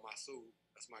with Masood.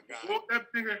 That's my guy. What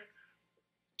that nigga?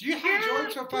 Do you have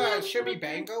joints with Shimmy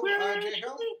Bango,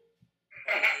 J.Hill?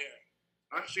 Yeah.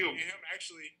 I see him. And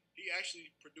he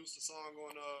actually produced a song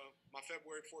on my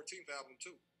February 14th album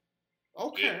too.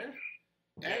 Okay.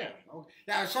 Damn. Oh,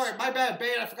 yeah, sorry, my bad,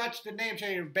 Bane. I forgot the name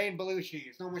change. Bane Belushi.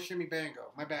 It's no more Shimmy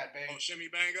Bango. My bad, Bane. Oh, Shimmy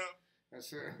Bango.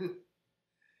 That's it.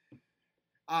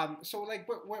 So like,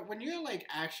 when you're like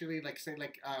actually like say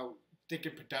like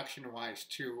thinking production wise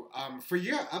too, for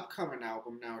your upcoming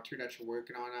album now too that you're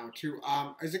working on now too,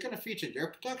 is it gonna feature your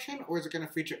production or is it gonna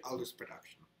feature others'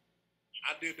 production?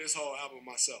 I did this whole album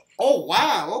myself. Oh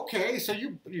wow, okay. So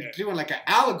you're doing like an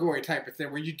allegory type of thing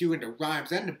where you doing the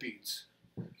rhymes and the beats.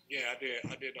 Yeah, I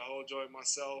did the whole joint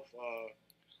myself.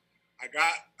 I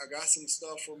got some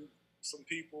stuff from some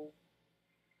people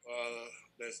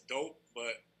that's dope,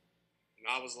 but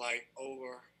I was like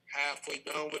over halfway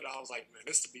done with it. I was like, man,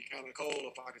 this would be kind of cool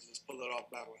if I could just pull it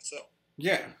off by myself.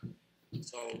 Yeah.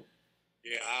 So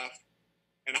yeah,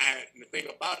 and the thing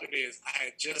about it is I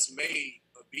had just made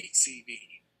a beat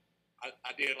CD.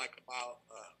 I did like about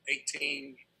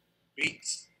 18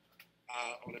 beats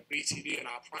on a beat CD, and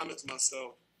I promised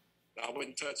myself that I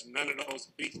wouldn't touch none of those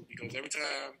beats because every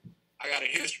time I got a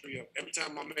history of every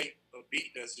time I make a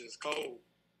beat that's just cold,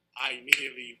 I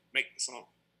immediately make the song.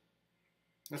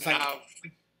 That's like, I've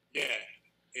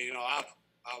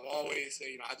always said,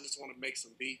 I just want to make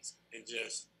some beats and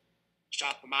just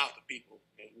chop them out to people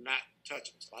and not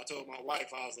touch them. So I told my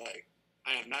wife, I was like,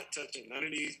 I am not touching none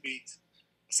of these beats.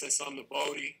 I sent some to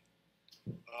Bodie.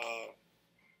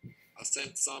 I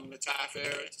sent some to Ty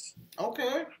Ferris.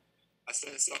 Okay. I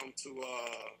sent some to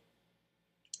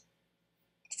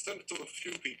a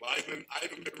few people. I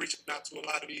even been reaching out to a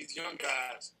lot of these young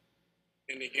guys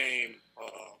in the game.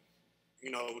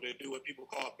 They do what people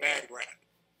call bag rap.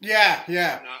 Yeah.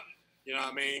 You know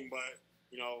what I mean? But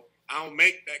I don't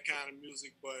make that kind of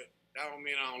music, but that don't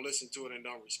mean I don't listen to it and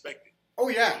don't respect it. Oh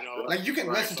yeah. Like you can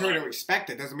listen to it and respect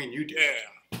it. Doesn't mean you do.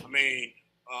 Yeah. I mean,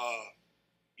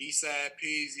 Eastside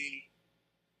Peasy,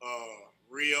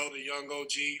 Rio, the young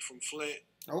OG from Flint.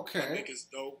 Okay. I think it's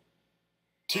dope.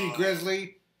 T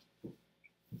Grizzly.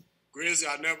 Grizzly,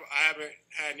 I haven't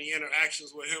had any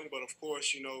interactions with him, but of course,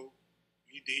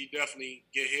 he definitely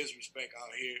get his respect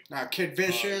out here. Kid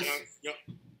Vicious.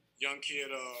 Young kid,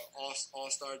 All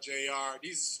Star JR.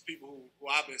 These are people who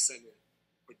I've been sending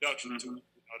production to,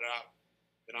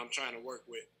 that I'm trying to work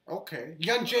with. Okay.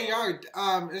 Young JR,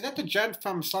 is that the gent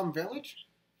from Slum Village?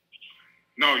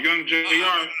 No, Young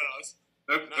JR.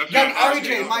 That's Young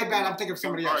RJ, my bad. I'm thinking of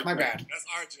somebody else. My bad. That's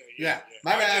RJ. Yeah.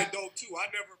 My bad. RJ dope too. I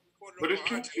never recorded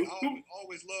over RJ. I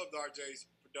always loved RJ's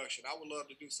production. I would love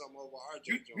to do something over RJ.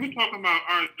 You talking about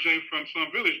RJ from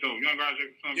Slum Village though? Young RJ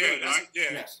from Slum Village, right?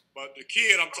 Yeah. Yes. But the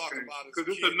kid I'm talking about is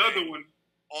because it's another one.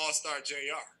 All Star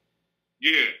JR.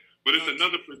 Yeah, but it's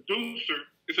another producer.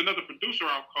 It's another producer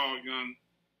I'll call Young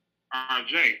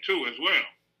RJ too as well.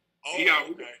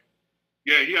 Oh, okay.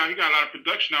 Yeah, he got a lot of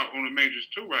production out on the majors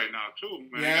too right now too,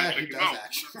 man. Yeah, he does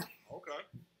actually. Okay.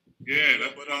 Yeah,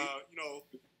 but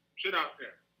shit out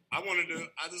there.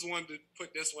 I just wanted to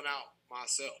put this one out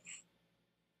myself.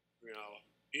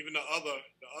 Even the other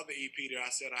EP that I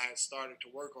said I had started to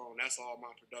work on, that's all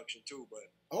my production too. But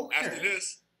after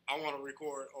this, I want to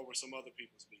record over some other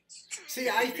people's beats. See,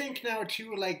 I think now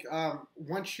too, like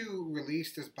once you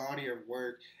release this body of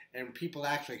work and people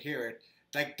actually hear it,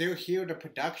 like they'll hear the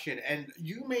production, and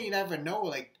you may never know.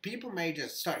 Like people may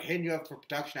just start hitting you up for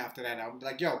production after that. I'm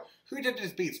like, yo, who did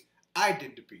these beats? I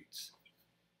did the beats.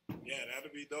 Yeah,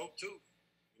 that'd be dope too.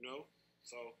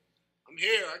 So I'm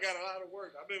here. I got a lot of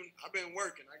work. I've been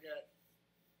working. I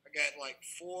got like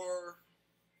 4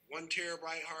 1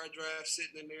 terabyte hard drives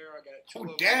sitting in there. I got 2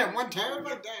 Oh damn, 1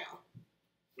 terabyte down.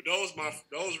 But those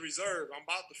reserved, I'm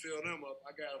about to fill them up.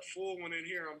 I got a full one in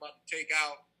here I'm about to take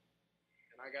out.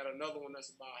 And I got another one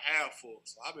that's about half full.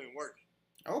 So I've been working.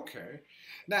 Okay.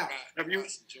 Now, have you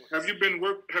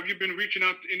been reaching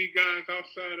out to any guys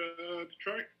outside of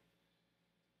Detroit?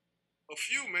 A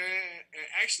few, man. And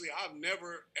actually, I've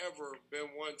never ever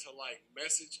been one to like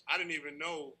message. I didn't even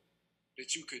know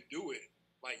that you could do it.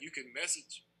 Like you can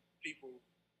message people,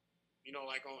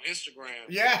 like on Instagram.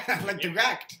 Yeah, like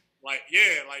direct. Like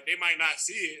they might not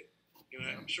see it.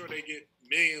 I'm sure they get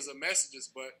millions of messages,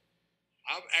 but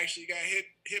I've actually got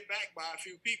hit back by a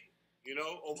few people,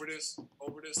 over this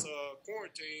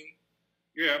quarantine.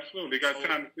 Yeah, absolutely. They got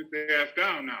time to sit their ass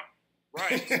down now.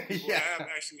 Right. People have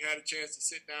actually had a chance to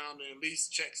sit down and at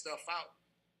least check stuff out.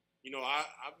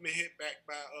 I've been hit back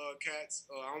by cats.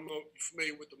 I don't know if you're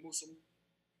familiar with the Mussolini.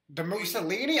 The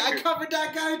Mussolini? I covered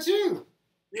that guy too.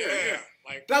 Yeah.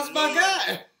 Like that's my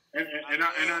guy. And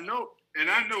I know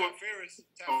Ty Ferris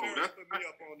that's put me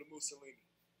up on the Mussolini,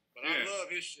 but I love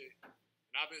his shit. And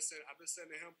I've been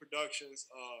sending him productions.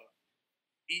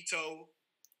 Ito.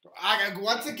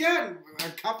 Once again,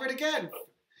 covered again.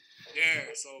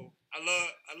 Yeah, so I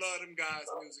love them guys'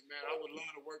 music, man. I would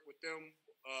love to work with them.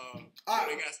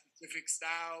 They got specific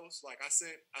styles. Like I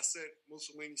sent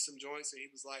Mussolini some joints, and he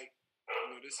was like,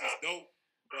 this is dope,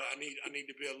 but I need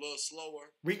to be a little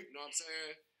slower. You know what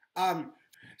I'm saying?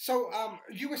 So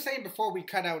you were saying before we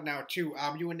cut out now too.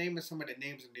 You were naming some of the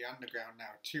names in the underground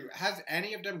now too. Has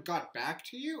any of them got back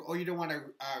to you, or you don't want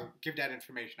to give that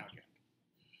information out yet?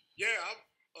 Yeah.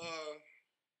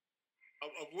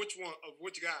 Of which one? Of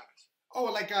which guys? Oh,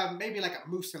 like maybe like a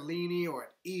Mussolini or an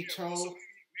Ito. Me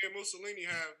and Mussolini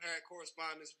have had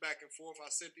correspondence back and forth. I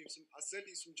sent him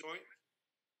some joint.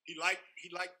 He liked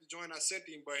the joint I sent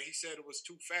him, but he said it was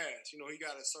too fast. He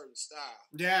got a certain style.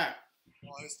 Yeah.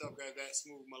 All his stuff got that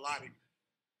smooth melodic.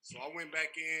 So I went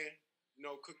back in,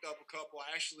 cooked up a couple.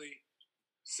 I actually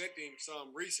sent him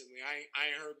some recently. I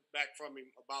ain't heard back from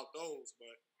him about those,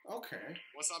 but okay.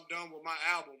 Once I'm done with my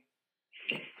album,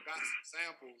 I got some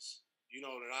samples,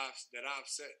 that I've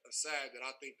set aside that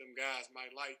I think them guys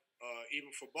might like, even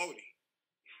for Bodie,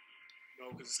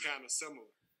 because it's kind of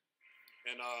similar.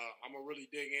 And I'm gonna really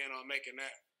dig in on making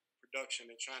that production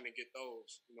and trying to get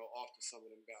those, off to some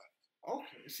of them guys.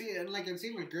 Okay. See, and like it's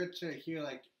even good to hear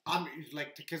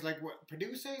because what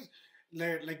producers.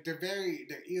 Their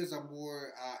ears are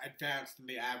more advanced than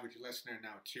the average listener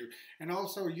now too, and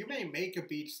also you may make a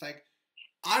beat like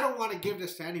I don't want to give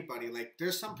this to anybody. Like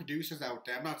there's some producers out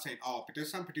there. I'm not saying all, but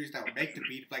there's some producers that will make the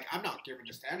beat like I'm not giving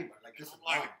this to anybody. Like this is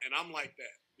mine. And I'm like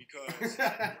that because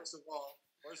first of all,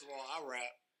 I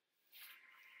rap,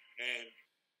 and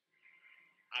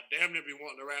I damn near be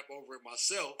wanting to rap over it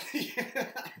myself. Yeah.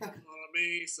 You know what I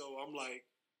mean? So I'm like,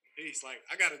 he's like,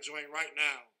 I got a joint right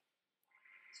now.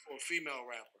 It's for a female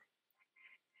rapper.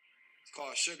 It's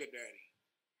called Sugar Daddy.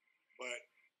 But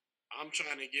I'm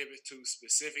trying to give it to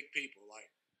specific people. Like,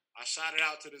 I shot it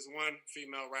out to this one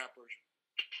female rapper.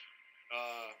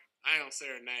 I ain't gonna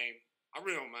say her name. I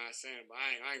really don't mind saying it, but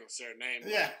I ain't gonna say her name.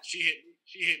 Yeah. She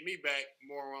hit me back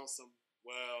more on some,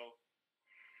 well,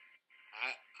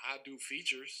 I do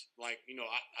features. Like,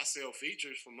 I sell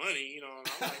features for money, and I'm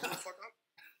like, well, fuck,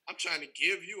 I'm trying to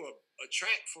give you a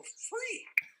track for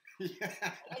free. Yeah.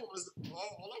 All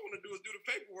I want to do is do the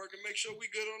paperwork and make sure we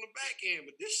good on the back end.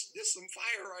 But this some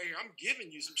fire right here. I'm giving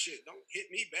you some shit. Don't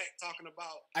hit me back talking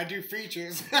about I do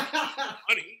features.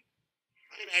 money.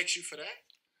 I didn't ask you for that.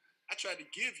 I tried to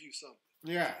give you something.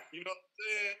 Yeah. You know what I'm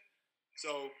saying?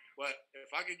 So, but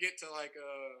if I could get to like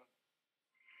a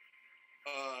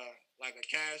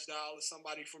Cash Doll or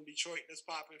somebody from Detroit that's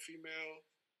popping female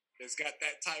that's got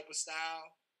that type of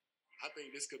style, I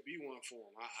think this could be one for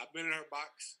him. I've been in her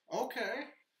box. Okay.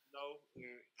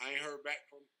 I ain't heard back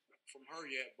from her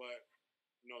yet, but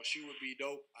she would be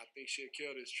dope. I think she'll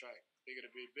kill this track. I think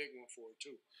it'll be a big one for her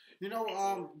too.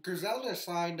 Griselda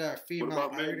signed a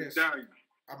female artist,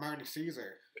 Marty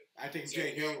Caesar. I think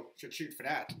J.Hill should shoot for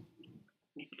that.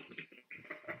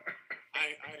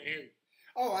 I didn't hear you.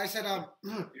 Oh, I said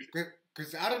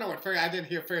because I don't know what first. I didn't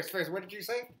hear first. What did you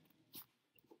say?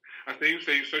 I think you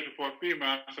say you're searching for a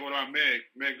female. So what about Meg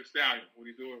Thee Stallion? What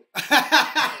are you doing?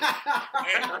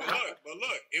 Hey, but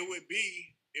look, it would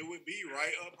be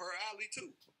right up her alley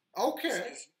too.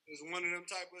 Okay. It's one of them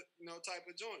type of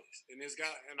joints, and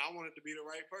I want it to be the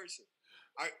right person.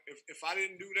 If I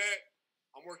didn't do that,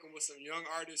 I'm working with some young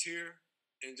artists here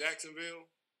in Jacksonville,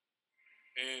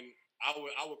 and I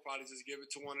would probably just give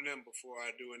it to one of them before I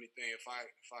do anything. If I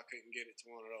couldn't get it to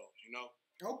one of those,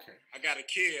 Okay. I got a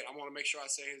kid. I want to make sure I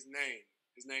say his name.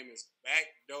 His name is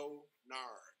Backdoe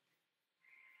Nard.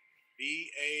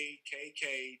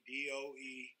 Bakkdoe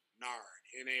Nard.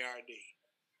 Nard.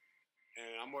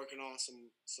 And I'm working on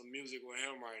some music with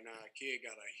him right now. The kid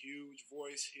got a huge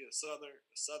voice. He a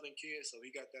southern kid, so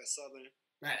he got that southern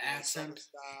accent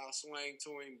style swing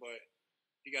to him. But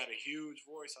he got a huge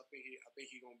voice. I think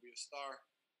he gonna be a star.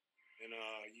 And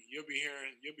you'll be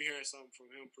hearing something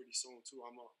from him pretty soon too.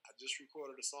 I just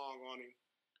recorded a song on him.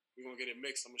 We're gonna get it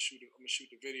mixed. I'm gonna shoot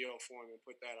the video for him and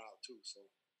put that out too. So,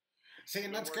 see,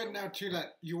 and that's good now too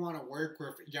that you want to work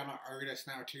with young artists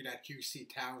now too, that you see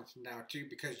talent now too,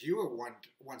 because you were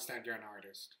once that young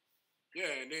artist.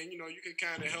 Yeah, and then you can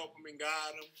kind of help him and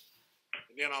guide him.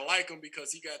 And then I like him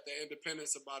because he got the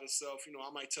independence about himself.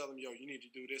 I might tell him, yo, you need to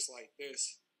do this like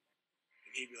this.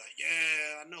 And he'd be like,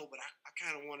 yeah, I know, but I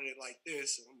kind of wanted it like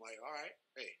this. And I'm like, all right,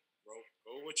 hey, bro,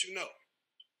 go with what you know.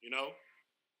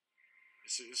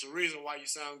 It's a reason why you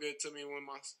sound good to me when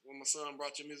my son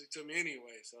brought your music to me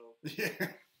anyway. So Yeah.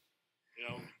 you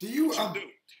know, Do you what you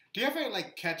do you ever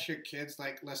like catch your kids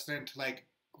like listening to like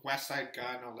West Side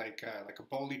Gun or like a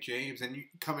Boldy James, and you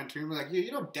come into him like, yeah,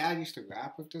 you know, Dad used to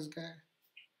rap with this guy.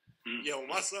 Yo,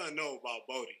 my son know about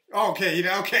Bodie. Oh, okay, you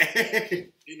know, okay.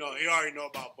 You know, he already know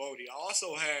about Bodie. I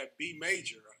also had B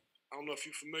Major. I don't know if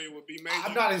you're familiar with B Major.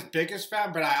 I'm not his biggest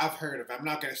fan, but I've heard of him. I'm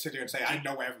not gonna sit here and say I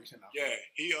know everything of him. Yeah,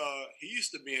 he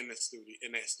used to be in that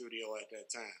studio at that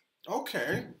time.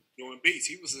 Okay. Doing beats.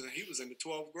 He was in the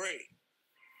 12th grade.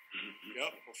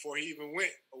 Yep. Before he even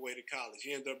went away to college,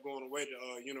 he ended up going away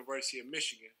to University of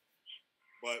Michigan.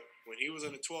 But when he was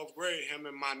in the 12th grade, him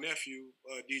and my nephew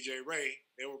DJ Ray,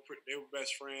 they were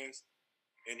best friends.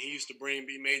 And he used to bring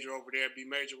B Major over there. B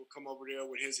Major would come over there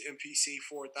with his MPC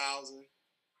 4000.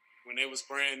 When it was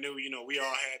brand new, you know, we all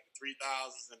had the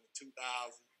 3000s and the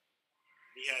 2000s.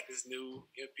 He had this new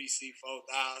MPC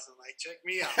 4000. Like, check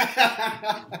me out.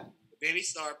 But then he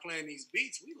started playing these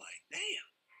beats. We like,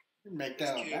 damn. Make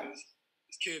that up.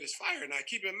 This kid is fire. Now,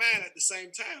 keep in mind, at the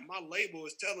same time, my label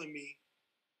is telling me,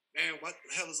 man, what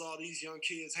the hell is all these young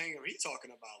kids hanging? He talking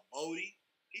about Bodie.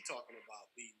 He talking about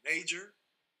B Major.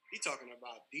 He talking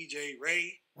about DJ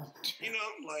Ray. You know,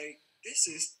 I'm like, this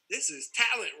is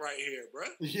talent right here, bro.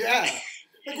 Yeah.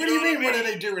 Like, what do you mean? What are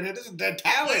they doing? It isn't that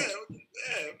talent.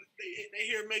 Yeah. They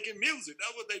here making music.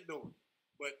 That's what they doing.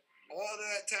 But all of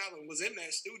that talent was in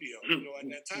that studio, you know, at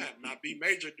that time. Now, B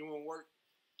Major doing work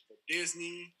for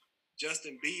Disney,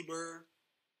 Justin Bieber,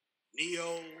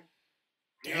 Neo.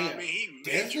 You know what I mean? He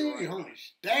major right now.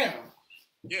 Damn.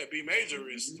 Yeah, B Major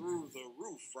is through the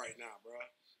roof right now, bro.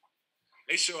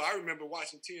 I remember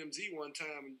watching TMZ one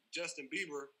time, and Justin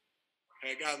Bieber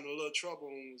had gotten in a little trouble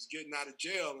and was getting out of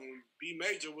jail, and B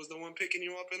Major was the one picking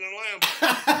you up in a Lambo.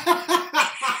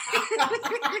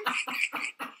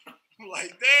 I'm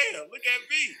like, damn, look at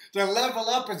B. The level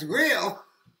up is real.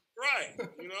 Right.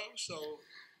 You know, so,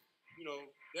 you know,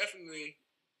 definitely,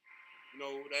 you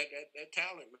know, that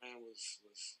talent, man, was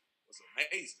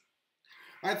amazing.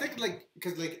 I think, like,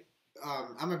 because, like,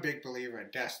 I'm a big believer in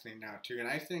destiny now, too, and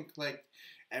I think, like,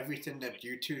 everything that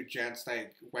you two gents,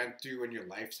 like, went through in your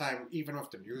lifetime, even with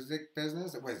the music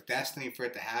business, it was destiny for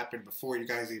it to happen before you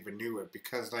guys even knew it,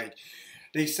 because, like,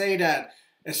 they say that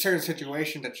a certain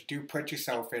situation that you do put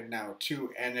yourself in now,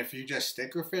 too, and if you just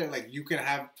stick with it, like, you can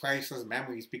have priceless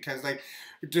memories, because, like,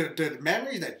 the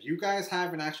memories that you guys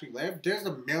have and actually live, there's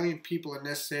a million people in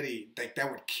this city, like, that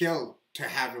would kill to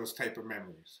have those type of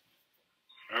memories.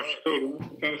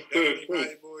 Definitely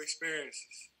valuable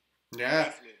experiences.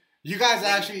 Yeah. Definitely. You guys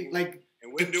actually, like...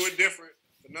 And we'd do it different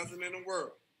for nothing in the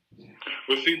world.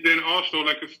 Well, see, then also,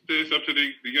 like it's up to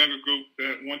the younger group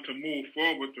that want to move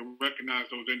forward to recognize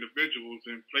those individuals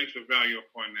and place a value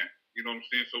upon that. You know what I'm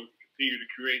saying? So we continue to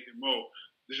create and mold.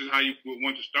 This is how you would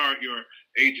want to start your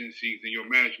agencies and your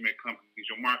management companies,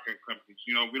 your marketing companies.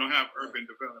 You know, we don't have urban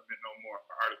development no more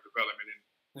for artist development and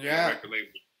record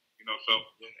labels. You know, so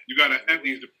you got to have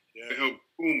these to help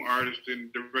boom artists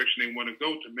in the direction they want to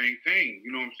go to maintain.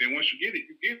 You know what I'm saying? Once you get it,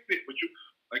 you get it. But you,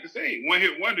 like I say, one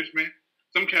hit wonders, man.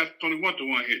 Some cats only want the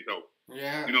one hit though.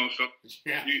 Yeah. You know, so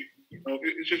you know,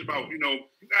 it's just about, you know,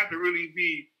 you got to really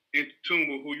be in tune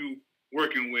with who you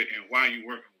working with and why you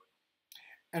working with.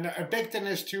 And a big thing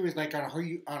is too is like on who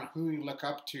you look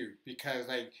up to, because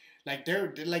like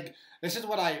they're like, this is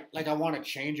what I want to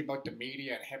change about the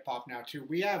media and hip hop now too.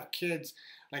 We have kids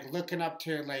like looking up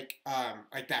to like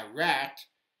that rat.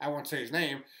 I won't say his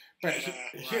name, but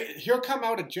he'll come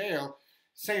out of jail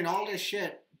saying all this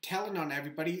shit, telling on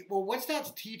everybody. Well, what's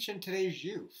that teaching today's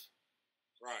youth?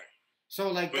 Right. So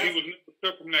like, but he was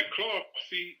never cut from that cloth.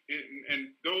 See,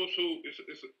 and those who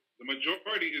the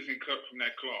majority isn't cut from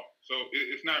that cloth, so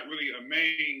it's not really a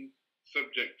main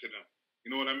subject to them.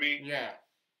 You know what I mean? Yeah.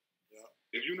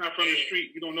 If you're not from the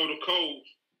street, you don't know the codes.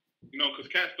 You know, because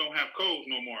cats don't have codes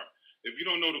no more. If you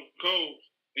don't know the codes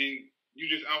and you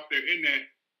just out there in that,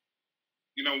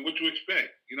 you know what you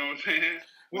expect. You know what I'm saying?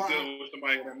 With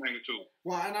somebody of that magnitude.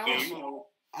 Well, and I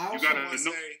also want to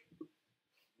say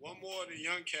one more of the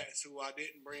young cats who I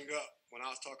didn't bring up when I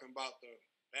was talking about the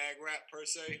bag rap per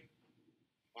se.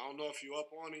 I don't know if you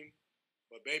up on him,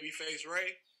 but Babyface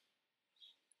Ray.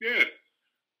 Yeah,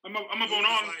 I'm up on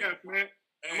all the cats, man.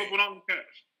 Hey, I'm up on all the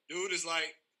cats. Dude is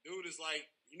like,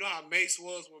 you know how Mace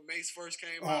was when Mace first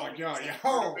came Oh, out? yeah.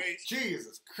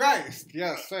 Jesus Christ.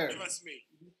 Yes, sir. Trust me.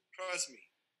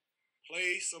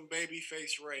 Play some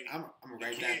Babyface Ray. I'm going to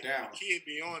write that down. The kid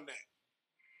beyond that.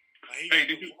 Like, he got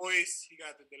the voice. He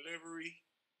got the delivery.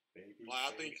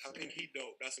 Like, I think he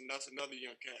dope. That's another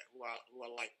young cat who I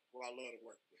love to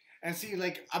work with. And see,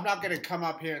 like, I'm not gonna come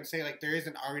up here and say like there is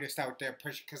an artist out there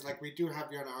pushing, because like we do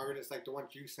have young artists like the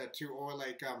ones you said too, or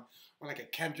like a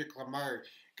Kendrick Lamar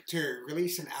to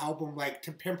release an album like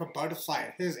To Pimp a Butterfly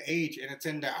at his age, and it's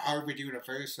in the Harvard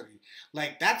University.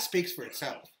 Like that speaks for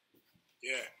itself.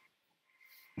 Yeah,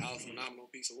 that was a phenomenal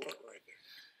piece of work right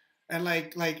there. And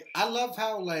like I love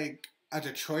how like a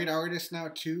Detroit artist now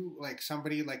too, like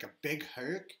somebody like a Big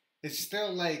Herc. It's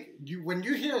still like you when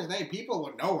you hear his name, people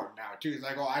will know him now too. It's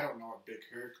like, oh, I don't know a Big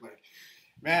Herc. Like,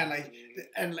 man, like,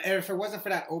 and if it wasn't for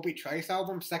that Obi Trice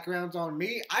album, Second Round's on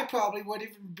Me, I probably wouldn't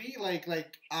even be like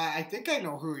I think I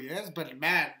know who he is, but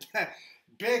man,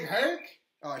 Big Herc.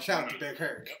 Oh, shout out to Big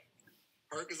Herc. Yep.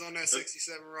 Herc is on that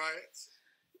 67 Riots.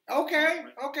 Okay.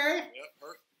 Yep,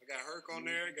 Herc. I got Herc on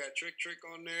there. Got Trick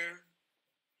on there.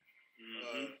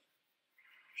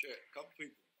 Shit, a couple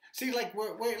people. See, like,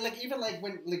 we're like even like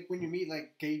when you meet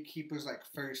like gatekeepers like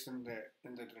first in the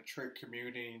Detroit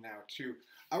community now too.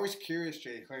 I was curious,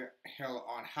 J.Hill,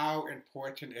 on how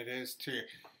important it is to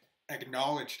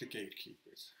acknowledge the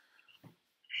gatekeepers.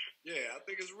 Yeah, I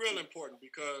think it's real important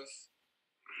because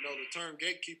the term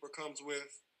gatekeeper comes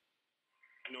with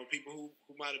people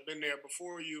who might have been there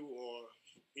before you, or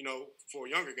for a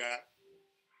younger guy.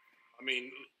 I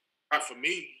mean, for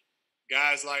me,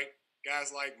 guys like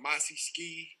Mossy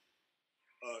Ski.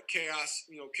 Chaos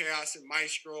and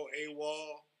Maestro,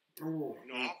 AWOL. Ooh.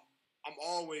 I'm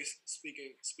always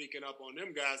speaking up on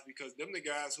them guys because them the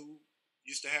guys who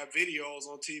used to have videos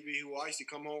on TV who I used to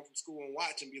come home from school and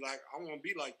watch and be like, I want to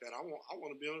be like that. I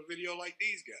want to be on a video like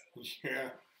these guys. Yeah.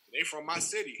 They from my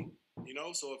city,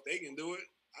 so if they can do it,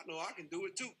 I know I can do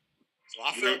it too. So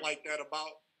I felt like that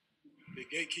about the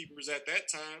gatekeepers at that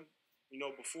time,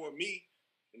 before me.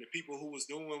 And the people who was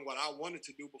doing what I wanted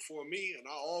to do before me, and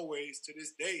I always, to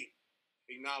this day,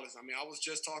 acknowledge. I mean, I was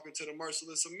just talking to the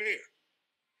Merciless Amir.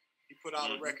 He put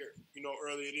out a record,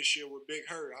 earlier this year with Big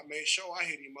Hurt. I made sure I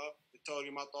hit him up and told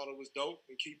him I thought it was dope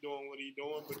and keep doing what he's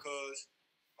doing because,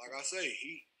 like I say,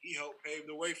 he helped pave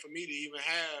the way for me to even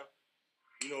have,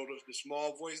 the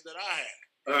small voice that I had.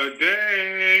 A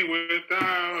day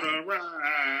without a ride.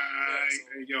 Yeah, so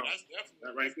hey, yo, that's definitely,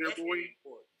 that right there, boy.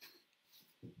 Important.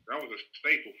 That was a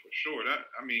staple for sure.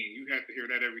 You had to hear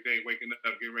that every day, waking up,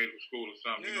 getting ready for school or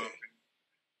something. Yeah. You know what I'm saying?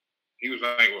 He was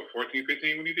like, 14,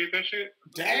 15 when he did that shit?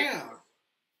 Damn.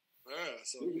 Yeah,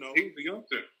 so, he was a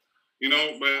youngster.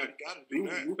 But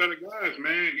we got the guys,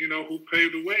 man, who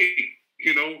paved the way.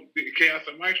 The Chaos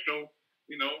and Maestro,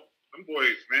 them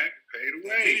boys, man, paved the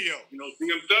way. Video.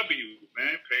 BMW,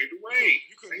 man, paved the way.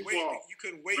 You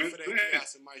couldn't wait for that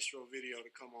Chaos and Maestro video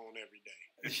to come on every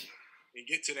day and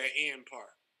get to that end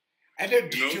part. And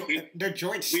their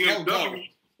joints still go. BMW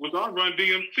was our Run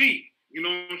DMC. You know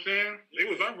what I'm saying? They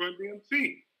was our Run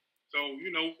DMC. So,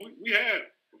 we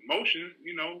had promotion,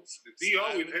 the D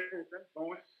always had that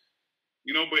going.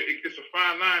 But it's a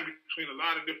fine line between a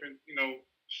lot of different,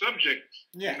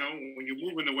 subjects. Yeah. When you're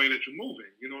moving the way that you're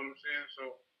moving. You know what I'm saying?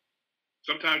 So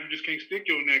sometimes you just can't stick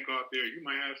your neck out there. You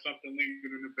might have something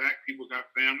lingering in the back. People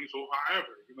got families or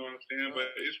however. You know what I'm saying?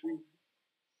 But it's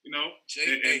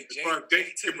as far as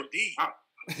gatekeeper,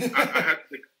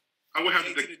 I would have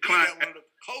to decline. One of the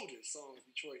coldest songs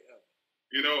Detroit ever.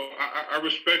 I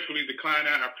respectfully decline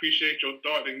that. I appreciate your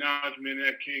thought and acknowledgement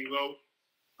at King Low.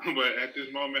 But at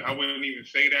this moment, I wouldn't even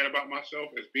say that about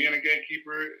myself as being a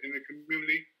gatekeeper in the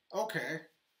community. Okay.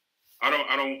 I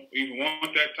don't even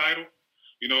want that title,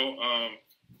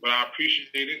 but I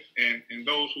appreciate it. And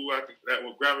those that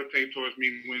will gravitate towards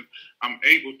me when I'm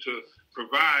able to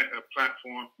provide a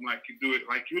platform like you do it,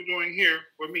 like you're doing here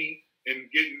for me, and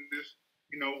getting this,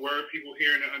 word people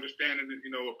hearing and understanding, a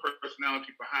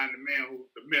personality behind the man, who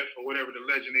the myth or whatever the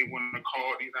legend they want to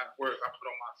call these words I put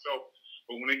on myself.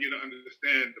 But when they get to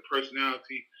understand the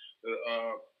personality,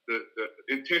 the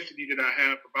intensity that I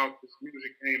have about this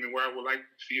music game and where I would like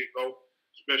to see it go,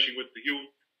 especially with the youth,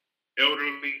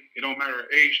 elderly, it don't matter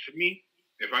age to me.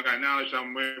 If I got knowledge,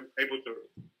 I'm able to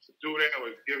do that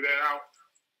or give that out,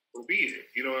 so be it.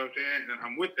 You know what I'm saying? And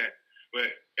I'm with that.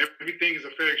 But everything is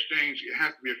a fair exchange. It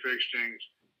has to be a fair exchange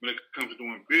when it comes to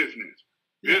doing business.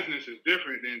 Yeah. Business is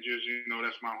different than just,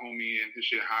 that's my homie and his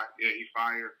shit hot. Yeah, he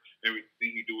fire.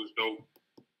 Everything he do is dope.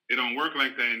 It don't work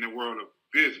like that in the world of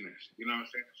business. You know what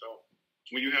I'm saying? So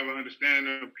when you have an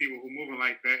understanding of people who moving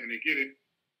like that and they get it.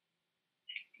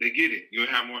 You'll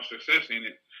have more success in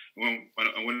it when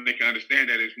they can understand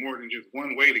that it's more than just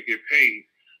one way to get paid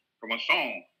from a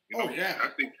song. Yeah.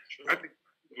 I think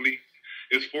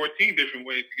it's 14 different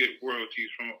ways to get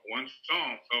royalties from one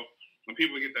song. So when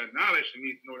people get that knowledge and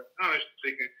need to know that knowledge,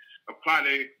 they can apply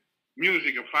their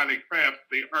music, apply their craft,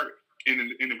 their art in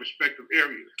the respective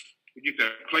areas. You get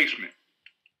that placement.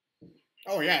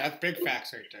 Oh yeah, that's big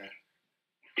facts right there.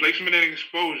 Placement and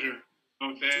exposure. You know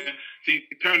what I'm saying? See,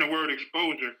 turn the word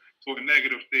exposure to a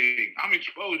negative thing. I'm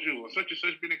exposed you, or such and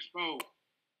such been exposed.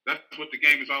 That's what the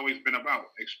game has always been about,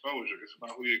 exposure. It's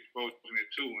about who you're exposing it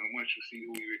to. And once you see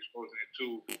who you're exposing it to,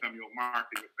 become your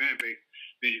market, your fan base,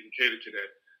 then you can cater to that.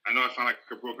 I know it sounds like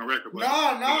a broken record, but...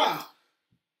 No. You know,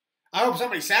 I hope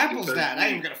somebody samples that. I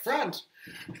ain't even gonna front.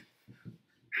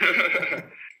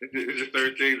 it's just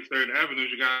certain things, certain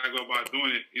avenues you gotta go about doing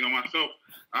it. You know, myself,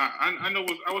 I know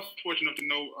I was fortunate enough to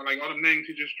know, like, all the names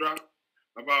he just dropped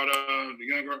about the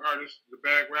younger artists, the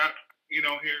bag rap, you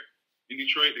know, here in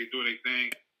Detroit. They do their thing.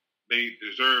 They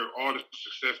deserve all the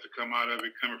success to come out of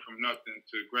it, coming from nothing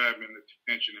to grabbing the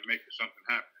attention and making something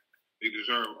happen. They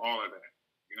deserve all of that.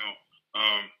 You know,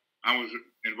 I was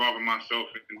involving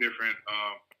myself in different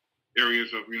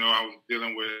areas of, you know, I was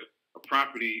dealing with a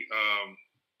property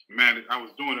matter. I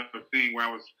was doing a thing where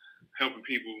I was helping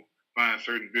people find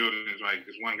certain buildings. Like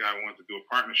this one guy wanted to do a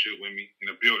partnership with me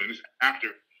in a building. This is after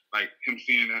like him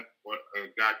seeing that what a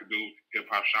guy could do,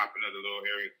 hip hop shop and other little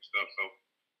areas and stuff. So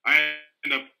I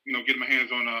ended up, you know, getting my hands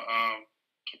on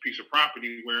a piece of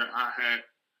property where I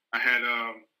had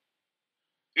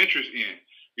interest in.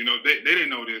 You know, they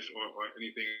didn't know this or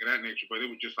anything of that nature, but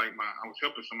it was just like I was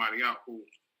helping somebody out who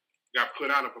got put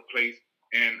out of a place,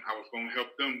 and I was going to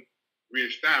help them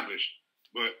reestablish.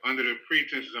 But under the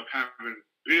pretenses of having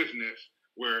business,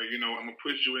 where, you know, I'm gonna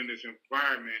put you in this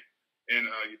environment, and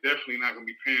you're definitely not gonna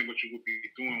be paying what you would be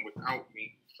doing without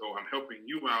me. So I'm helping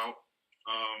you out.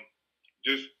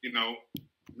 Just, you know,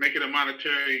 make it a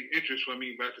monetary interest for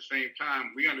me, but at the same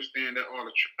time, we understand that all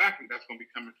the traffic that's going to be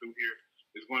coming through here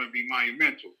is going to be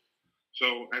monumental.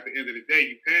 So at the end of the day,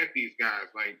 you've had these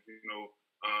guys like, you know,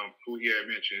 who he had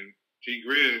mentioned, T.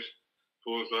 Grizz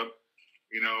pulls up,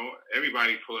 you know,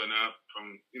 everybody pulling up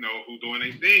from, you know, who doing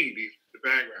their thing, the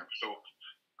bag rappers. So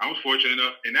I was fortunate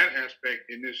enough in that aspect,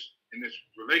 in this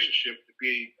relationship, to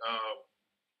be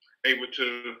able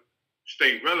to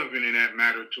stay relevant in that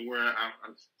matter, to where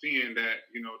I'm seeing that,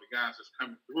 you know, the guys that's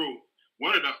coming through.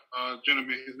 One of the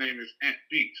gentlemen, his name is Ant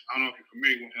Beats. I don't know if you're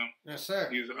familiar with him. Yes, sir.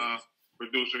 He's a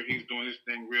producer. He's doing this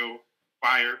thing real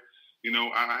fire. You know,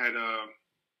 I had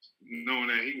known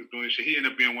that he was doing this shit. He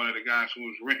ended up being one of the guys who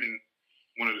was renting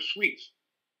one of the suites.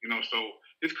 You know, so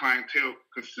his clientele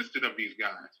consisted of these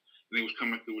guys, and they was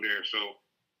coming through there. So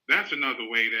that's another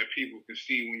way that people can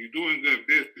see when you're doing good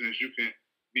business, you can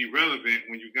be relevant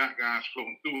when you got guys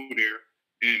floating through there.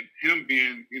 And him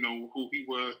being, you know, who he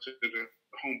was to the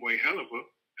homeboy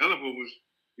Helliver was,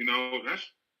 you know, that's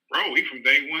bro, he from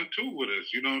day one too with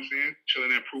us, you know what I'm saying?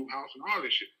 Chilling at Proof House and all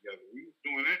this shit together. We was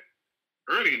doing that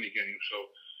early in the game. So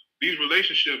these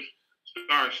relationships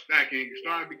started stacking,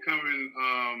 started becoming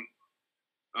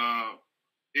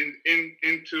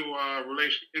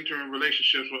entering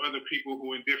relationships with other people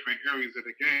who in different areas of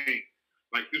the game.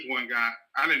 Like this one guy,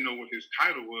 I didn't know what his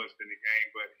title was in the game,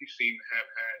 but he seemed to have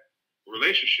had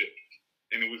relationships.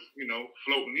 And it was, you know,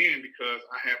 floating in because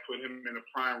I had put him in a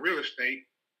prime real estate.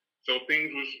 So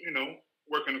things was, you know,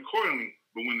 working accordingly.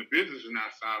 But when the business is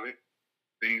not solid,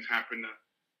 things happen to,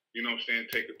 you know what I'm saying,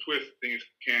 take a twist. Things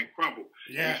can crumble.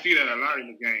 Yeah. You see that a lot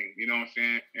in the game, you know what I'm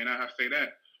saying? And I say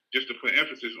that just to put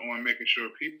emphasis on making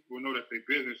sure people know that their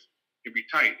business can be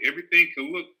tight. Everything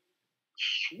can look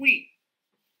sweet.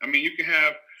 I mean, you can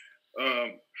have,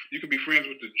 you can be friends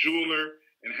with the jeweler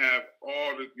and have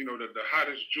all the, you know, the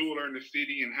hottest jeweler in the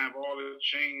city and have all the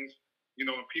chains, you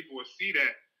know, and people will see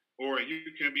that. Or you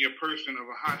can be a person of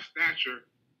a high stature,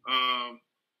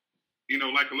 you know,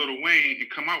 like a Lil Wayne, and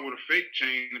come out with a fake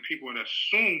chain, and people would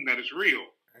assume that it's real,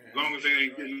 as long as they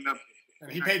ain't getting up.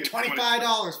 And he paid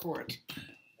 $25 for it.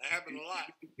 That happened a lot.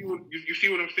 You see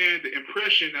what I'm saying? The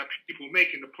impression that people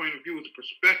make in the point of view is the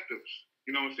perspectives.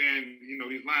 You know what I'm saying? You know,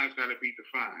 these lines got to be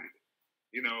defined.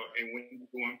 You know, and when you're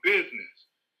doing business,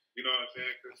 you know what I'm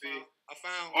saying? Because see, I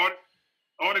found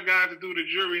all the guys that do the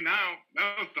jury now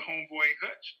is the homeboy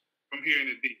Hutch from here in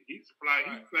the D. He supplied.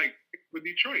 Right. He's like with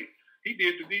Detroit. He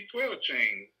did the D12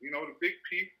 chain. You know, the big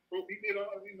people. He did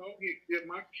all. You know, he did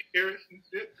my carrots and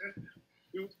shit.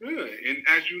 It was good. And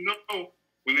as you know,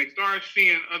 when they start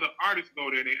seeing other artists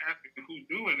go there, they asking who's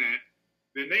doing that.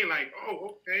 Then they like,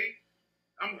 oh, okay.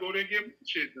 I'm going to go there and get my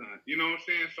shit done. You know what I'm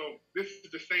saying? So this is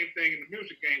the same thing in the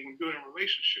music game when building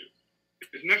relationships.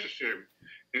 It's necessary.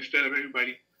 Instead of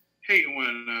everybody hating one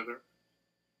another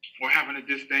or having a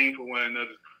disdain for one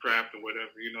another's craft or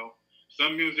whatever, you know.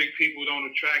 Some music people don't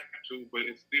attract to, but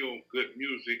it's still good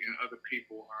music, and other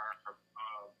people are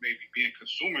maybe being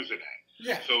consumers of that.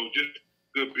 Yeah. So just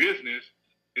good business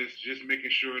is just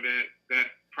making sure that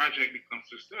project becomes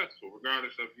successful,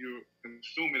 regardless of you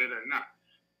consuming it or not.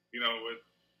 You know,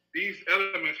 these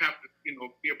elements have to, you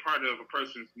know, be a part of a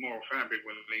person's moral fabric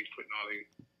when they're putting all these,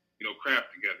 you know,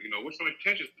 craft together. You know, what's some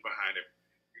intentions behind it?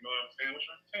 You know what I'm saying? What's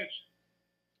your intention?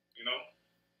 You know,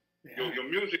 your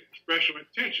music express your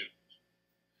intention.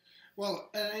 Well,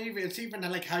 and it's even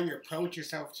like how you approach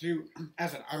yourself too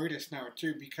as an artist now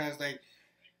too, because like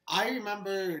I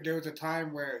remember there was a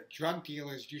time where drug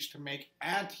dealers used to make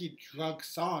anti-drug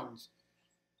songs,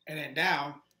 and then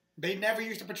now they never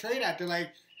used to portray that. They're like,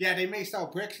 yeah, they may sell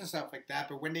bricks and stuff like that,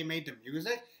 but when they made the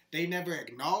music, they never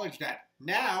acknowledged that.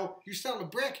 Now you sell a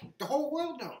brick, the whole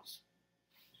world knows.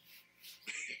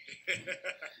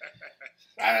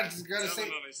 I was gonna say.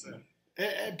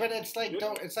 But it's like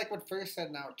though, it's like what First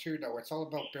said now too. Though it's all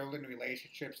about building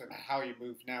relationships and how you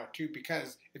move now too.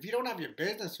 Because if you don't have your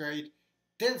business right,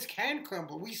 things can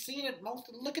crumble. We've seen it most.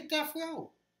 Look at Death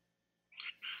Row.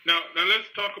 Now let's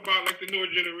talk about like the newer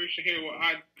generation here. What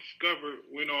I discovered,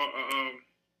 you know,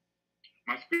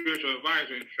 my spiritual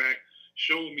advisor, in fact,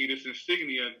 showed me this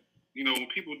insignia. You know, when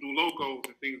people do logos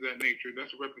and things of that nature,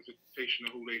 that's a representation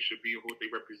of who they should be or what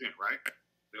they represent, right?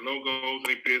 Their logos,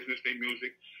 their business, their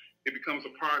music. It becomes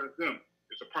a part of them.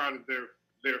 It's a part of their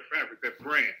fabric, their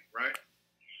brand, right?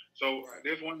 So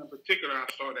there's one in particular I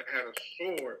saw that had a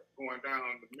sword going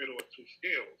down the middle of two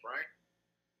scales, right?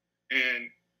 And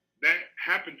that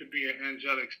happened to be an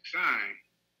angelic sign.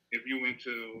 If you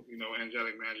into, you know,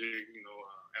 angelic magic, you know,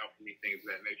 alchemy, things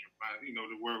of that nature, you know,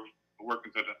 the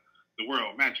workings of the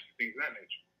world, magic, things of that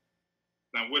nature.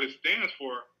 Now, what it stands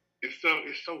for is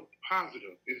so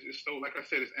positive. It's so, like I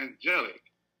said, it's angelic.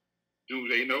 Do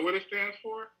they know what it stands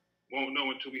for? Won't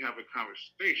know until we have a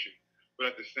conversation. But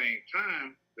at the same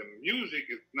time, the music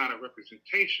is not a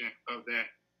representation of that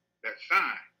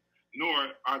sign,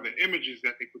 nor are the images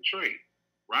that they portray,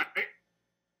 right?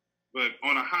 But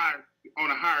on a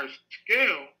higher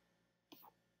scale,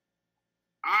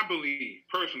 I believe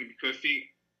personally, because see,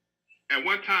 at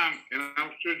one time, and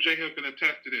I'm sure J.Hill can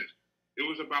attest to this, it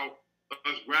was about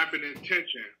us grabbing the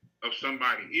attention of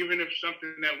somebody, even if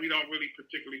something that we don't really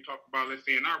particularly talk about. Let's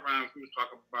say in our rhymes, we was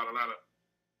talking about a lot of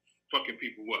fucking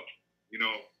people up, you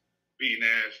know, beating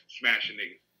ass, smashing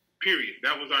niggas. Period.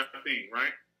 That was our thing,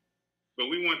 right? But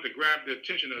we wanted to grab the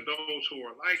attention of those who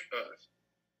are like us,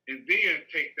 and then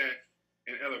take that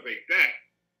and elevate that.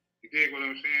 You dig what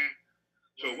I'm saying?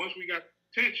 So once we got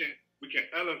attention, we can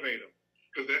elevate them,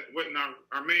 because that wasn't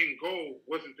our main goal.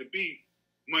 Wasn't to be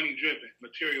money driven,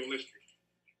 materialistic.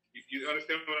 You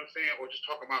understand what I'm saying? Or just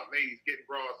talk about ladies getting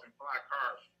bras and fly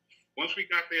cars. Once we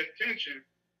got their attention,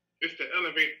 it's to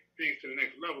elevate things to the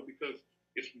next level, because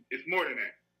it's more than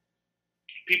that.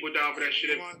 People down for that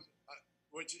shit.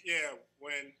 When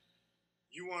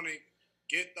you want to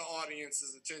get the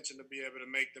audience's attention to be able to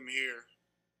make them hear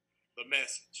the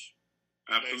message.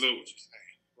 Absolutely.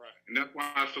 Right. And that's why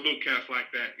I salute cats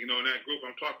like that. You know, that group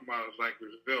I'm talking about is like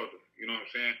Griselda. You know what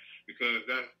I'm saying? Because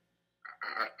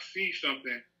I see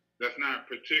something that's not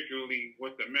particularly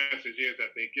what the message is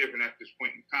that they're giving at this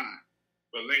point in time.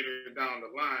 But later down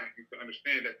the line, you can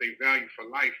understand that they value for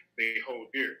life they hold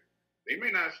dear. They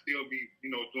may not still be, you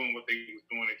know, doing what they was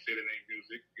doing, they said in their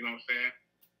music, you know what I'm saying?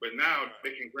 But now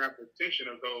they can grab the attention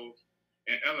of those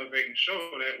and elevate and show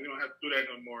that we don't have to do that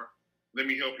no more. Let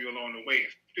me help you along the way.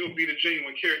 And still be the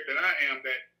genuine character that I am,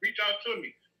 that reach out to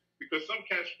me. Because some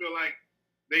cats feel like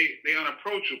they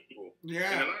unapproachable. Yeah.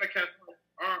 And a lot of cats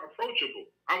are approachable.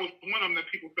 I was one of them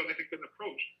that people felt like they couldn't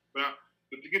approach. But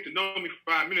to get to know me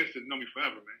for 5 minutes is to know me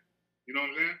forever, man. You know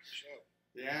what I'm saying? Sure.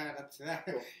 Yeah, that's that.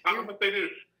 So, I'm going to say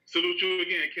this. Salute you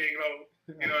again, King Lo.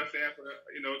 You know what I'm saying? For,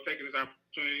 you know, taking this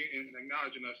opportunity and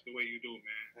acknowledging us the way you do,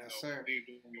 man. Yes, you know, sir.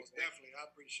 Most definitely. I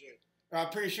appreciate it. I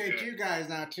appreciate you guys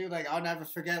now too. Like I'll never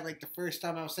forget like the first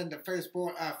time I was sent the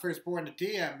firstborn to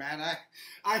DM, man.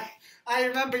 I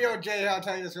remember J.Hill, I'll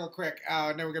tell you this real quick.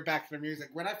 And then we'll get back to the music.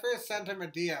 When I first sent him a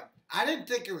DM, I didn't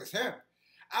think it was him.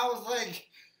 I was like,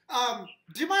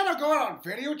 do you mind going on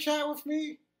video chat with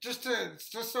me? Just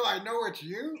so I know it's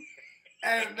you?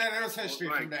 And then it was history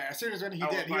from there. As soon as when he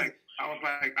did, I was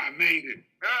like, I made it.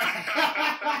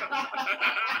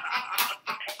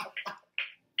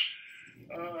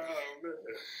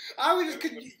 I was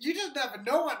just, you just never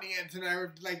know on the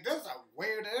internet. Like,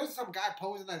 there's some guy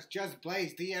posing as Just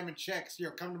Blaze, DMing checks,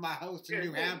 come to my house in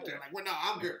New Hampton. Like, well, no,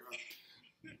 I'm good,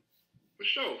 bro. For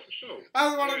sure. I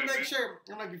just wanted to make sure.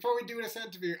 I'm like, before we do this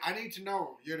interview, I need to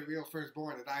know you're the real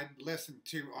firstborn that I listened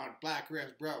to on Black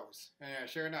Rest Bros. And yeah,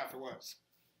 sure enough, it was.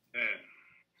 Yeah.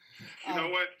 You know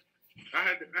what? I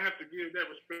have to give that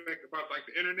respect about like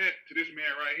the internet to this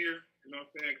man right here. You know what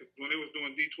I'm saying? Because when they was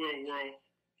doing D12 World,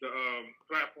 the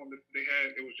platform that they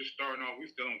had, it was just starting off. We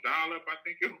still on dial-up, I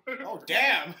think it was. Oh,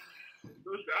 damn.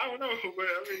 I don't know, but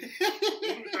I mean,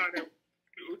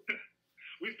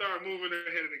 we started moving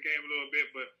ahead of the game a little bit,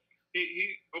 but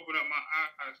he opened up my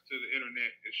eyes to the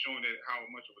internet and showing that how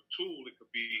much of a tool it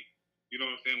could be. You know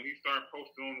what I'm saying? When he started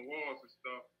posting on the walls and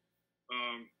stuff,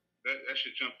 that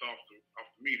shit jumped off the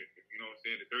meter. You know what I'm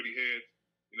saying? The dirty heads,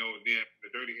 you know, then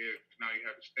the dirty heads, now you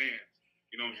have the stands.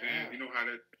 You know what I'm saying? You know how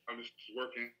this is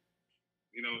working.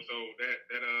 You know, so that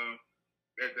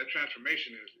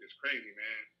transformation is crazy,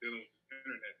 man, dealing with the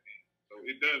internet thing. So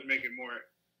it does make it more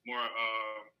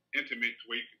intimate to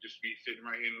where you can just be sitting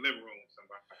right here in the living room with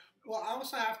somebody. Well, I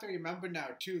also have to remember now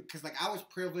too, because like I was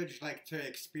privileged like to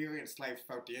experience life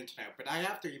without the internet, but I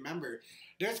have to remember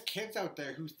there's kids out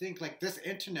there who think like this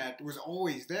internet was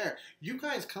always there. You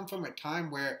guys come from a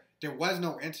time where there was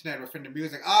no internet within the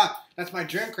music. Ah, that's my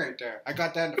drink right there. I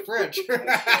got that in the fridge.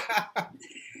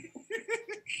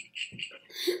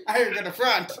 I ain't in the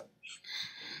front.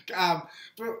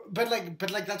 But like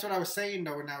that's what I was saying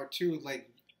though now too. Like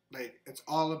it's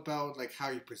all about like how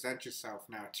you present yourself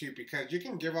now too, because you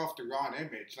can give off the wrong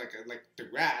image like the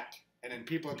rat, and then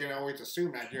people can always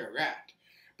assume that you're a rat.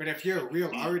 But if you're a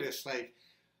real artist, I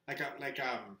just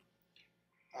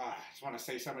want to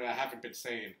say something that I haven't been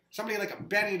saying. Somebody like a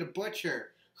Benny the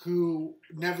Butcher who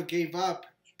never gave up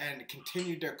and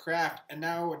continued their craft, and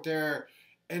now they're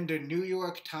in the New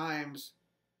York Times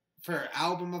for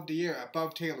Album of the Year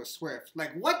above Taylor Swift.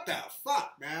 Like, what the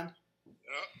fuck, man? Yep,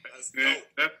 that's Man,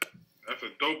 dope. that's a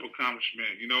dope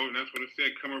accomplishment, you know, and that's what it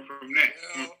said coming from that.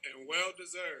 And well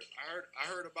deserved. I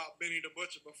heard about Benny the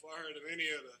Butcher before I heard of any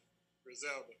of the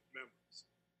Griselda members.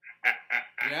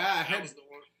 Yeah, that was the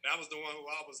one who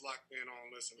I was locked in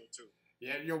on listening to.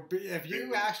 Yeah, if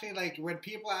you actually like when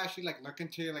people actually like look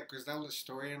into like Griselda's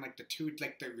story and like the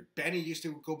Benny used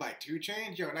to go by 2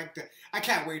 Chainz, I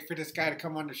can't wait for this guy to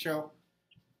come on the show.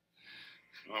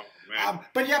 Oh man.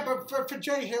 But for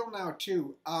J.Hill now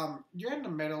too, you're in the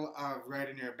middle of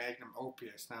writing your magnum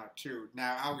opus now too.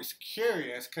 Now I was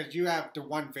curious because you have the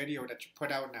one video that you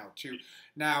put out now too.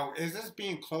 Now is this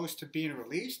being close to being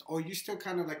released, or you still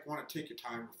kind of like want to take your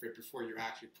time with it before you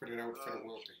actually put it out for the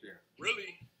world to hear?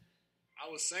 Really, I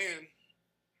was saying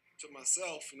to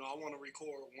myself, you know, I want to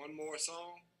record one more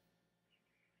song.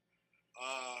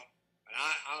 And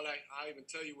I'll even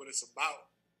tell you what it's about.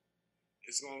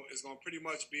 It's gonna pretty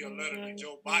much be a letter to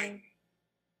Joe Biden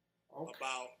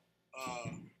about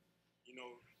you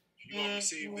know, if you're gonna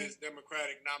receive this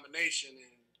Democratic nomination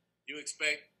and you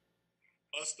expect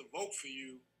us to vote for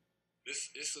you,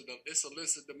 it's a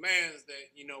list of demands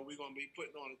that, you know, we're gonna be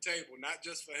putting on the table, not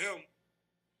just for him,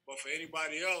 but for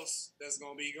anybody else that's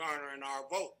gonna be garnering our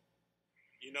vote.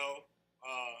 You know,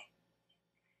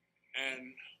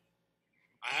 and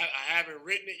I haven't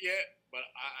written it yet, but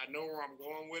I know where I'm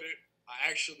going with it. I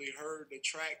actually heard the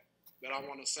track that I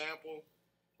want to sample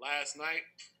last night.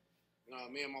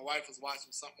 Me and my wife was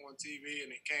watching something on TV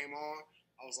and it came on.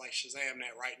 I was like, Shazam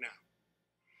that right now.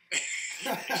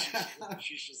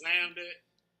 she Shazammed it.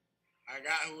 I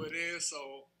got who it is,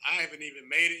 so I haven't even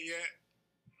made it yet.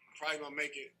 I'm probably gonna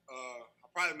make it.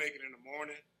 I'll probably make it in the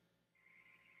morning.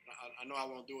 I know I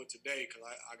won't do it today because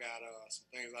I got some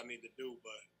things I need to do.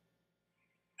 But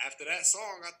after that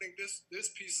song, I think this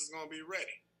piece is gonna be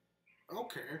ready.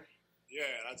 Okay.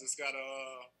 Yeah, I just got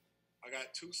I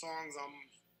got 2 songs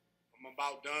I'm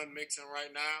about done mixing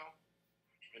right now,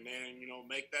 and then, you know,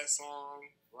 make that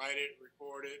song, write it,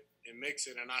 record it, and mix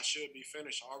it, and I should be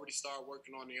finished. I already started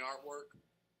working on the artwork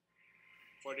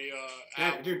for the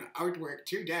album. Dude, artwork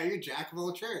too. Yeah, you're jack of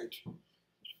all trades.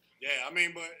 Yeah, I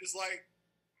mean, but it's like,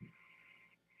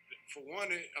 for one,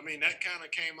 that kind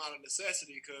of came out of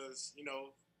necessity because, you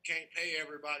know, can't pay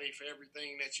everybody for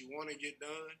everything that you want to get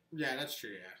done. Yeah, that's true.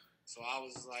 Yeah. So I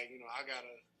was like, you know, I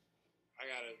gotta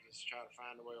just try to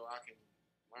find a way where I can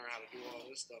learn how to do all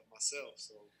this stuff myself.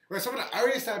 So. Well, some of the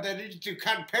artists out there need to do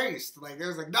cut and paste. Like it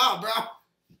was like, nah, bro,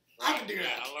 I can do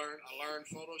that. I learned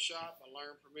Photoshop. I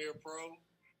learned Premiere Pro,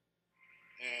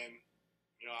 and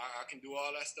you know, I can do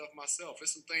all that stuff myself.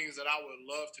 It's some things that I would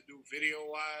love to do video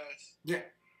wise. Yeah.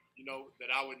 You know,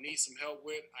 that I would need some help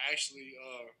with. I actually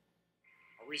I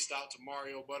reached out to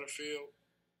Mario Butterfield.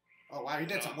 Oh, wow. You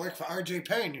did some work for R.J.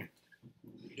 Payne.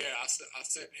 Yeah, I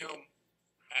sent him,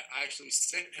 I actually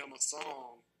sent him a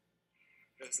song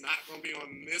that's not going to be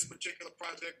on this particular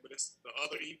project, but it's the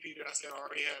other EP that I said I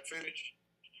already had finished.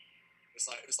 It's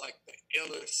like the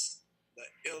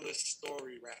illest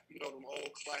story rap. You know them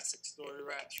old classic story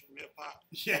raps from hip-hop?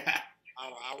 Yeah.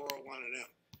 I wrote one of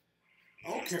them.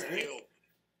 Okay.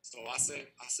 So I sent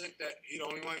that. He the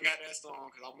only one got that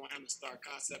song because I want him to start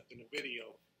concepting the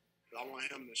video. I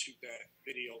want him to shoot that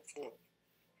video for me.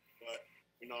 But,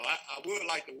 you know, I would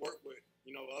like to work with,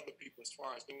 you know, other people as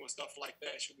far as doing stuff like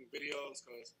that, shooting videos,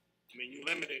 because, I mean, you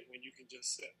limited when you can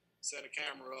just set a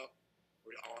camera up,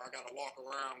 or I got to walk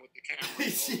around with the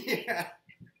camera. Yeah.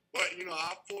 But, you know,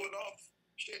 I pulled off,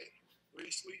 3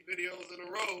 sweet videos in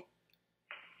a row.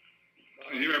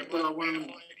 You ever pull out one of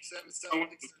them?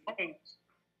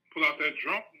 Pull out that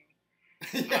drone.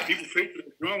 People pay for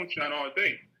the drone shot all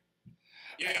day.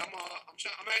 Yeah,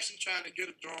 I'm actually trying to get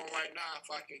a drone right now. If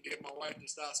I can get my wife to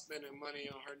stop spending money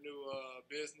on her new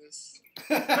business.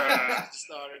 She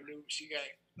started she got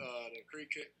the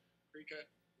Cricut.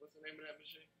 What's the name of that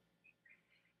machine?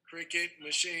 Cricut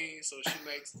machine. So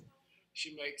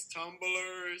she makes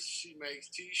tumblers. She makes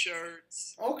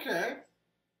T-shirts. Okay.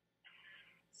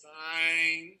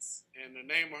 Signs, and the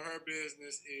name of her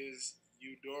business is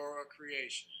Eudora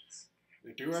Creations.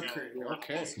 Eudora Creations.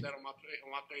 Okay. I posted that on my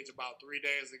page about 3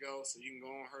 days ago, so you can go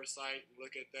on her site and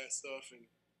look at that stuff. And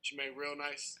she made real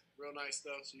nice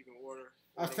stuff, so you can order.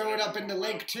 I'll throw it up in the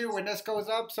link too when this goes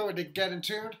up, so to get in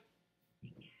tune.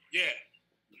 Yeah.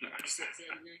 Say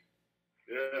it again.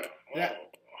 Yeah. Yeah.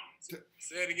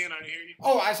 Say it again. I didn't hear you.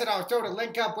 Oh, I said I'll throw the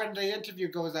link up when the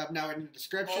interview goes up now in the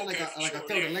description. Okay, I'll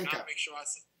throw the link up. Make sure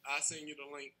I send you the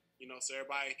link, you know, so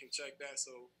everybody can check that.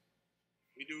 So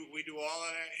we do all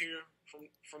of that here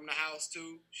from the house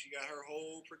too. She got her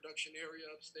whole production area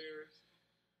upstairs.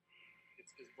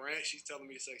 It's brand. She's telling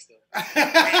me to say stuff.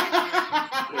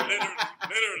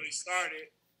 literally started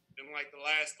in like the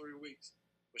last 3 weeks,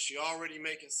 but she already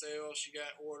making sales. She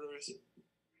got orders,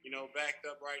 you know, backed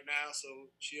up right now.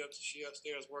 So she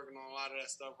upstairs working on a lot of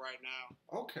that stuff right now.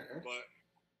 Okay. But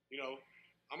you know,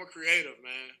 I'm a creative,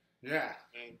 man. Yeah.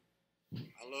 And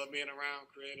I love being around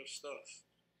creative stuff.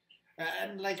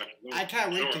 And like, I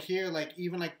can't wait to hear, like,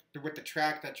 even like with the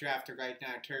track that you're after right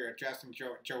now too, addressing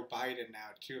Joe Biden now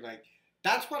too. Like,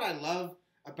 that's what I love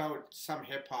about some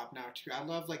hip hop now too. I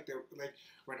love like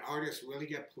when artists really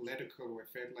get political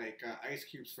with it. Like Ice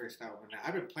Cube's first album. Now,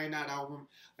 I've been playing that album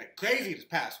like crazy this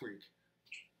past week.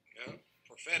 Yeah,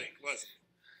 prophetic, wasn't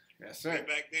it? Yes, sir. Way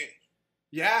back then.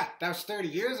 Yeah, that was 30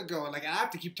 years ago. And like, I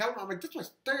have to keep telling them, I'm like, this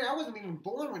was 30. I wasn't even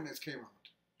born when this came out.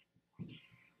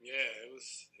 Yeah, it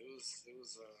was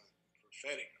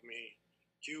prophetic. I mean,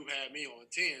 Cube had me on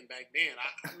 10 back then.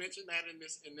 I mentioned that in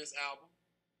this album.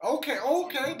 Okay,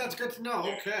 that's good to know.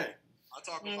 Yeah. Okay. I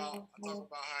talk about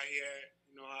how he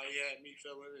had me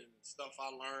feeling and stuff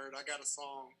I learned. I got a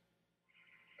song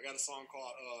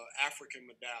called African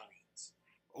Medallions.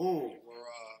 Oh. Where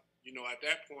you know, at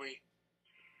that point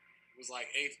it was like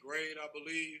 8th grade, I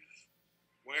believe.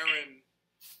 Wearing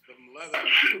the leather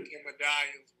African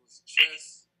medallions was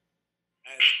just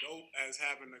as dope as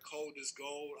having the coldest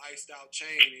gold iced out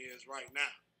chain is right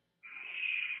now.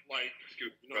 Like, you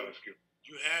know,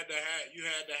 you had to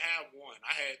have one.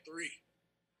 I had 3.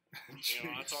 You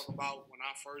know, I talk about when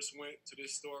I first went to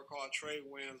this store called Trade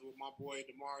Winds with my boy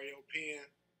DeMario Penn,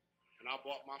 and I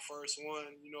bought my first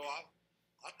one. You know,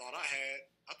 I thought I had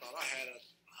a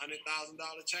 $100,000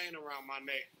 chain around my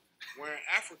neck wearing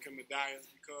African medallions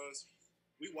because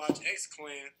we watch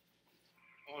X-Clan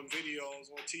on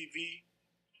videos on TV,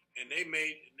 and they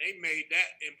made that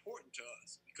important to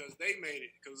us because they made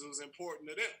it because it was important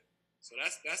to them. So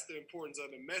that's the importance of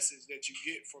the message that you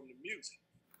get from the music.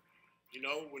 You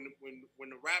know, when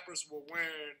the rappers were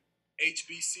wearing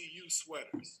HBCU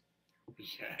sweaters,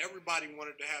 yeah. Everybody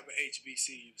wanted to have an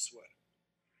HBCU sweater.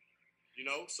 You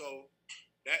know, so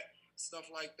that stuff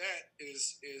like that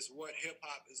is what hip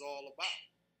hop is all about.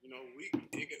 You know, we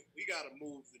got to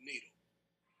move the needle.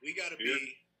 We got to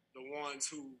be the ones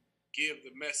who give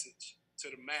the message to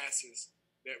the masses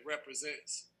that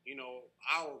represents, you know,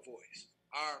 our voice,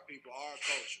 our people, our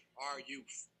culture, our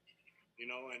youth. You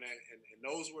know, and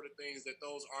those were the things that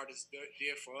those artists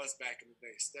did for us back in the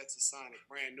day. Stetsasonic,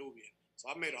 Brand Nubian. So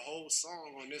I made a whole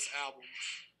song on this album,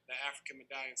 the African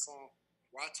Medallion song,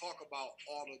 where I talk about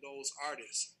all of those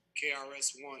artists.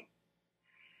 KRS-One,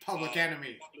 Public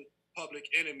Enemy, Public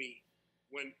Enemy,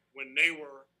 when they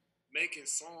were making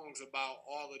songs about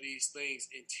all of these things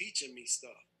and teaching me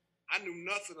stuff. I knew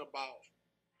nothing about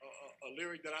a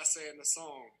lyric that I say in the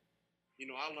song. You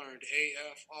know, I learned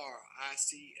AFR,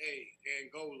 ICA,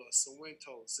 Angola,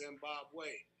 Soweto,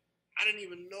 Zimbabwe. I didn't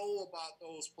even know about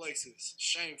those places,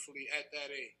 shamefully, at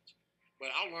that age. But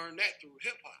I learned that through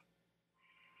hip-hop.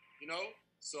 You know?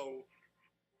 So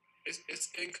it's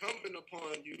incumbent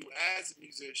upon you as a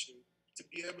musician to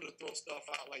be able to throw stuff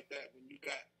out like that when you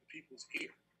got the people's ear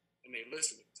and they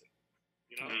listening to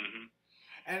you know? Mm-hmm.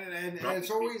 And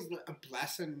it's always a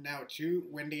blessing now, too,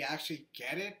 when they actually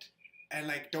get it. And,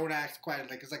 like, don't act quiet.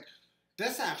 Like, it's like,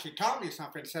 this actually taught me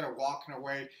something instead of walking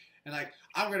away and like,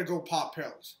 I'm gonna go pop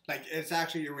pills. Like, it's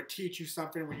actually, it would teach you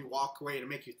something when you walk away to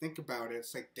make you think about it.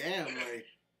 It's like, damn, like,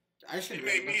 I should. It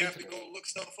made me have to go look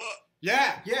stuff up.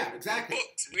 Yeah, exactly.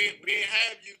 Books. We didn't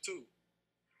have YouTube.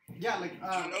 Yeah, like,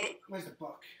 you know? Where's the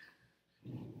book?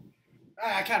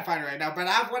 I can't find it right now, but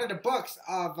I have one of the books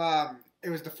of, it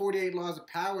was the 48 Laws of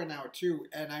Power now, too,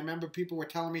 and I remember people were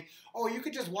telling me, oh, you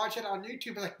could just watch it on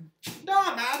YouTube. I'm like,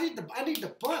 no, man, I need the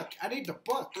book. I need the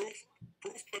book.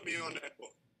 Proof put me on that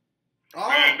book. Oh.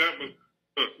 Man, that was,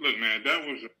 look, man, that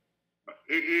was,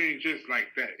 it ain't just like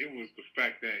that. It was the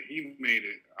fact that he made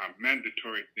it a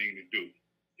mandatory thing to do.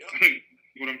 Yep.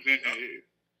 You know what I'm saying? Yep.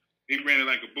 He ran it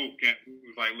like a boot camp. He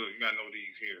was like, look, you got to know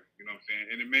these here. You know what I'm saying?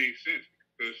 And it made sense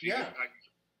because that's how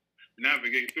you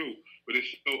navigate through. But it's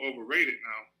so overrated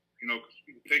now, you know, because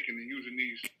people taking and using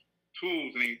these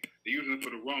tools and they're using them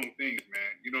for the wrong things,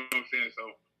 man. You know what I'm saying?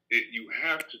 So you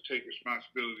have to take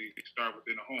responsibility to start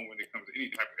within the home when it comes to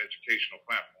any type of educational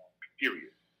platform,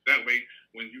 period. That way,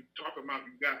 when you talk about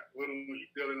you got little ones,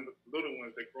 you're dealing with little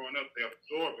ones, they're growing up, they're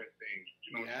absorbing things.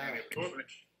 You know what I'm saying? They're absorbing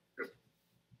it.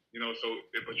 You know, so,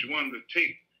 but you want them to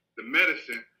take the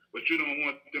medicine, but you don't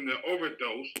want them to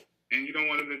overdose, and you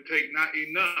don't want them to take not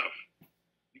enough.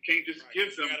 You can't just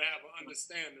give them. You gotta have an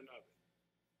understanding of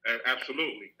it.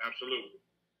 Absolutely.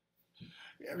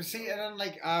 Yeah, see, and then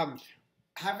like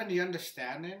having the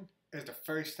understanding is the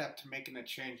first step to making the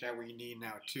change that we need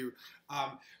now too.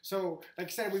 So like I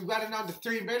said, we've gotten on the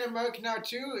 3-minute mark now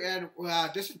too, and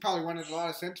this is probably one of the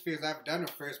longest interviews I've done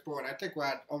with Firstborn. I think we're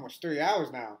at almost 3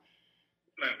 hours now.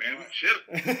 Man, chill.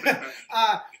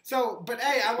 But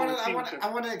hey, I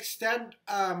want to extend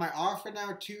my offer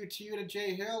now to you to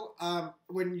J.Hill.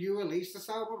 When you release this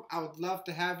album, I would love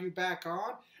to have you back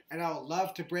on, and I would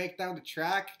love to break down the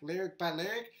track lyric by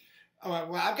lyric.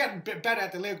 Well, I'm getting a bit better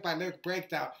at the lyric by lyric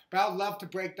breakdown, but I would love to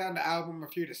break down the album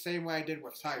with you the same way I did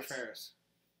with Ty Ferris.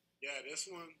 Yeah, this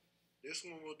one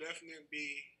will definitely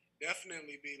be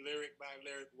lyric by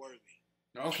lyric worthy.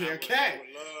 Okay. I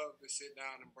would love to sit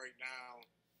down and break down,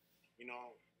 you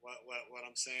know, what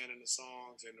I'm saying in the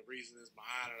songs and the reasons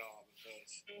behind it all,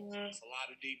 because it's a lot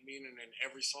of deep meaning, and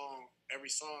every song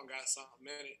got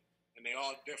something in it, and they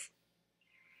all different.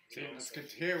 See, it's good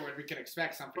to hear when we can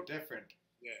expect something different.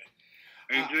 Yeah.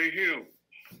 Hey, J.Hill,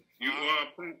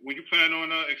 when you plan on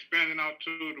expanding out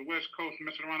to the West Coast,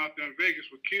 messing around out there in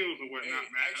Vegas with kills or whatnot,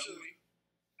 man?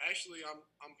 Actually,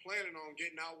 I'm planning on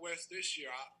getting out west this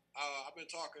year. I've been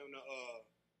talking to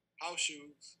House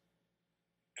Shoes,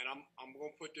 and I'm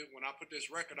gonna when I put this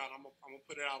record out, I'm gonna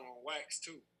put it out on wax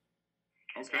too.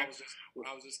 Okay. So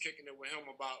I was just kicking it with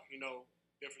him about, you know,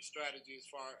 different strategies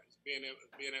as far as being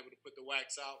able to put the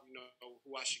wax out, you know,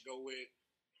 who I should go with,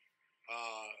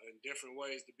 in different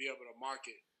ways to be able to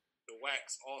market the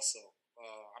wax also.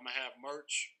 I'm gonna have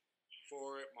merch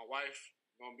for it. My wife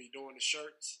gonna be doing the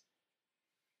shirts,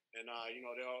 and you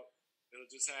know, they'll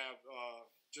just have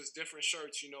just different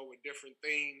shirts, you know, with different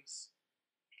themes.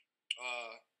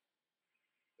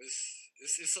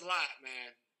 It's a lot,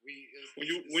 man.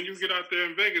 When you get out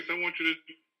there in Vegas, I want you to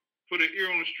put an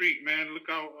ear on the street, man. Look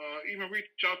out, even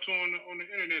reach out to on the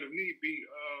internet if need be.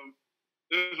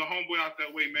 There's a homeboy out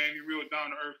that way, man. He's real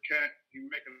down to earth cat. He's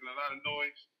making a lot of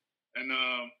noise, and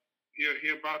he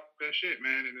about that shit,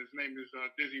 man. And his name is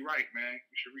Dizzy Wright, man.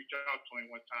 You should reach out to him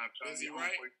one time. Dizzy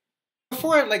Wright.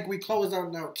 Before we close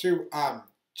out now too,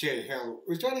 J.Hill,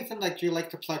 is there anything like you like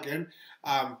to plug in?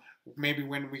 Maybe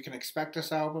when we can expect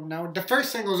this album now? The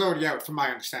first single's already out, from my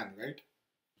understanding, right?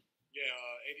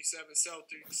 Yeah, 87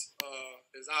 Celtics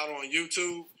is out on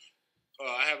YouTube.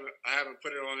 I haven't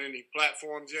put it on any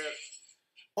platforms yet.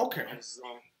 Okay. I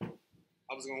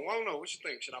was going. I don't know. What you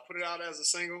think? Should I put it out as a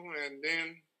single and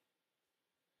then?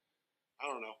 I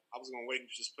don't know. I was gonna wait and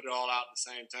just put it all out at the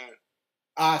same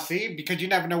time. See, because you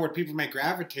never know what people may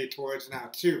gravitate towards now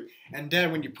too. And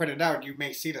then when you put it out, you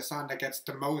may see the song that gets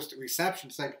the most reception.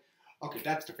 It's like, okay,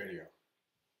 that's the video.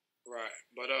 Right.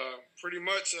 But pretty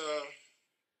much,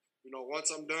 you know, once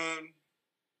I'm done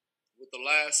with the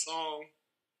last song,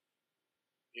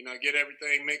 you know, get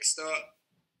everything mixed up,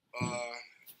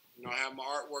 you know, have my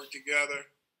artwork together.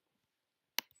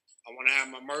 I want to have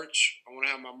my merch.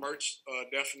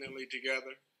 Definitely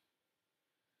together.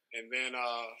 And then,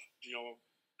 you know,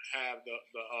 have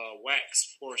the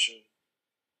wax portion,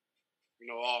 you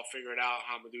know, all figured out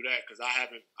how I'm gonna do that, because I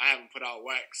haven't put out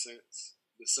wax since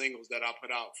the singles that I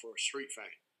put out for Street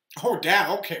Fame. Oh,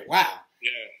 damn. Okay. Wow.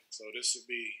 Yeah. So this would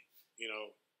be, you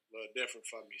know, a little different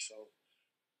for me. So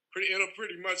it'll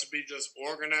pretty much be just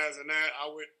organizing that. I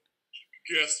would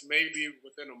guess maybe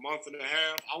within a month and a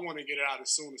half. I want to get it out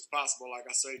as soon as possible, like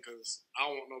I say, because I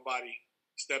don't want nobody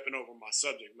stepping over my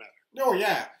subject matter. Oh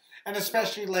yeah, and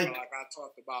especially like I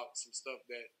talked about some stuff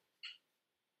that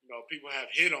people have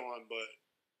hit on, but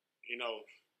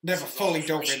never fully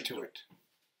dove into it.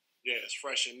 Yeah, it's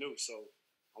fresh and new, so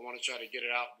I want to try to get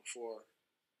it out before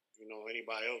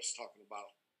anybody else talking about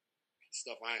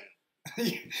stuff I am.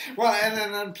 Well,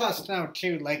 and then plus now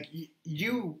too, like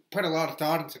you put a lot of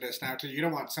thought into this now too. You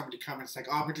don't want somebody coming and say,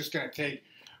 "Oh, we're just gonna take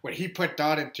what he put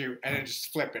thought into and then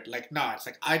just flip it." Like, no, it's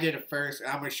like I did it first, and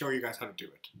I'm gonna show you guys how to do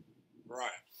it. Right.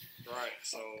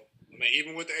 So I mean,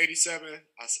 even with the '87,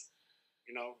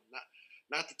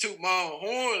 not to toot my own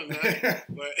horn, man,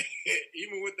 but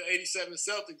even with the '87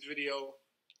 Celtics video,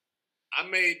 I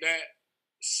made that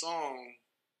song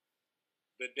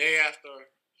the day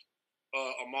after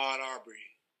Ahmaud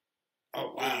Arbery.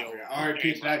 Oh wow!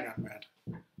 R.I.P. to that young man.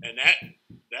 And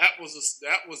that was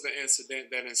the incident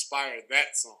that inspired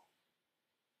that song.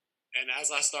 And as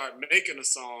I started making the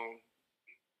song,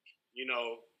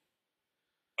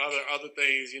 other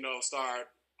things,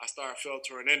 I started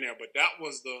filtering in there. But that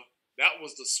was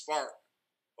the spark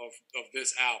of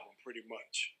this album, pretty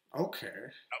much.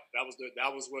 Okay.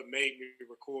 That was what made me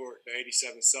record the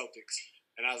 '87 Celtics.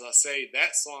 And as I say,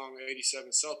 that song,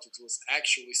 '87 Celtics, was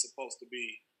actually supposed to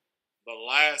be the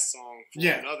last song for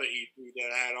another EP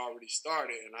that I had already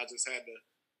started, and I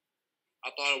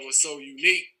thought it was so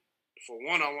unique. For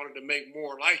one, I wanted to make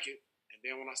more like it, and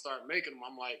then when I started making them,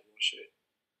 I'm like, well, shit,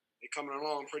 they're coming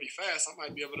along pretty fast. I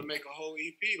might be able to make a whole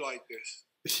EP like this.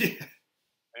 Yeah.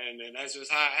 And then that's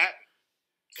just how it happened.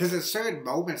 Because there's certain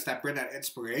moments that bring that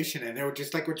inspiration, and they would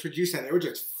just, like what you said, they would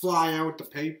just fly out the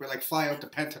paper, like fly out the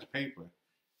pen to the paper.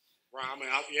 Right, I mean,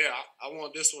 I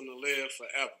want this one to live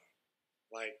forever.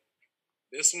 Like,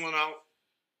 this is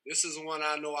one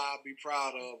I know I'll be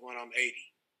proud of when I'm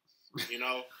 80, And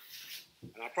I'll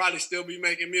probably still be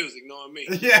making music, knowing me.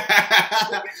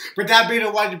 Yeah. But that'd be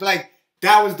the one you'd be like,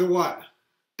 that was the one.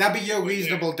 That'd be your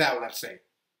reasonable doubt, let's say.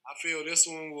 I feel this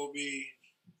one will be,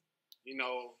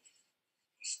 a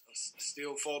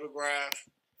still photograph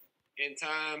in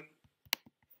time,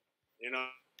 and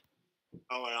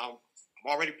I'm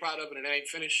already proud of it, and it ain't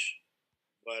finished.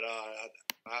 But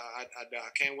I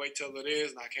can't wait till it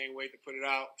is, and I can't wait to put it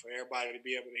out for everybody to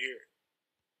be able to hear it.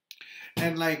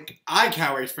 And, like, I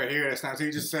can't wait for hearing this now. So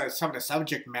you just said some of the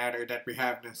subject matter that we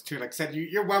have in this, too. Like I said,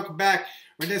 you're welcome back.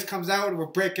 When this comes out, we'll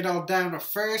break it all down at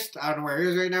first. I don't know where it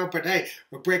is right now, but, hey,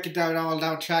 we'll break it down all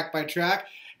down track by track.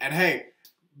 And, hey,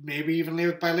 maybe even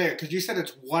lyric by lyric. Because you said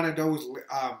it's one of those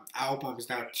albums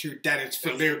now, too, that it's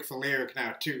for lyric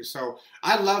now, too. So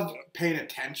I love paying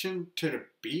attention to the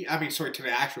beat. To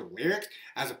the actual lyrics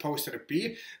as opposed to the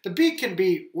beat. The beat can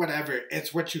be whatever.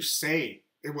 It's what you say.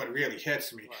 What really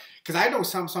hits me. Because I know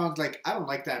some songs, like, I don't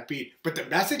like that beat. But the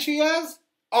message he has,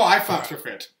 I fucks with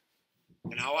it.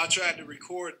 And how I tried to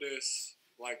record this,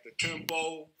 like the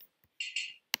tempo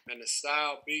and the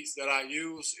style beats that I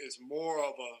use is more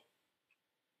of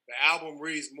the album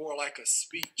reads more like a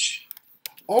speech.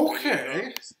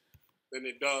 Okay. Than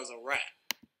it does a rap.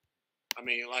 I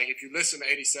mean, like, if you listen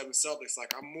to '87 Celtics,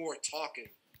 like, I'm more talking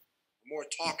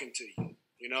to you,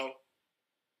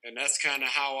 And that's kind of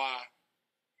how I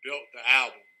built the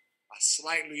album. I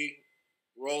slightly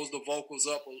rose the vocals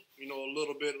up, a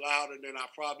little bit louder than I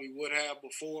probably would have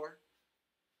before,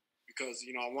 because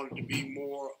I wanted to be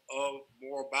more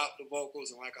about the vocals.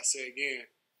 And like I said again,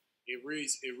 it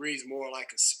reads more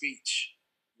like a speech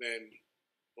than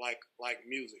like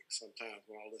music sometimes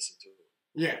when I listen to it.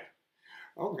 Yeah.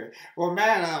 Okay. Well,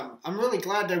 man, I'm really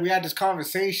glad that we had this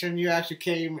conversation. You actually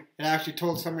came and actually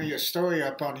told some of your story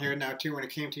up on here now, too, when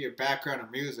it came to your background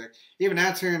in music. Even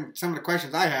answering some of the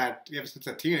questions I had ever since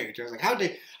a teenager. I was like, how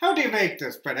do you make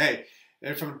this? But, hey,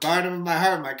 from the bottom of my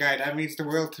heart, my guy, that means the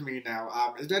world to me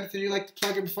now. Is there anything you'd like to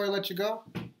plug in before I let you go?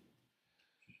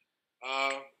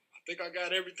 I think I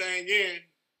got everything in.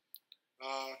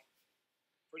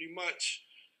 Pretty much.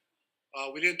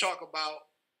 We didn't talk about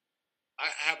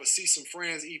I have a See Some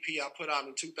Friends EP I put out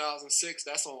in 2006.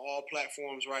 That's on all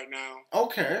platforms right now.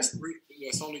 Okay.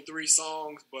 It's only 3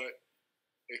 songs, but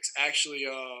it's actually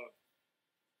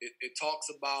it talks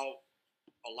about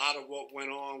a lot of what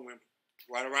went on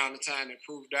right around the time that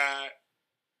Proof died,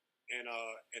 and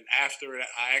after it,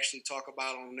 I actually talk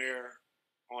about on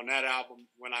that album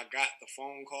when I got the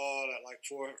phone call at like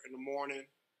 4 in the morning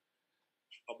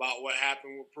about what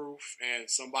happened with Proof, and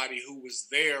somebody who was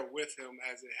there with him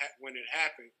when it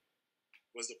happened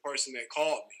was the person that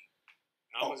called me.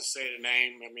 I'm gonna say the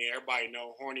name. I mean, everybody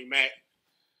know Horny Mac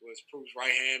was Proof's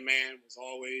right hand man. Was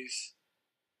always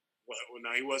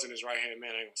no, he wasn't his right hand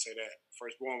man. I ain't gonna say that.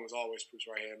 Firstborn was always Proof's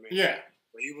right hand man. Yeah,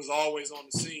 but he was always on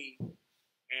the scene,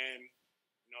 and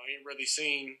ain't really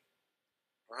seen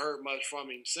or heard much from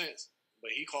him since.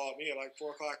 But he called me at like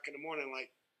 4 o'clock in the morning,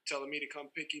 like telling me to come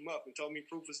pick him up and told me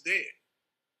Proof is dead.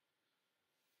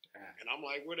 And I'm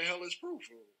like, where the hell is Proof?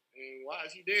 And why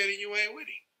is he dead and you ain't with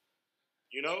him?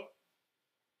 You know?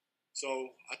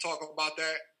 So I talk about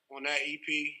that on that EP.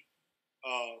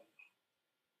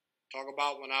 Talk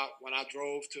about when I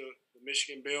drove to the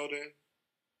Michigan building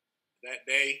that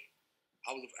day.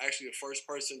 I was actually the first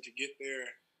person to get there.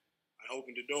 I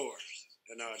opened the doors.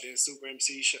 And then Super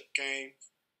MC came.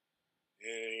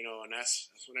 And, you know, and that's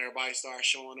when everybody started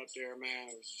showing up there, man.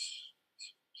 It was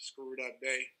just a screwed up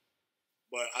day.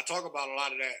 But I talk about a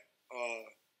lot of that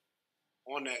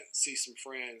on that See Some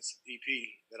Friends EP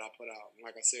that I put out. And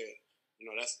like I said, you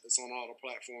know, it's on all the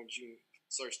platforms. You can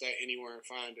search that anywhere and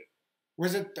find it.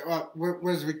 Was it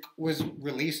was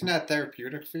releasing that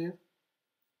therapeutic for you?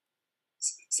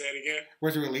 Say it again.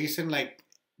 Was releasing like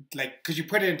because you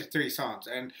put it into 3 songs,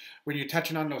 and when you're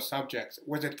touching on those subjects,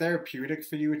 was it therapeutic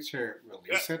for you to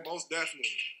release it? Most definitely,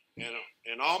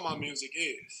 and all my music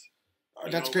is.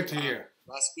 That's good to hear.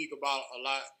 I speak about a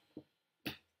lot.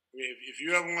 I mean, if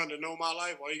you ever wanted to know my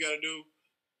life, all you got to do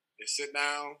is sit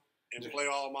down and play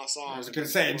all of my songs. I was gonna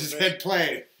say, just hit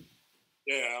play.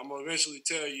 Yeah, I'm gonna eventually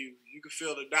tell you. You can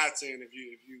fill the dots in if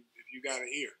you got an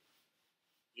ear.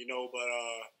 You know, but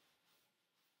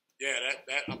yeah,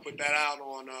 that I put that out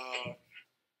on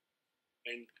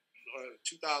in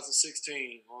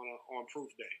 2016 on Proof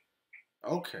Day.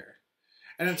 Okay,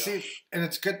 and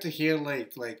it's good to hear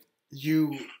like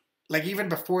you even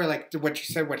before like what you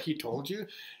said, what he told you,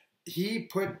 he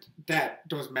put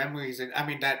those memories and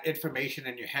that information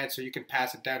in your head so you can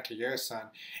pass it down to your son,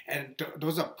 and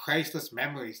those are priceless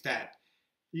memories that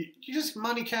you just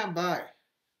money can't buy.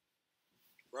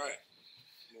 Right,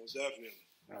 most definitely.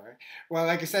 All right. Well,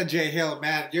 like I said, J.Hill,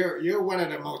 man, you're one of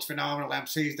the most phenomenal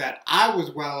MCs that I was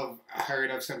heard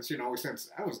of since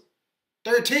I was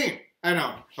 13. I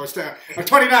know. I'm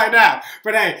 29 now.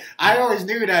 But hey, I always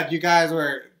knew that you guys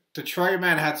were Detroit,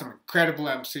 man, had some incredible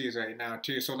MCs right now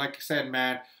too. So like I said,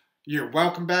 man, you're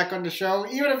welcome back on the show.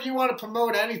 Even if you want to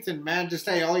promote anything, man, just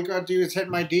say all you gotta do is hit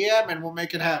my DM and we'll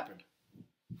make it happen.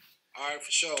 All right,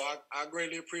 for sure. I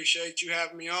greatly appreciate you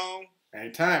having me on.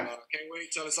 Anytime. Can't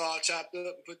wait till it's all chopped up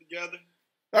and put together.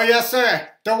 Oh, yes, sir.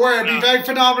 Don't worry. It'll be a very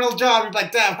phenomenal job. You'll be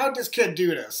like, damn, how'd this kid do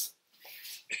this?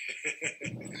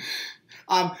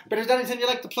 But is there anything you'd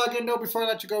like to plug in, though, before I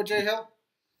let you go, J.Hill?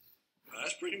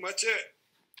 That's pretty much it.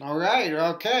 All right.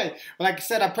 Okay. Well, like I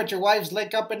said, I put your wife's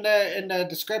link up in the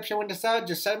description when this out.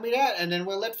 Just send me that, and then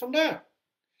we'll let from there.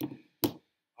 All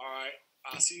right.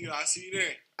 I'll see you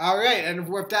then. All right, and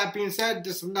with that being said,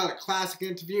 this is another classic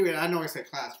interview, and I know I said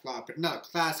classic a lot, but another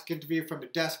classic interview from the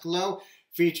desk below,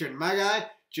 featuring my guy,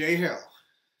 J.Hill.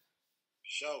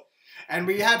 Show. And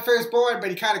we had Firstborn, but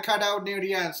he kind of cut out near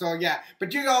the end, so yeah.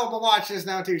 But you all will watch this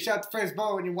now, too. Shout out to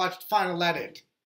Firstborn when you watch the final edit.